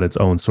brings out its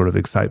own sort of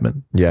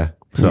excitement. Yeah.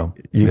 So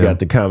you got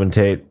to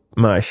commentate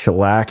my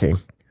shellacking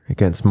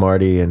against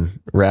Marty and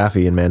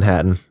Rafi in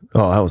Manhattan.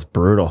 Oh, that was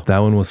brutal. That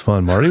one was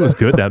fun. Marty was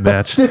good that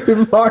match.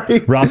 Dude,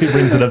 Marty. Rafi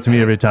brings it up to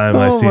me every time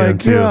I see him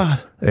too.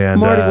 And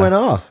Marty went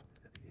off.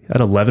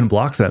 Had 11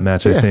 blocks that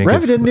match, I think.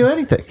 Rafi didn't do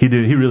anything. He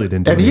did. He really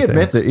didn't do anything. And he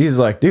admits it. He's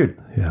like, dude,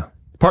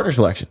 partner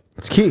selection.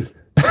 It's key.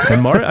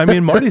 And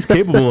Marty's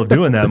capable of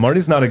doing that.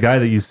 Marty's not a guy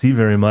that you see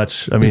very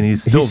much. I mean,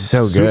 he's still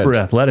so super good.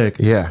 Athletic,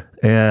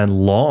 and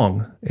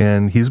long,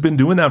 and he's been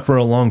doing that for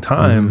a long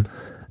time.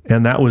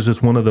 And that was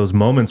just one of those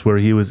moments where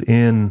he was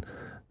in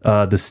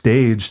the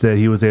stage that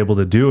he was able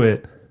to do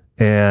it,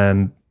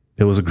 and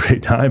it was a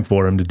great time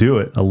for him to do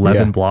it.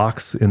 11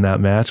 blocks in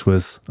that match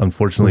was,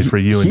 unfortunately for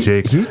you and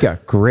Jake. He's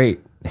got great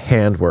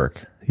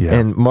handwork. Yeah.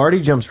 And Marty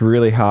jumps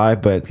really high,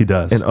 but he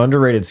does. In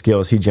underrated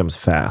skills, he jumps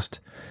fast.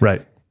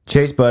 Right.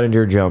 Chase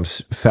Budinger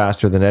jumps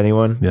faster than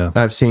anyone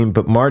I've seen,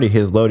 but Marty,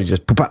 his load, he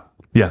just pop.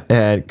 Yeah.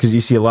 And because you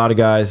see a lot of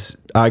guys,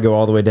 I go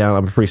all the way down.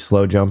 I'm a pretty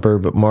slow jumper,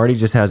 but Marty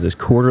just has this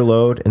quarter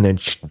load and then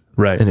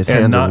right. And his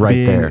hands are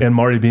right there. And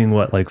Marty being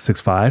what, like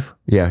 6'5"?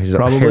 Yeah, he's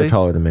probably a hair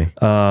taller than me.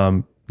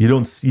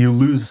 You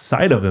lose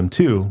sight of him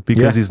too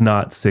because he's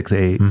not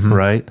 6'8",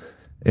 right?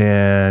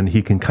 And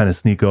he can kind of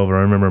sneak over.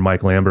 I remember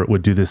Mike Lambert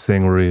would do this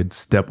thing where he'd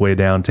step way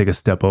down, take a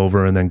step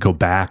over, and then go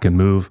back and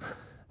move,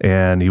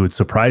 and he would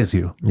surprise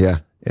you. Yeah.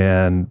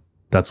 And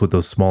that's what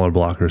those smaller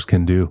blockers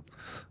can do.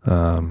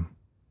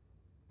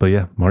 But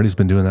yeah, Marty's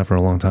been doing that for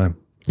a long time.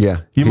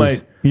 Yeah. You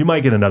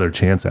might get another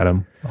chance at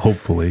him,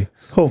 hopefully.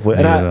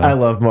 And I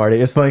love Marty.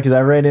 It's funny because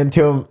I ran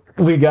into him.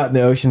 We got in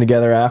the ocean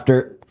together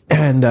after,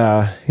 and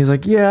he's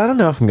like, yeah, I don't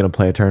know if I'm going to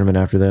play a tournament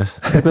after this.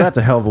 But that's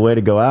a hell of a way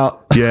to go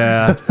out.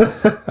 Yeah.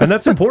 And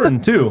that's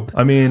important too.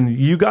 I mean,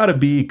 you got to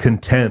be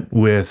content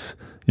with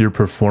your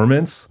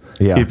performance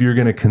if you're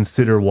going to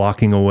consider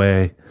walking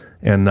away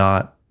and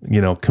not,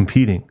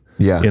 competing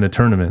in a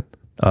tournament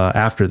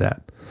after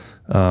that.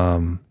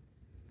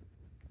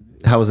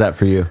 How was that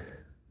for you?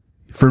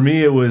 For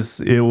me, it was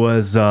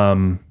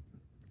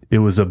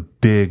a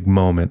big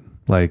moment,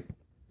 like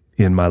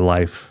in my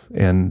life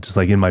and just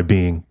like in my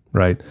being,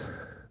 right?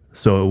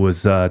 So it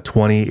was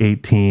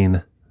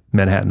 2018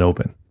 Manhattan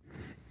Open.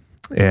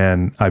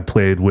 And I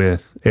played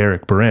with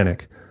Eric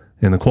Baranek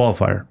in the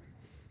qualifier.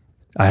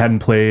 I hadn't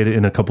played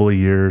in a couple of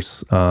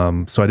years,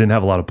 so I didn't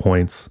have a lot of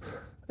points.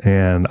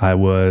 And I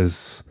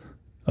was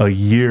a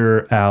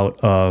year out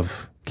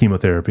of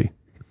chemotherapy.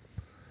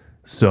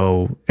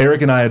 So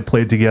Eric and I had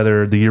played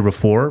together the year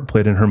before,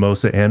 played in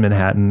Hermosa and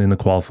Manhattan in the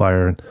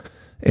qualifier.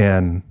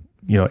 And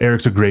you know,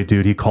 Eric's a great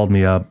dude. He called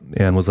me up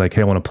and was like,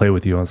 hey, I want to play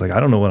with you. I was like, I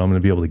don't know what I'm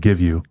going to be able to give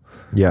you.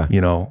 Yeah.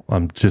 You know,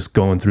 I'm just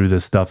going through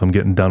this stuff. I'm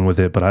getting done with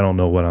it, but I don't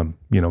know what I'm,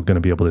 you know, going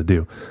to be able to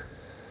do.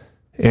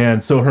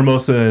 And so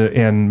Hermosa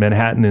and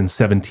Manhattan in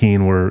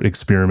 17 were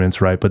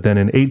experiments, right? But then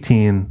in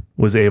 18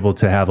 was able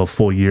to have a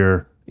full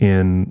year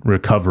in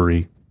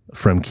recovery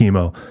from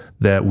chemo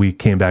that we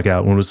came back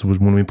out. Was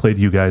when we played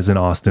you guys in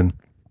Austin.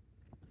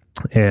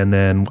 And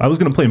then I was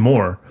going to play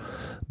more,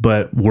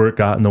 but work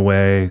got in the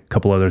way. A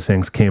couple other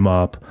things came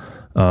up.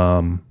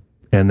 And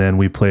then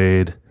we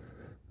played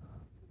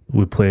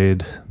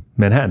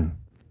Manhattan,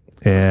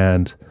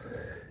 and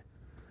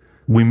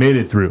we made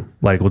it through.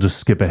 Like, we'll just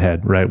skip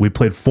ahead, right? We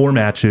played 4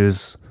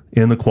 matches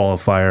in the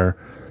qualifier.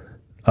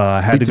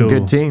 Had to go. Some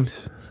good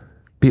teams.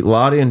 Beat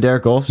Lottie and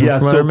Derek Olson. Yeah,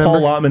 so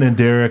Paul Lottman and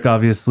Derek,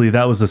 obviously,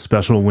 that was a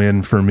special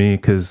win for me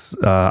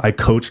because I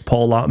coached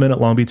Paul Lottman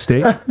at Long Beach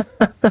State.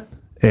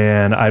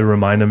 And I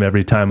remind him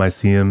every time I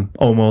see him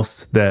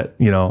almost that,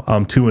 you know,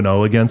 I'm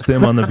 2-0 against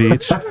him on the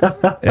beach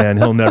and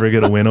he'll never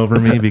get a win over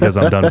me because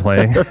I'm done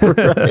playing.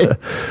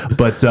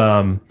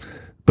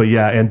 But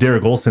yeah, and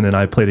Derek Olson and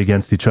I played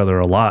against each other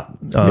a lot,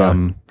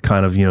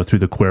 kind of, you know, through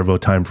the Cuervo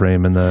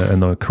timeframe and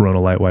the Corona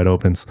Light Wide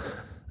Opens.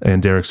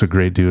 And Derek's a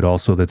great dude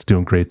also that's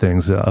doing great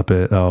things up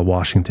at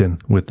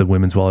Washington with the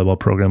women's volleyball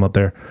program up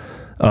there.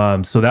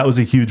 So that was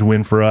a huge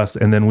win for us.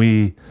 And then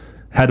we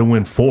had to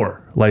win 4.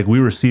 Like, we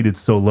were seated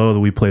so low that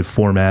we played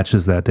 4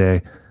 matches that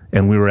day,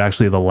 and we were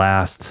actually the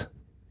last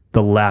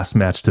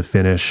match to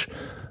finish.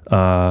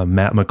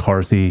 Matt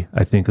McCarthy,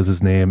 I think is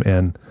his name,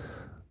 and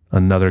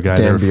another guy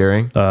Dan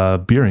Beering.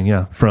 Beering,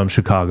 yeah, from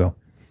Chicago.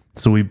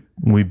 So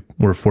we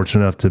were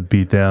fortunate enough to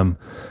beat them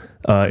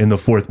in the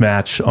 4th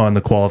match on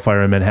the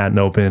qualifier in Manhattan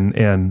Open,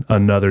 and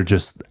another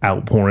just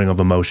outpouring of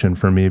emotion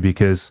for me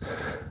because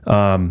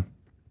you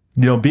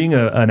know, being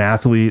an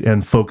athlete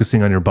and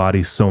focusing on your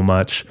body so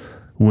much,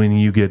 when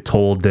you get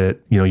told that,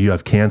 you know, you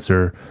have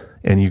cancer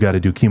and you got to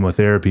do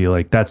chemotherapy,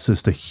 like, that's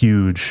just a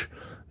huge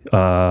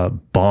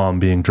bomb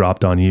being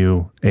dropped on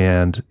you,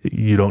 and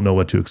you don't know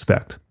what to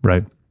expect,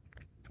 right?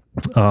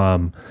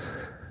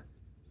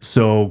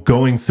 So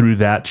going through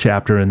that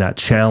chapter and that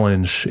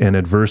challenge and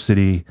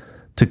adversity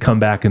to come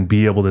back and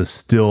be able to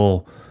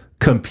still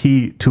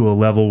compete to a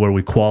level where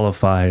we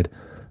qualified,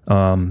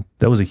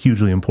 that was a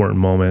hugely important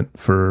moment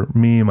for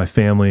me, my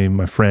family,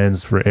 my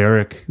friends, for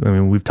Eric. I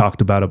mean, we've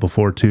talked about it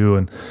before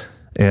too,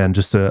 and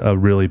just a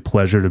really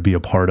pleasure to be a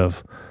part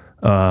of.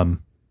 I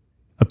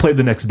played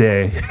the next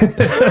day,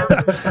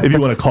 if you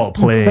want to call it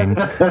playing,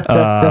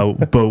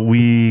 but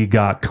we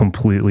got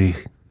completely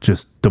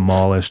just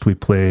demolished. We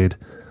played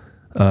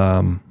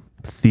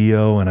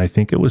Theo, and I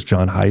think it was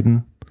John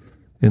Hayden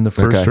in the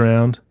first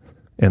round.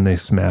 And they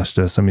smashed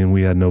us. I mean,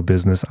 we had no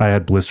business. I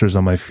had blisters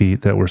on my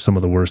feet that were some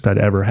of the worst I'd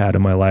ever had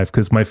in my life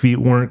because my feet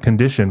weren't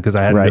conditioned because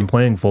I hadn't been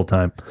playing full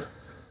time.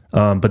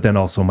 But then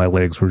also my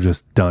legs were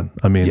just done.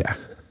 I mean,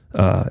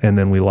 and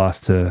then we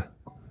lost to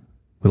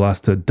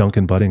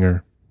Duncan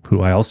Buttinger,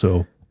 who I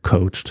also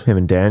coached. Him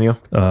and Daniel.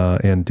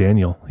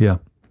 Yeah.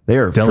 They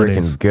were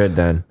freaking good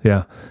then.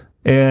 Yeah.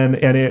 And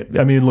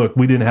I mean, look,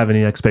 we didn't have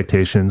any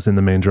expectations in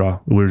the main draw.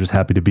 We were just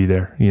happy to be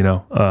there, you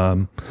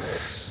know.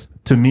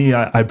 To me,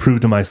 I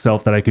proved to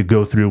myself that I could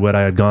go through what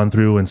I had gone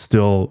through and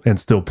still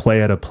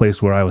play at a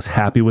place where I was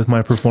happy with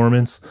my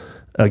performance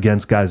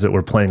against guys that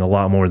were playing a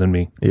lot more than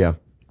me. Yeah.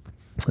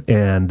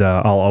 And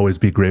I'll always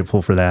be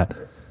grateful for that.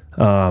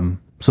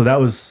 So that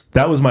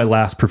was my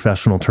last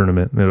professional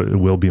tournament. It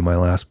will be my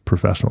last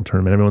professional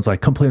tournament. Everyone's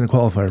like, come play in a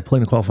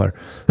qualifier.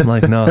 I'm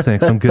like, no,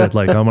 thanks. I'm good.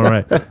 Like, I'm all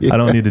right. I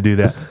don't need to do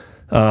that.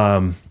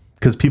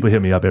 Because people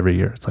hit me up every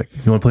year. It's like,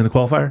 you want to play in the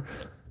qualifier?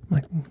 I'm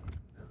like,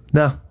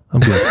 no. I'm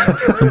good.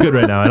 I'm good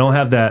right now. I don't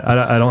have that.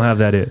 I don't have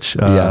that itch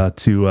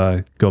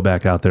to go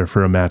back out there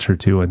for a match or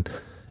two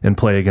and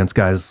play against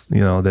guys, you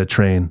know, that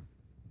train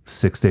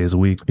 6 days a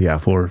week. Yeah,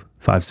 4,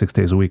 5, 6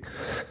 days a week.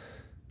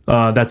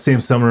 That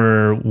same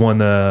summer won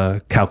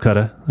the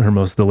Calcutta,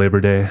 the Labor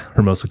Day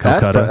Hermosa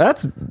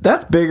Calcutta.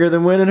 That's bigger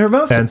than winning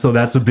Hermosa. And so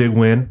that's a big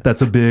win.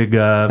 That's a big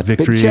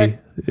victory.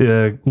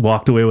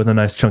 Walked away with a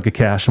nice chunk of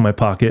cash in my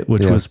pocket,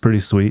 which was pretty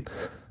sweet.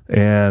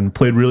 And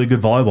played really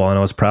good volleyball, and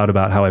I was proud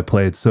about how I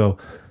played. So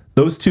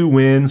those 2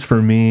 wins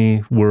for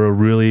me were a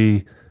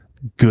really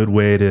good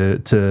way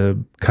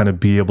to kind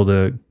of be able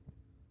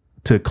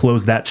to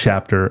close that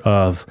chapter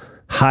of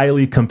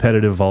highly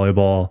competitive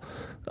volleyball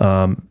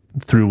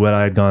through what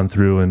I had gone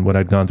through and what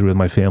I'd gone through with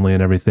my family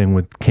and everything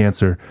with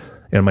cancer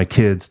and my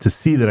kids, to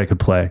see that I could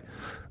play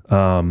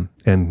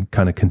and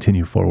kind of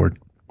continue forward.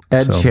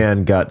 Ed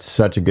Chan got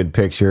such a good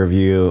picture of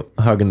you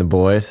hugging the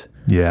boys.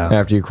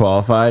 after you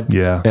qualified.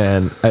 Yeah.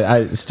 And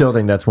I still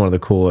think that's one of the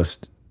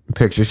coolest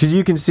pictures because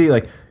you can see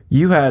like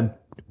you had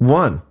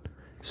won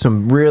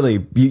some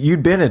really,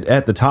 you'd been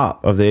at the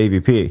top of the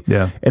AVP.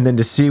 Yeah. And then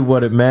to see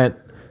what it meant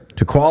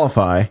to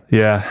qualify.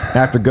 Yeah.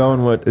 After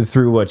going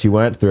through what you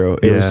went through,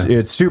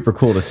 it's super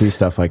cool to see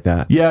stuff like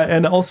that. Yeah.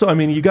 And also, I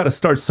mean, you got to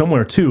start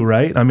somewhere too,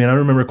 right? I mean, I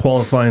remember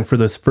qualifying for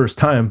this first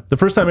time. The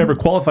first time I ever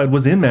qualified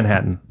was in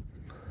Manhattan.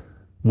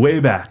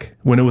 Way back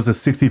when it was a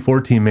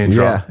 64 team main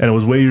draw, and it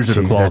was way easier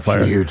to qualify.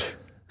 That's huge.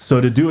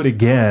 So to do it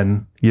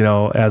again, you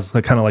know, as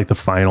kind of like the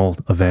final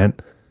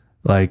event,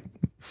 like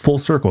full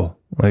circle,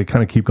 like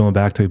kind of keep going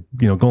back to,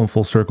 you know, going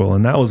full circle.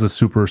 And that was a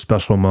super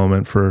special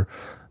moment for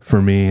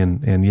me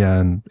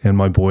and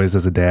my boys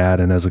as a dad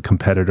and as a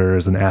competitor,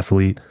 as an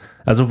athlete,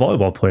 as a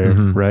volleyball player,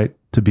 right?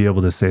 To be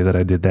able to say that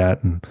I did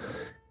that and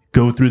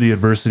go through the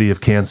adversity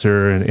of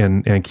cancer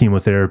and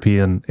chemotherapy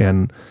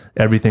and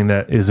everything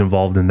that is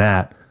involved in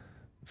that,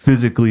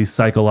 physically,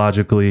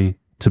 psychologically,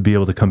 to be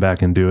able to come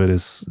back and do it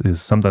is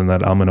something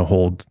that I'm going to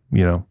hold,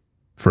 you know,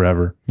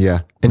 forever. Yeah.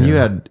 And you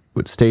had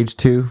stage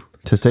 2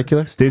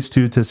 testicular? Stage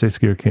 2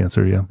 testicular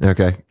cancer, yeah.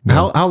 Okay.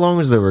 Yeah. How long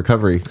was the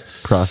recovery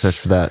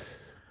process for that?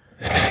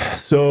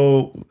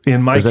 So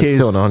in my case, that's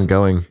still an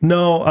ongoing.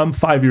 No, I'm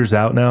 5 years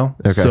out now.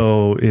 Okay.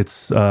 So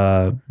it's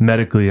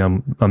medically,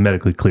 I'm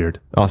medically cleared.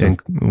 Awesome.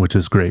 Which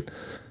is great.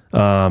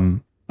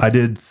 I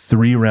did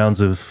 3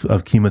 rounds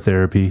of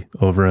chemotherapy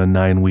over a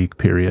 9-week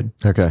period.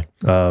 Okay.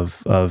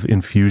 Of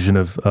infusion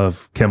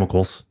of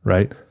chemicals,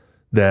 right,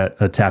 that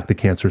attack the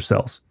cancer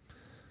cells.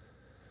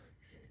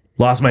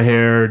 Lost my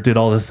hair, did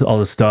all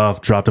the stuff,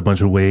 dropped a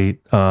bunch of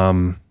weight.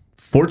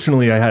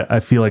 Fortunately, I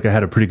feel like I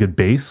had a pretty good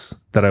base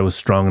that I was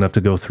strong enough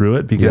to go through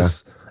it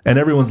because, and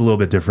everyone's a little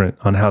bit different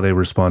on how they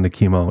respond to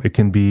chemo. It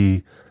can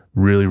be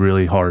really,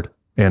 really hard,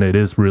 and it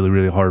is really,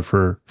 really hard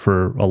for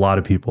a lot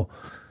of people.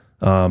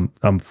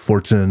 I'm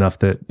fortunate enough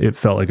that it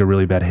felt like a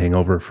really bad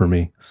hangover for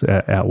me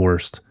at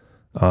worst.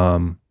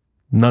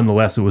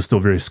 Nonetheless, it was still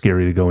very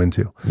scary to go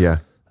into. Yeah.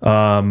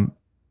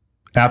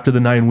 After the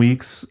 9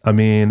 weeks, I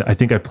mean, I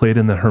think I played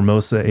in the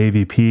Hermosa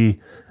AVP.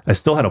 I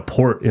still had a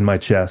port in my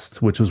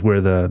chest, which was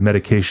where the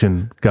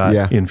medication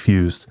got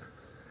infused.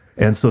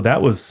 And so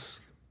that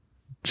was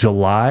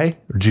July,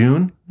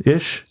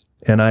 June-ish.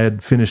 And I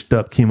had finished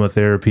up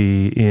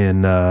chemotherapy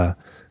in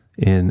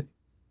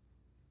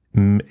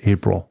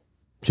April.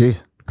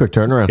 Jeez, quick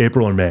turnaround.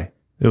 April or May.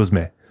 It was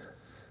May.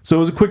 So it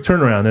was a quick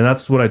turnaround. And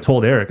that's what I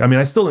told Eric. I mean,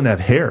 I still didn't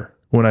have hair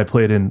when I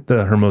played in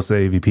the Hermosa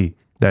AVP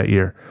that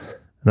year.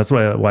 And that's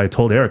why I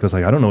told Eric, I was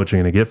like, I don't know what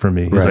you're going to get from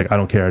me. He's like, I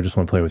don't care. I just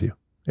want to play with you.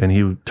 And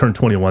he turned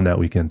 21 that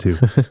weekend too.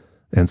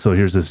 And so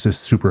here's this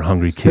just super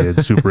hungry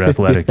kid, super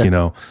athletic, you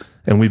know,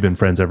 and we've been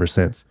friends ever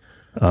since.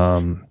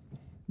 The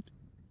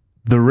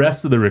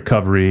rest of the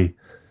recovery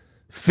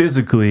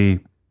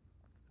physically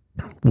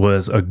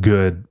was a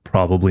good,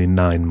 probably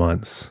 9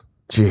 months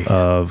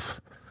of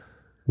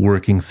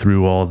working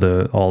through all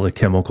the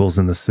chemicals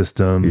in the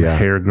system,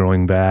 hair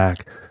growing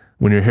back.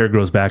 When your hair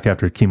grows back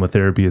after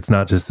chemotherapy, it's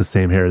not just the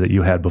same hair that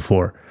you had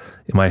before.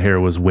 My hair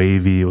was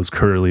wavy, it was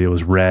curly, it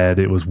was red,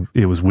 it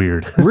was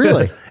weird.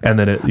 Really? And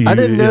then I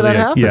didn't know that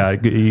happened. Yeah,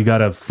 you got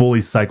to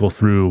fully cycle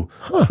through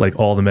like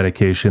all the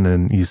medication,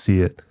 and you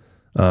see it.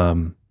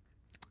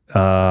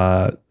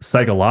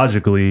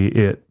 Psychologically,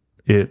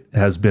 it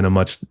has been a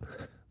much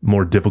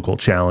more difficult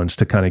challenge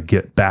to kind of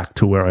get back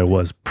to where I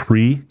was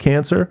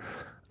pre-cancer,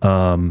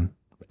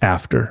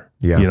 after,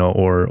 you know,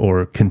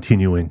 or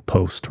continuing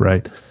post,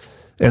 right?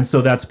 And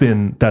so that's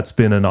been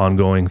an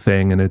ongoing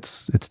thing, and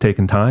it's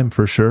taken time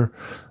for sure.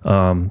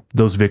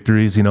 Those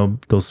victories, you know,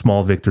 those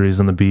small victories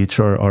on the beach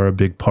are a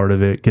big part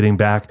of it. Getting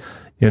back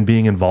and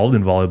being involved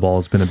in volleyball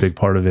has been a big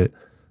part of it.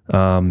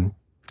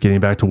 Getting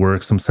back to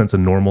work, some sense of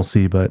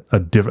normalcy, but a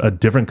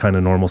different kind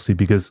of normalcy,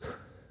 because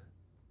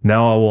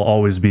now I will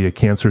always be a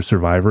cancer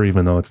survivor,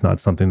 even though it's not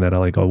something that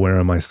I'll wear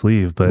on my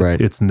sleeve, but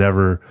it's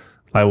never,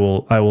 I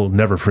will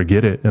never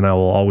forget it, and I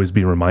will always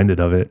be reminded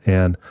of it.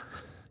 And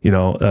you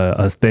know,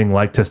 a thing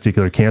like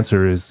testicular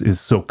cancer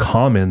is so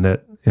common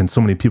and so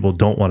many people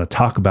don't want to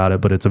talk about it,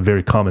 but it's a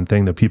very common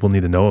thing that people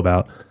need to know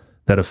about,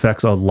 that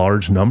affects a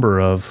large number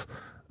of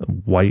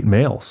white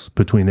males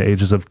between the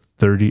ages of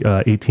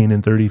 18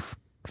 and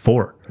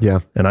 34. Yeah.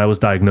 And I was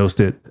diagnosed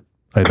at,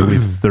 I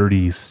believe,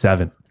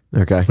 37.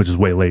 Okay. Which is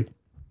way late.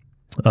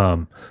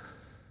 You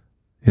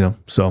know,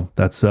 so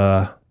that's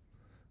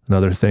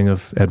another thing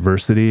of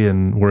adversity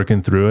and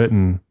working through it.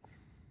 And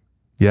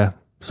yeah.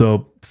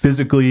 So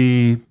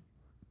physically,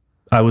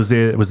 I was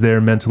there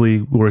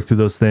mentally, worked through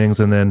those things,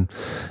 and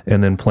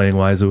then playing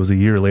wise, it was a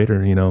year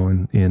later, you know,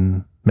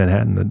 in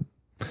Manhattan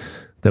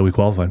that we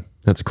qualified.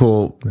 That's a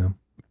cool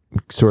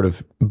sort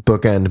of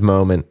bookend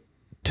moment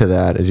to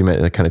that, as you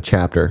mentioned, that kind of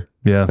chapter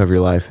of your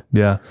life.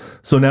 Yeah.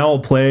 So now I'll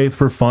play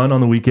for fun on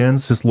the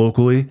weekends, just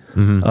locally.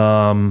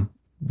 Mm-hmm.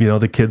 You know,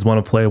 the kids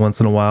want to play once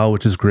in a while,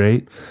 which is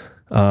great.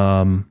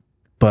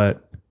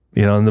 But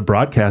you know, in the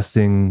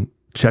broadcasting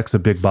checks a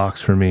big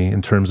box for me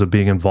in terms of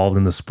being involved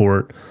in the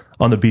sport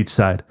on the beach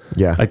side.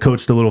 Yeah. I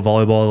coached a little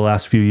volleyball the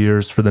last few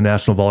years for the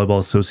National Volleyball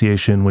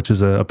Association, which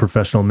is a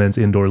professional men's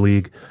indoor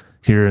league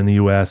here in the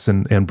US,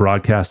 and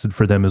broadcasted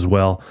for them as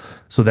well.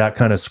 So that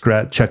kind of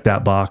checked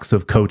that box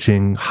of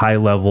coaching high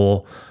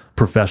level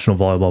professional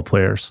volleyball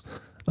players,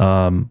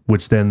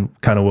 which then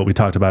kind of what we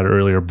talked about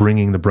earlier,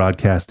 bringing the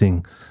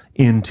broadcasting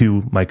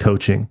into my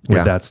coaching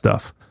with that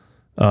stuff.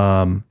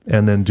 And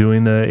then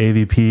doing the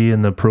AVP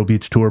and the Pro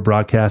Beach Tour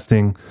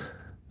broadcasting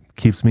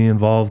keeps me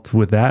involved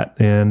with that.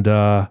 And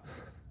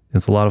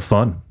it's a lot of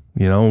fun.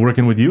 You know,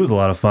 working with you is a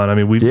lot of fun. I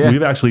mean,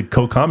 we've actually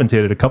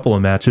co-commentated a couple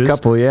of matches.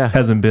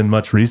 Hasn't been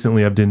much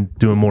recently. I've been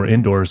doing more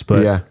indoors,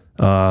 but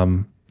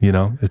you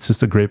know, it's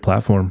just a great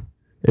platform.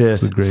 It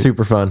is. It's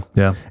super fun.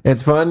 Yeah.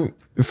 It's fun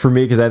for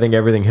me because I think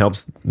everything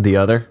helps the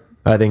other.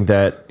 I think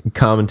that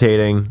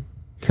commentating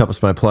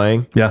helps my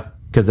playing. Yeah.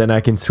 Because then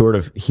I can sort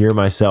of hear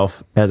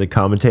myself as a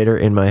commentator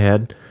in my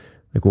head.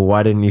 Like, well, why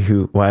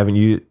haven't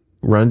you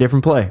run a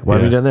different play? Why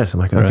haven't you done this? I'm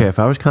like, okay, if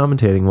I was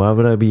commentating, why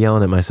would I be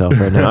yelling at myself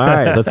right now? All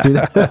right, let's do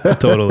that.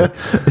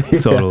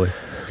 Totally.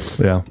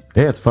 Yeah.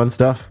 Yeah, it's fun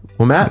stuff.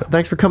 Well, Matt,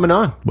 thanks for coming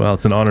on. Well,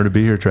 it's an honor to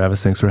be here,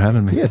 Travis. Thanks for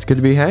having me. Yeah, it's good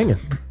to be hanging.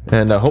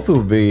 And hopefully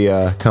we'll be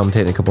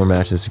commentating a couple more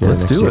matches together.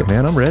 Let's do it,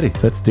 man. I'm ready.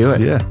 Let's do it.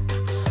 Yeah.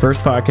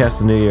 First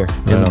podcast of the new year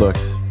in the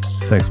books.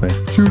 Thanks, man.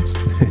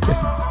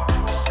 Shoots.